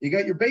 you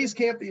got your base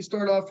camp that you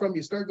start off from,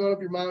 you start going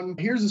up your mountain.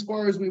 Here's as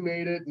far as we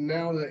made it. And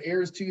now the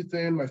air is too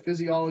thin. My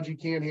physiology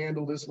can't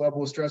handle this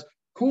level of stress.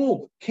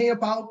 Cool.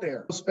 Camp out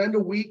there. Spend a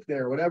week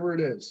there, whatever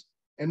it is.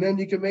 And then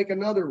you can make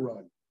another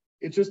run.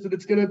 It's just that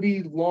it's going to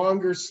be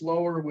longer,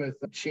 slower with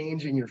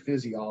changing your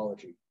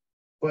physiology.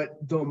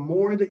 But the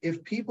more that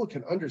if people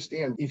can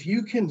understand, if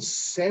you can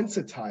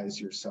sensitize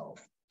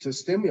yourself to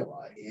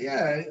stimuli,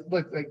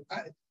 look, like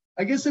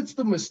I guess it's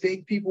the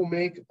mistake people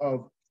make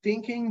of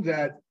thinking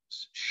that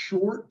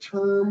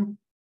short-term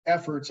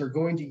efforts are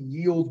going to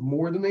yield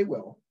more than they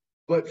will,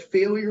 but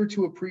failure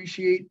to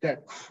appreciate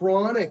that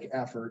chronic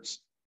efforts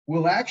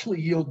will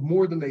actually yield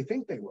more than they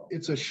think they will.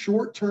 It's a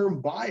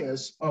short-term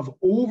bias of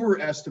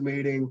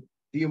overestimating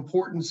the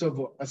importance of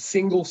a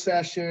single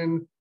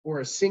session or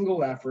a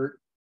single effort,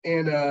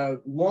 and a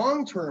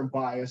long-term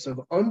bias of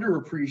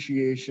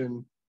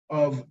underappreciation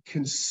of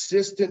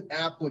consistent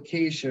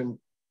application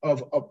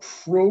of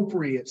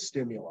appropriate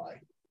stimuli.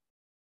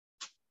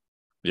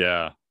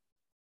 Yeah.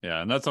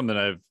 Yeah. And that's something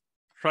I've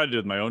tried to do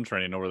with my own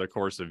training over the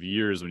course of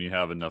years when you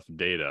have enough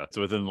data.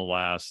 So within the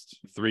last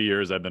 3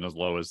 years, I've been as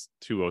low as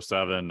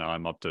 207. Now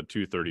I'm up to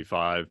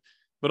 235,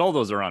 but all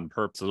those are on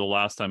purpose. So the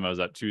last time I was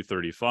at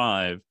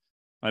 235,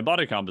 my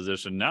body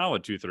composition now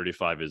at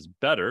 235 is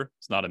better.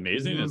 It's not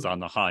amazing. It's on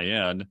the high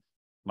end.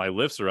 My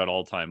lifts are at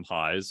all-time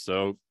highs.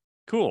 So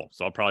cool.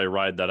 So I'll probably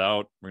ride that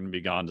out. We're going to be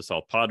gone to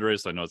South Padre.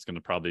 So I know it's going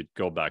to probably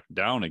go back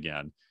down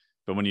again.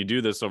 But when you do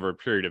this over a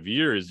period of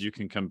years, you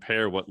can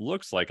compare what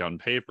looks like on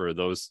paper,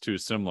 those two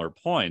similar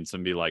points,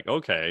 and be like,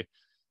 okay,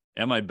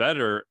 am I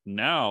better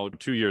now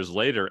 2 years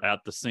later at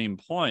the same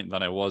point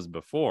than I was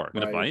before?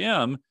 And if I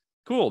am,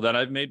 cool, then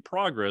I've made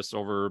progress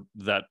over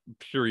that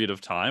period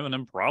of time, and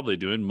I'm probably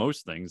doing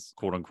most things,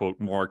 quote unquote,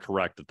 more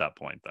correct at that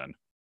point then.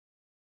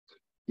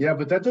 Yeah,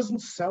 but that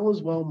doesn't sell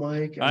as well,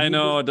 Mike. I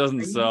know it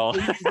doesn't sell.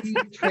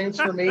 8-week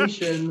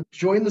transformation.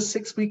 Join the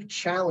 6-week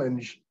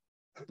challenge.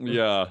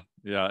 Yeah.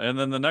 And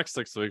then the next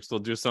 6 weeks, we'll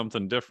do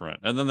something different.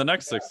 And then the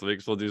next 6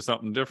 weeks, we'll do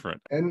something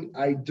different. And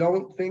I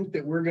don't think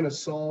that we're going to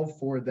solve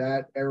for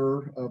that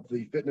error of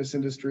the fitness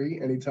industry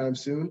anytime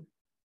soon,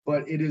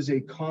 but it is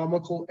a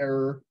comical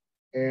error.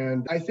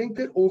 And I think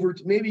that over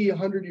maybe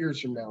 100 years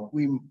from now,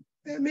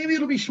 maybe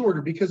it'll be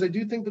shorter, because I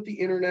do think that the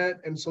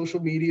internet and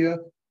social media,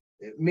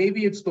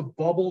 maybe it's the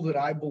bubble that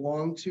I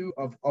belong to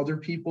of other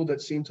people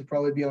that seem to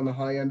probably be on the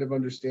high end of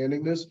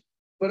understanding this.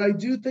 But I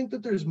do think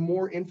that there's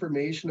more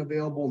information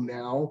available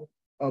now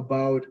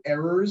about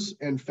errors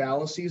and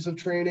fallacies of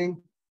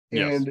training,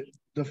 and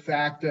the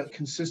fact that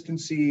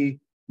consistency,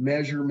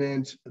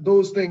 measurement,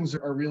 those things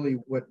are really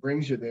what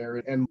brings you there.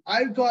 And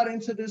I got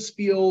into this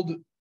field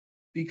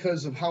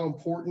because of how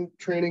important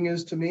training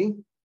is to me.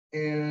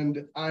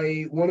 And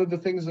one of the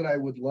things that I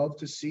would love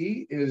to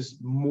see is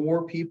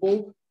more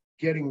people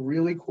getting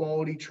really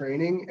quality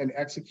training and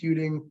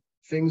executing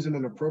things in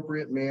an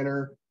appropriate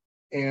manner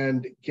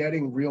and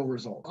getting real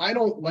results. I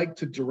don't like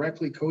to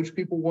directly coach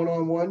people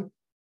one-on-one,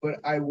 but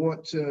I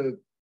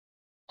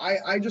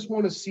just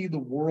want to see the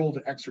world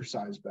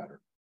exercise better.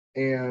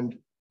 And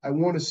I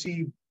want to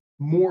see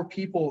more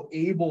people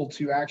able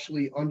to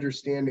actually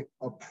understand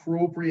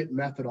appropriate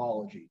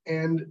methodology.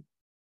 And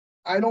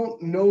I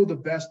don't know the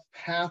best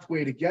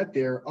pathway to get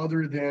there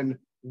other than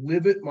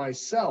live it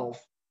myself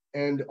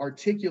and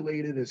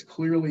articulate it as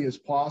clearly as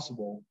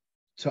possible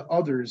to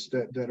others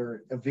that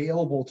are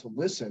available to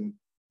listen,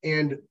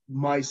 and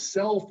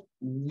myself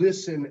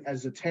listen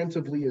as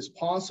attentively as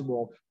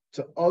possible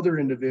to other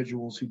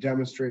individuals who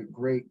demonstrate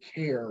great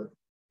care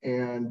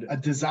and a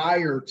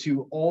desire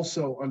to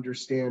also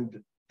understand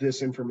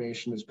this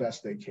information as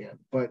best they can.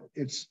 But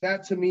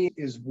that to me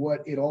is what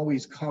it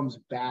always comes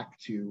back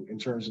to in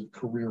terms of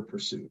career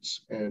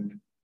pursuits and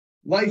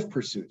life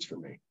pursuits for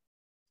me.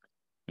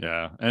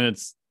 Yeah. And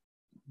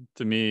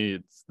to me,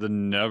 it's the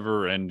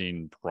never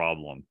ending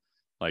problem.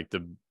 Like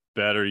the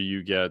better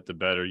you get, the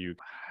better you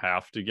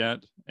have to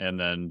get. And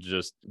then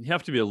you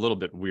have to be a little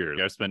bit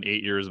weird. I've spent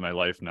 8 years of my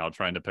life now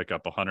trying to pick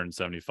up a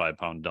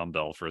 175-pound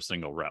dumbbell for a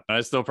single rep. And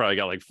I still probably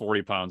got like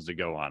 40 pounds to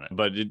go on it.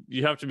 But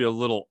you have to be a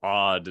little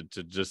odd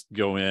to just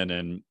go in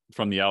and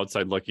from the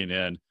outside looking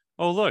in,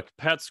 oh, look,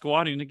 Pat's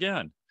squatting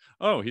again.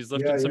 Oh, he's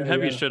lifting some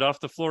heavy shit off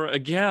the floor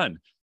again.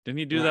 Didn't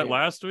he do that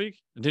last week?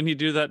 Didn't he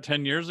do that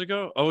 10 years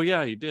ago? Oh,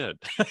 yeah, he did.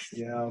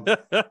 Yeah.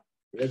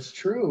 It's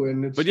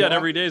true. But yet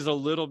every day is a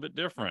little bit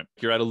different.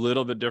 You're at a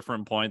little bit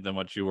different point than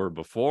what you were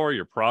before.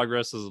 Your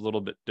progress is a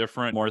little bit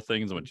different, more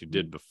things than what you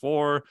did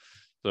before.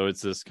 So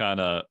it's this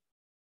kind of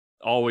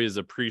always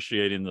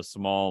appreciating the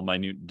small,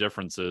 minute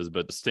differences,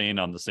 but staying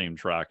on the same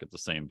track at the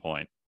same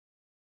point.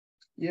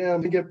 Yeah,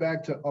 to get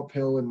back to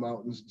uphill and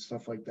mountains and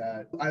stuff like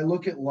that. I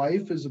look at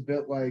life as a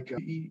bit like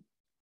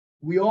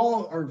we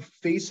all are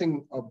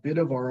facing a bit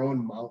of our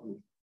own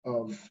mountain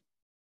of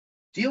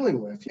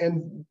dealing with,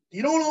 and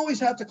you don't always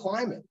have to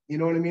climb it. You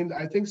know what I mean?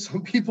 I think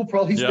some people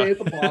probably stay at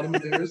the bottom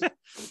of theirs,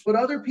 but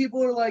other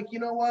people are like, you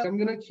know what? I'm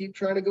going to keep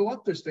trying to go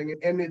up this thing.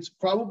 And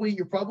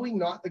you're probably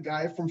not the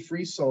guy from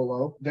Free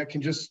Solo that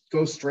can just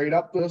go straight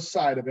up the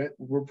side of it.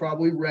 We're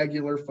probably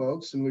regular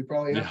folks, and we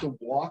probably have to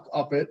walk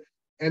up it.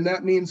 And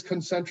that means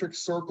concentric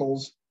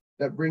circles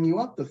that bring you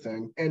up the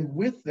thing. And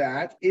with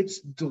that, it's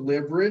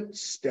deliberate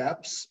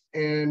steps.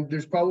 And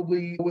there's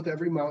probably, with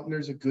every mountain,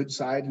 there's a good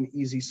side and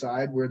easy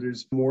side where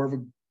there's more of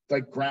a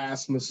like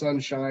grass and the sun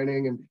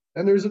shining. And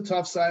then there's a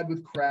tough side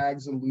with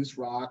crags and loose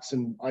rocks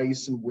and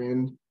ice and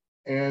wind.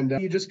 And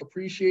you just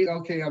appreciate,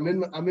 okay, I'm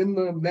in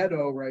the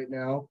meadow right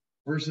now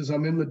versus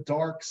I'm in the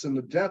darks and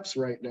the depths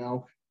right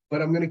now.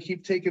 but I'm going to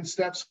keep taking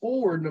steps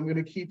forward and I'm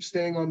going to keep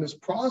staying on this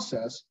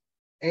process.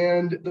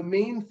 And the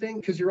main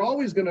thing, because you're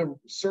always going to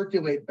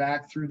circulate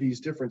back through these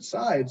different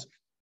sides,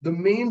 the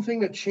main thing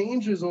that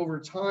changes over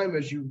time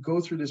as you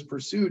go through this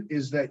pursuit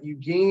is that you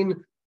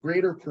gain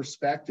greater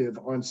perspective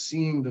on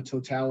seeing the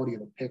totality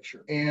of the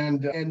picture.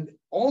 And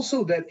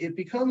also that it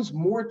becomes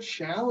more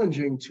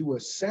challenging to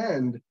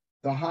ascend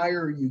the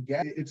higher you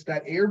get. It's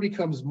that air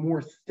becomes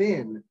more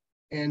thin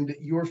and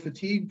your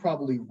fatigue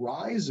probably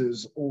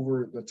rises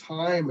over the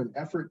time and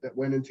effort that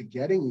went into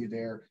getting you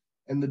there.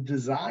 And the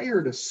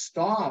desire to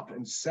stop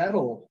and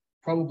settle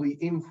probably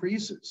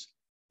increases.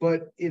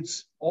 But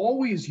it's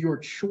always your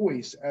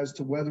choice as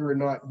to whether or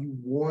not you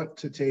want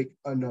to take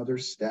another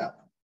step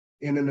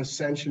in an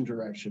ascension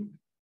direction.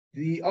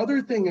 The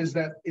other thing is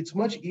that it's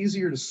much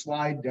easier to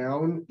slide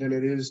down than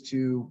it is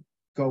to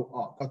go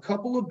up. A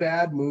couple of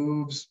bad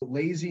moves,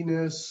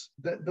 laziness,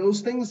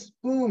 those things,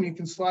 boom, you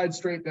can slide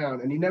straight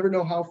down and you never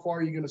know how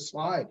far you're going to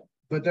slide.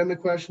 But then the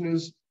question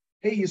is,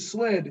 hey, you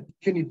slid,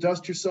 can you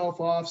dust yourself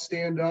off,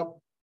 stand up,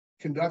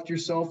 conduct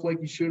yourself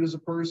like you should as a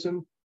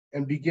person,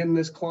 and begin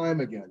this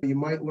climb again? You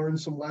might learn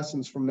some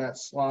lessons from that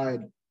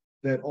slide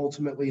that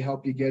ultimately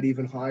help you get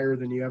even higher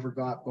than you ever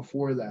got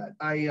before that.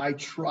 I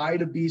try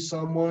to be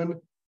someone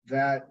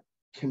that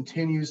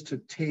continues to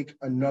take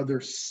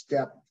another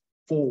step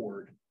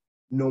forward,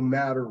 no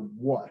matter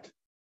what,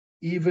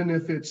 even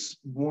if it's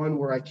one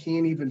where I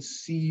can't even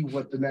see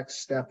what the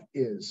next step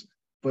is,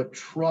 but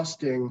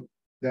trusting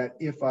that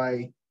if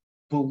I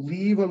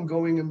believe I'm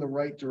going in the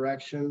right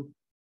direction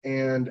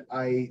and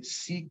I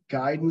seek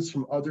guidance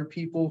from other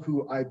people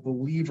who I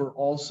believe are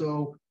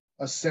also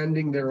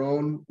ascending their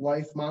own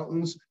life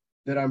mountains,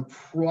 that I'm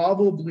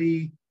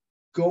probably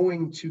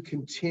going to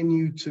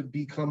continue to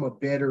become a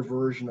better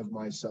version of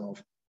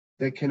myself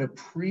that can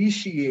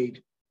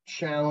appreciate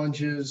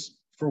challenges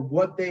for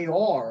what they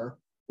are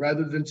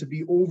rather than to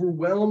be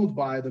overwhelmed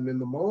by them in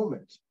the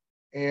moment,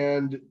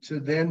 and to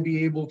then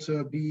be able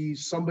to be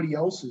somebody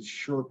else's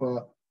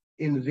Sherpa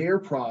in their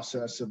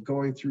process of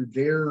going through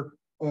their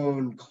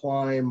own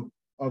climb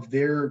of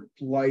their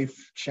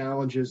life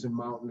challenges and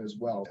mountain as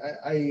well.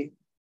 I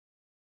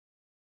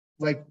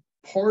like,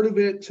 part of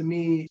it to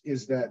me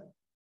is that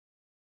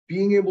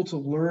being able to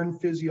learn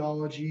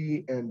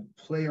physiology and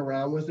play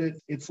around with it,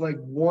 it's like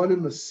one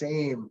and the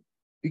same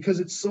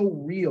because it's so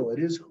real. It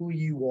is who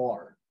you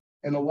are.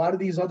 And a lot of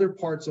these other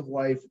parts of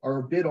life are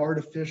a bit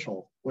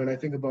artificial. When I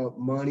think about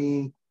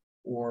money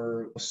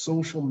or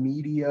social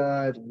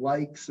media,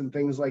 likes and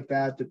things like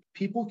that, that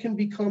people can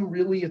become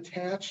really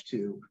attached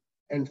to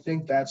and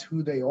think that's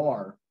who they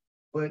are.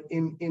 But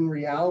in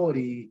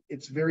reality,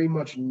 it's very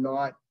much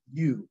not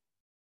you.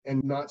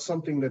 And not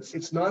something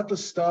it's not the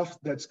stuff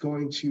that's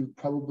going to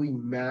probably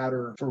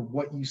matter for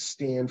what you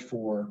stand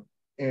for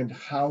and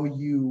how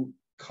you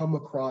come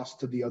across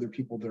to the other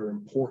people that are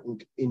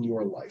important in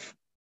your life.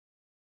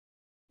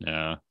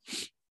 Yeah.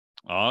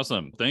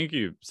 Awesome. Thank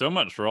you so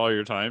much for all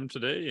your time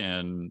today.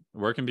 And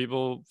where can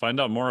people find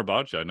out more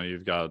about you? I know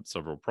you've got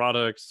several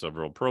products,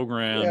 several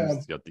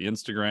programs, you got the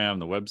Instagram,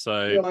 the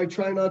website. I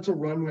try not to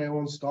run my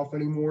own stuff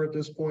anymore at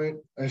this point.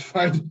 I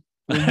find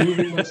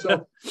removing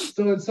myself.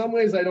 So in some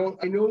ways, I know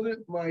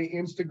that my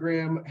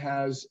Instagram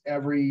has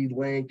every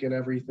link and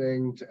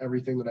everything to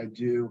everything that I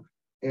do.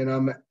 And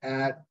I'm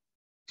at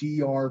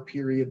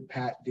Dr.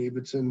 Pat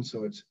Davidson.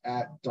 So it's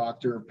at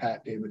Dr.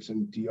 Pat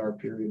Davidson,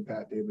 Dr.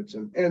 Pat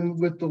Davidson. And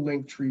with the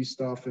link tree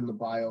stuff and the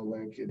bio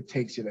link, it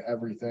takes you to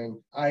everything.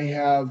 I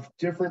have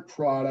different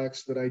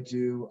products that I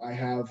do. I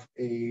have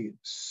a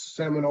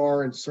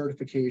seminar and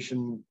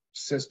certification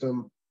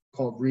system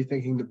called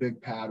Rethinking the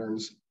Big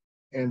Patterns.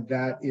 And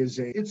that is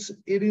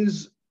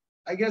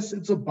I guess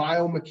it's a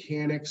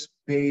biomechanics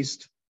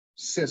based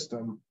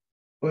system,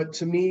 but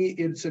to me,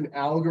 it's an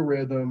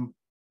algorithm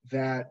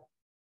that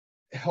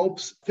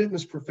helps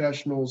fitness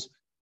professionals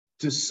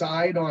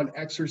decide on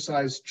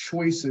exercise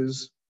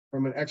choices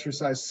from an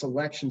exercise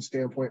selection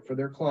standpoint for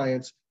their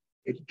clients.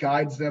 It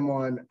guides them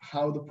on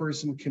how the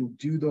person can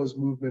do those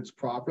movements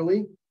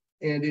properly,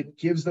 and it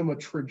gives them a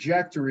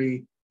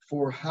trajectory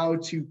for how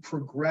to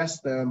progress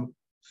them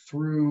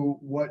through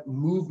what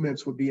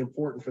movements would be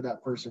important for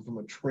that person from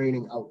a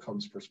training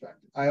outcomes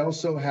perspective. I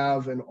also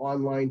have an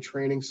online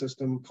training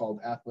system called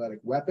Athletic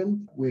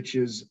Weapon, which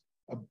is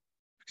a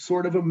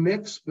sort of a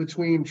mix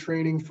between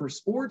training for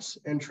sports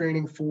and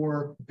training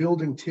for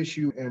building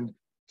tissue. And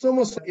it's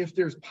almost like if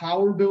there's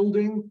power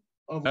building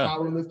of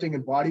powerlifting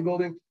and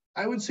bodybuilding,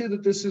 I would say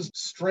that this is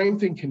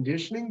strength and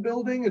conditioning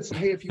building. It's,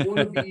 hey, if you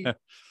want to be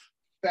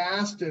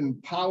fast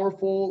and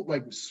powerful,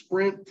 like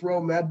sprint,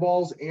 throw med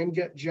balls, and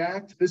get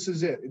jacked, this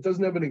is it. It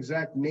doesn't have an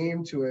exact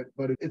name to it,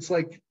 but it's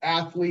like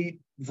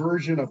athlete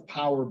version of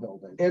power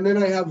building. And then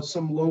I have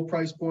some low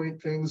price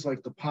point things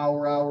like the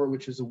Power Hour,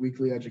 which is a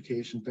weekly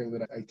education thing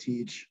that I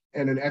teach,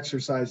 and an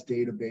exercise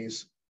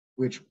database,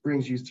 which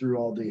brings you through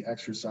all the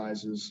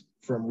exercises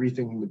from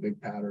Rethinking the Big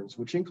Patterns,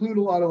 which include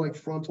a lot of like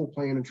frontal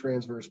plane and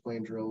transverse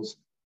plane drills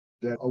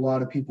that a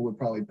lot of people would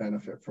probably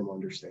benefit from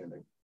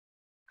understanding.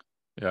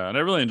 Yeah, and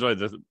I really enjoyed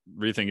the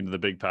rethinking the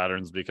big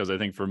patterns because I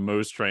think for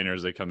most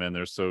trainers, they come in,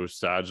 they're so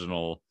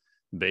sagittal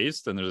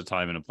based, and there's a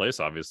time and a place,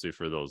 obviously,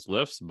 for those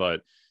lifts,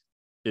 but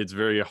it's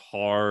very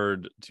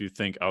hard to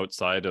think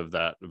outside of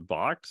that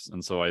box.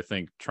 And so I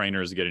think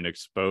trainers getting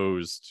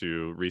exposed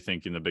to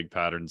rethinking the big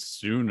patterns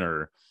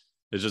sooner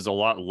is just a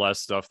lot less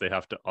stuff they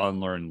have to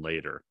unlearn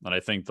later. And I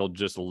think they'll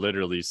just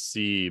literally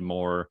see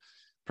more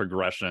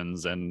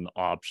progressions and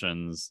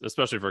options,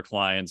 especially for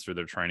clients who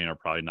they're training are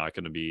probably not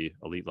going to be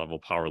elite level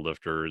power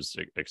lifters,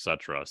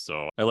 etc.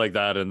 So I like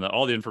that. And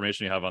all the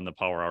information you have on the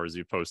power hours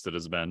you posted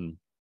has been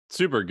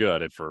super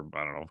good. And for,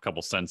 I don't know, a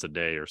couple cents a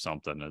day or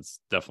something,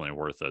 it's definitely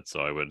worth it. So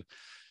I would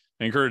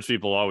encourage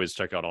people always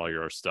check out all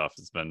your stuff.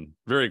 It's been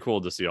very cool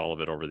to see all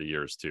of it over the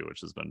years too,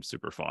 which has been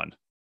super fun.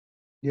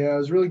 Yeah, it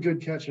was really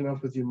good catching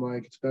up with you,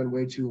 Mike. It's been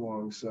way too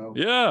long. So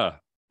yeah,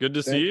 good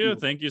to see you. you.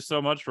 Thank you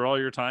so much for all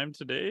your time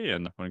today.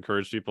 And I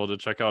encourage people to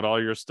check out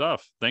all your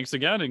stuff. Thanks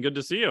again and good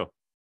to see you.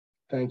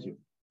 Thank you.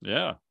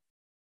 Yeah.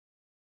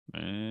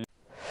 And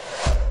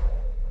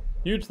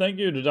huge thank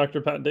you to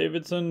Dr. Pat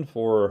Davidson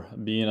for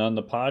being on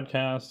the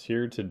podcast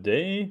here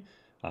today.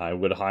 I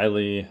would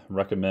highly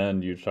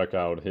recommend you check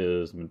out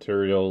his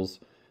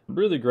materials.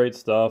 Really great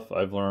stuff.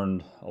 I've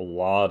learned a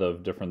lot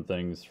of different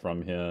things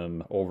from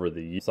him over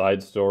the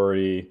side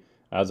story.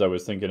 As I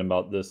was thinking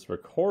about this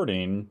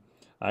recording,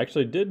 I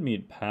actually did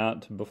meet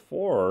Pat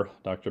before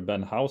Dr.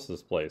 Ben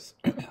House's place.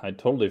 I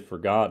totally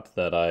forgot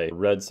that I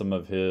read some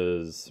of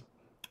his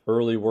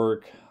early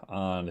work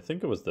on, I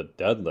think it was the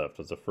deadlift,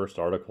 was the first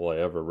article I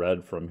ever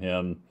read from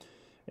him.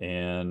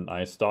 And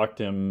I stalked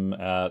him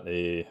at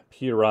a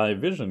PRI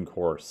vision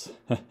course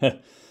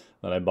that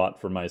I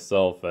bought for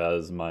myself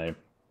as my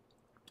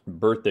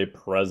birthday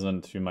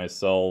present to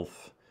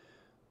myself,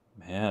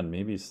 man,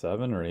 maybe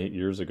 7 or 8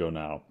 years ago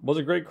now. It was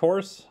a great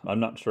course.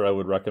 I'm not sure I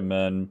would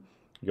recommend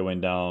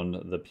going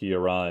down the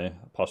PRI,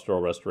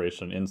 Postural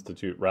Restoration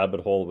Institute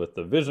rabbit hole with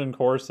the vision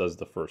course as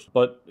the first,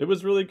 but it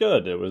was really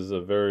good. It was a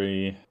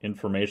very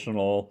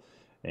informational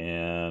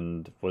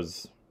and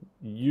was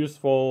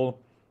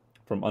useful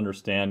from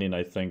understanding,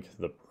 I think,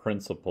 the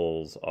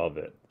principles of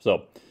it.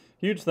 So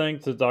huge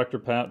thanks to Dr.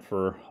 Pat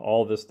for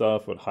all this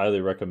stuff. Would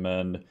highly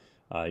recommend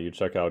you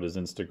check out his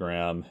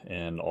Instagram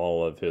and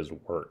all of his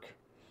work.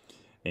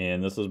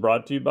 And this is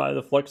brought to you by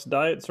the Flex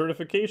Diet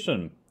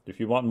Certification. If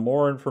you want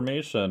more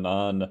information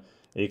on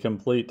a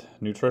complete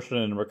nutrition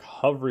and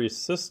recovery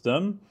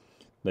system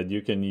that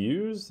you can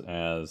use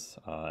as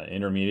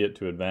intermediate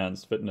to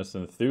advanced fitness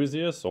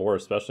enthusiasts, or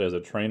especially as a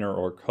trainer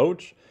or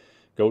coach,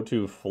 go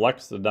to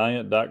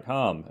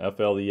flexdiet.com,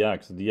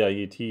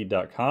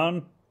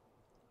 FLEXDIET.com,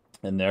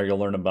 and there you'll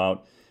learn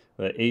about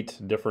the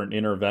 8 different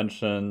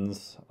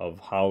interventions of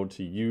how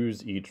to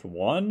use each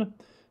one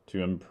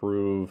to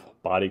improve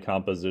body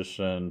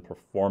composition,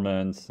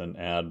 performance, and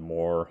add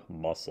more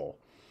muscle.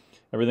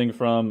 Everything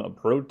from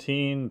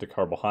protein to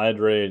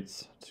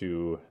carbohydrates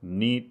to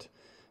NEAT,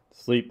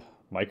 sleep,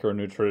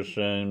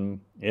 micronutrition,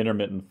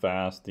 intermittent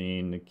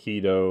fasting,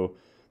 keto,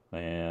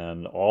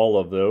 and all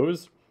of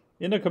those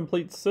in a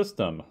complete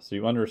system so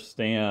you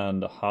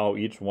understand how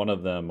each one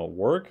of them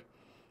work,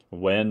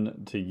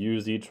 when to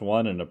use each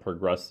one in a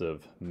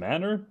progressive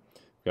manner.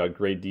 We've got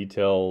great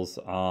details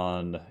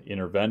on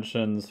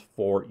interventions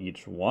for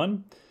each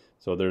one.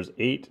 So there's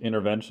 8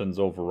 interventions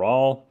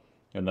overall,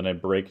 and then I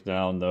break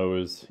down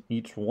those,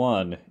 each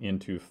one,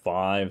 into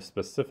 5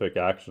 specific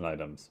action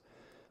items.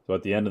 So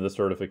at the end of the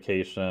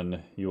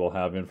certification, you will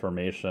have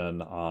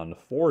information on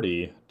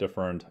 40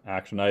 different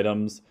action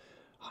items,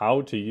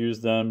 how to use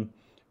them,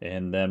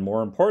 and then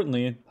more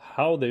importantly,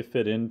 how they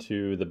fit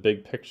into the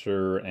big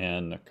picture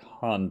and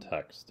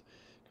context.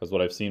 Because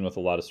what I've seen with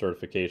a lot of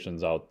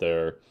certifications out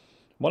there,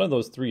 one of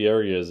those 3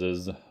 areas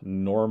is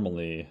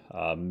normally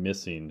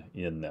missing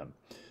in them.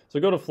 So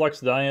go to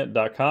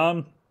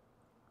flexdiet.com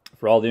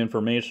for all the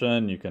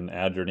information. You can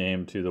add your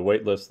name to the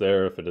waitlist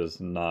there if it is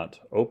not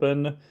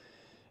open,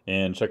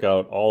 and check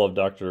out all of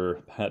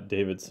Dr. Pat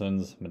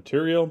Davidson's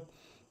material.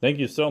 Thank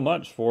you so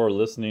much for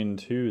listening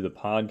to the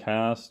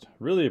podcast.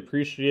 Really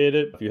appreciate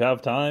it. If you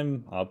have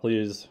time,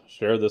 please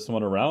share this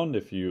one around.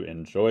 If you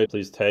enjoy it,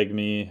 please tag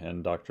me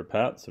and Dr.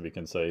 Pat so we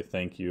can say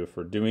thank you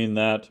for doing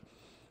that.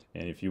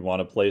 And if you want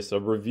to place a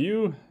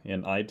review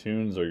in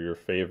iTunes or your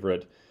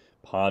favorite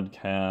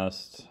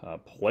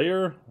podcast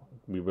player,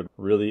 we would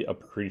really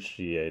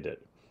appreciate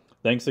it.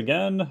 Thanks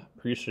again.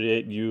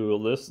 Appreciate you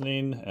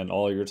listening and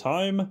all your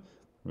time.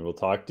 We will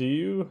talk to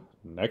you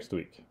next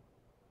week.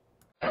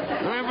 I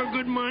have a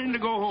good mind to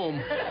go home.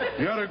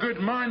 You had a good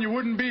mind, you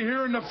wouldn't be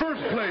here in the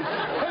first place.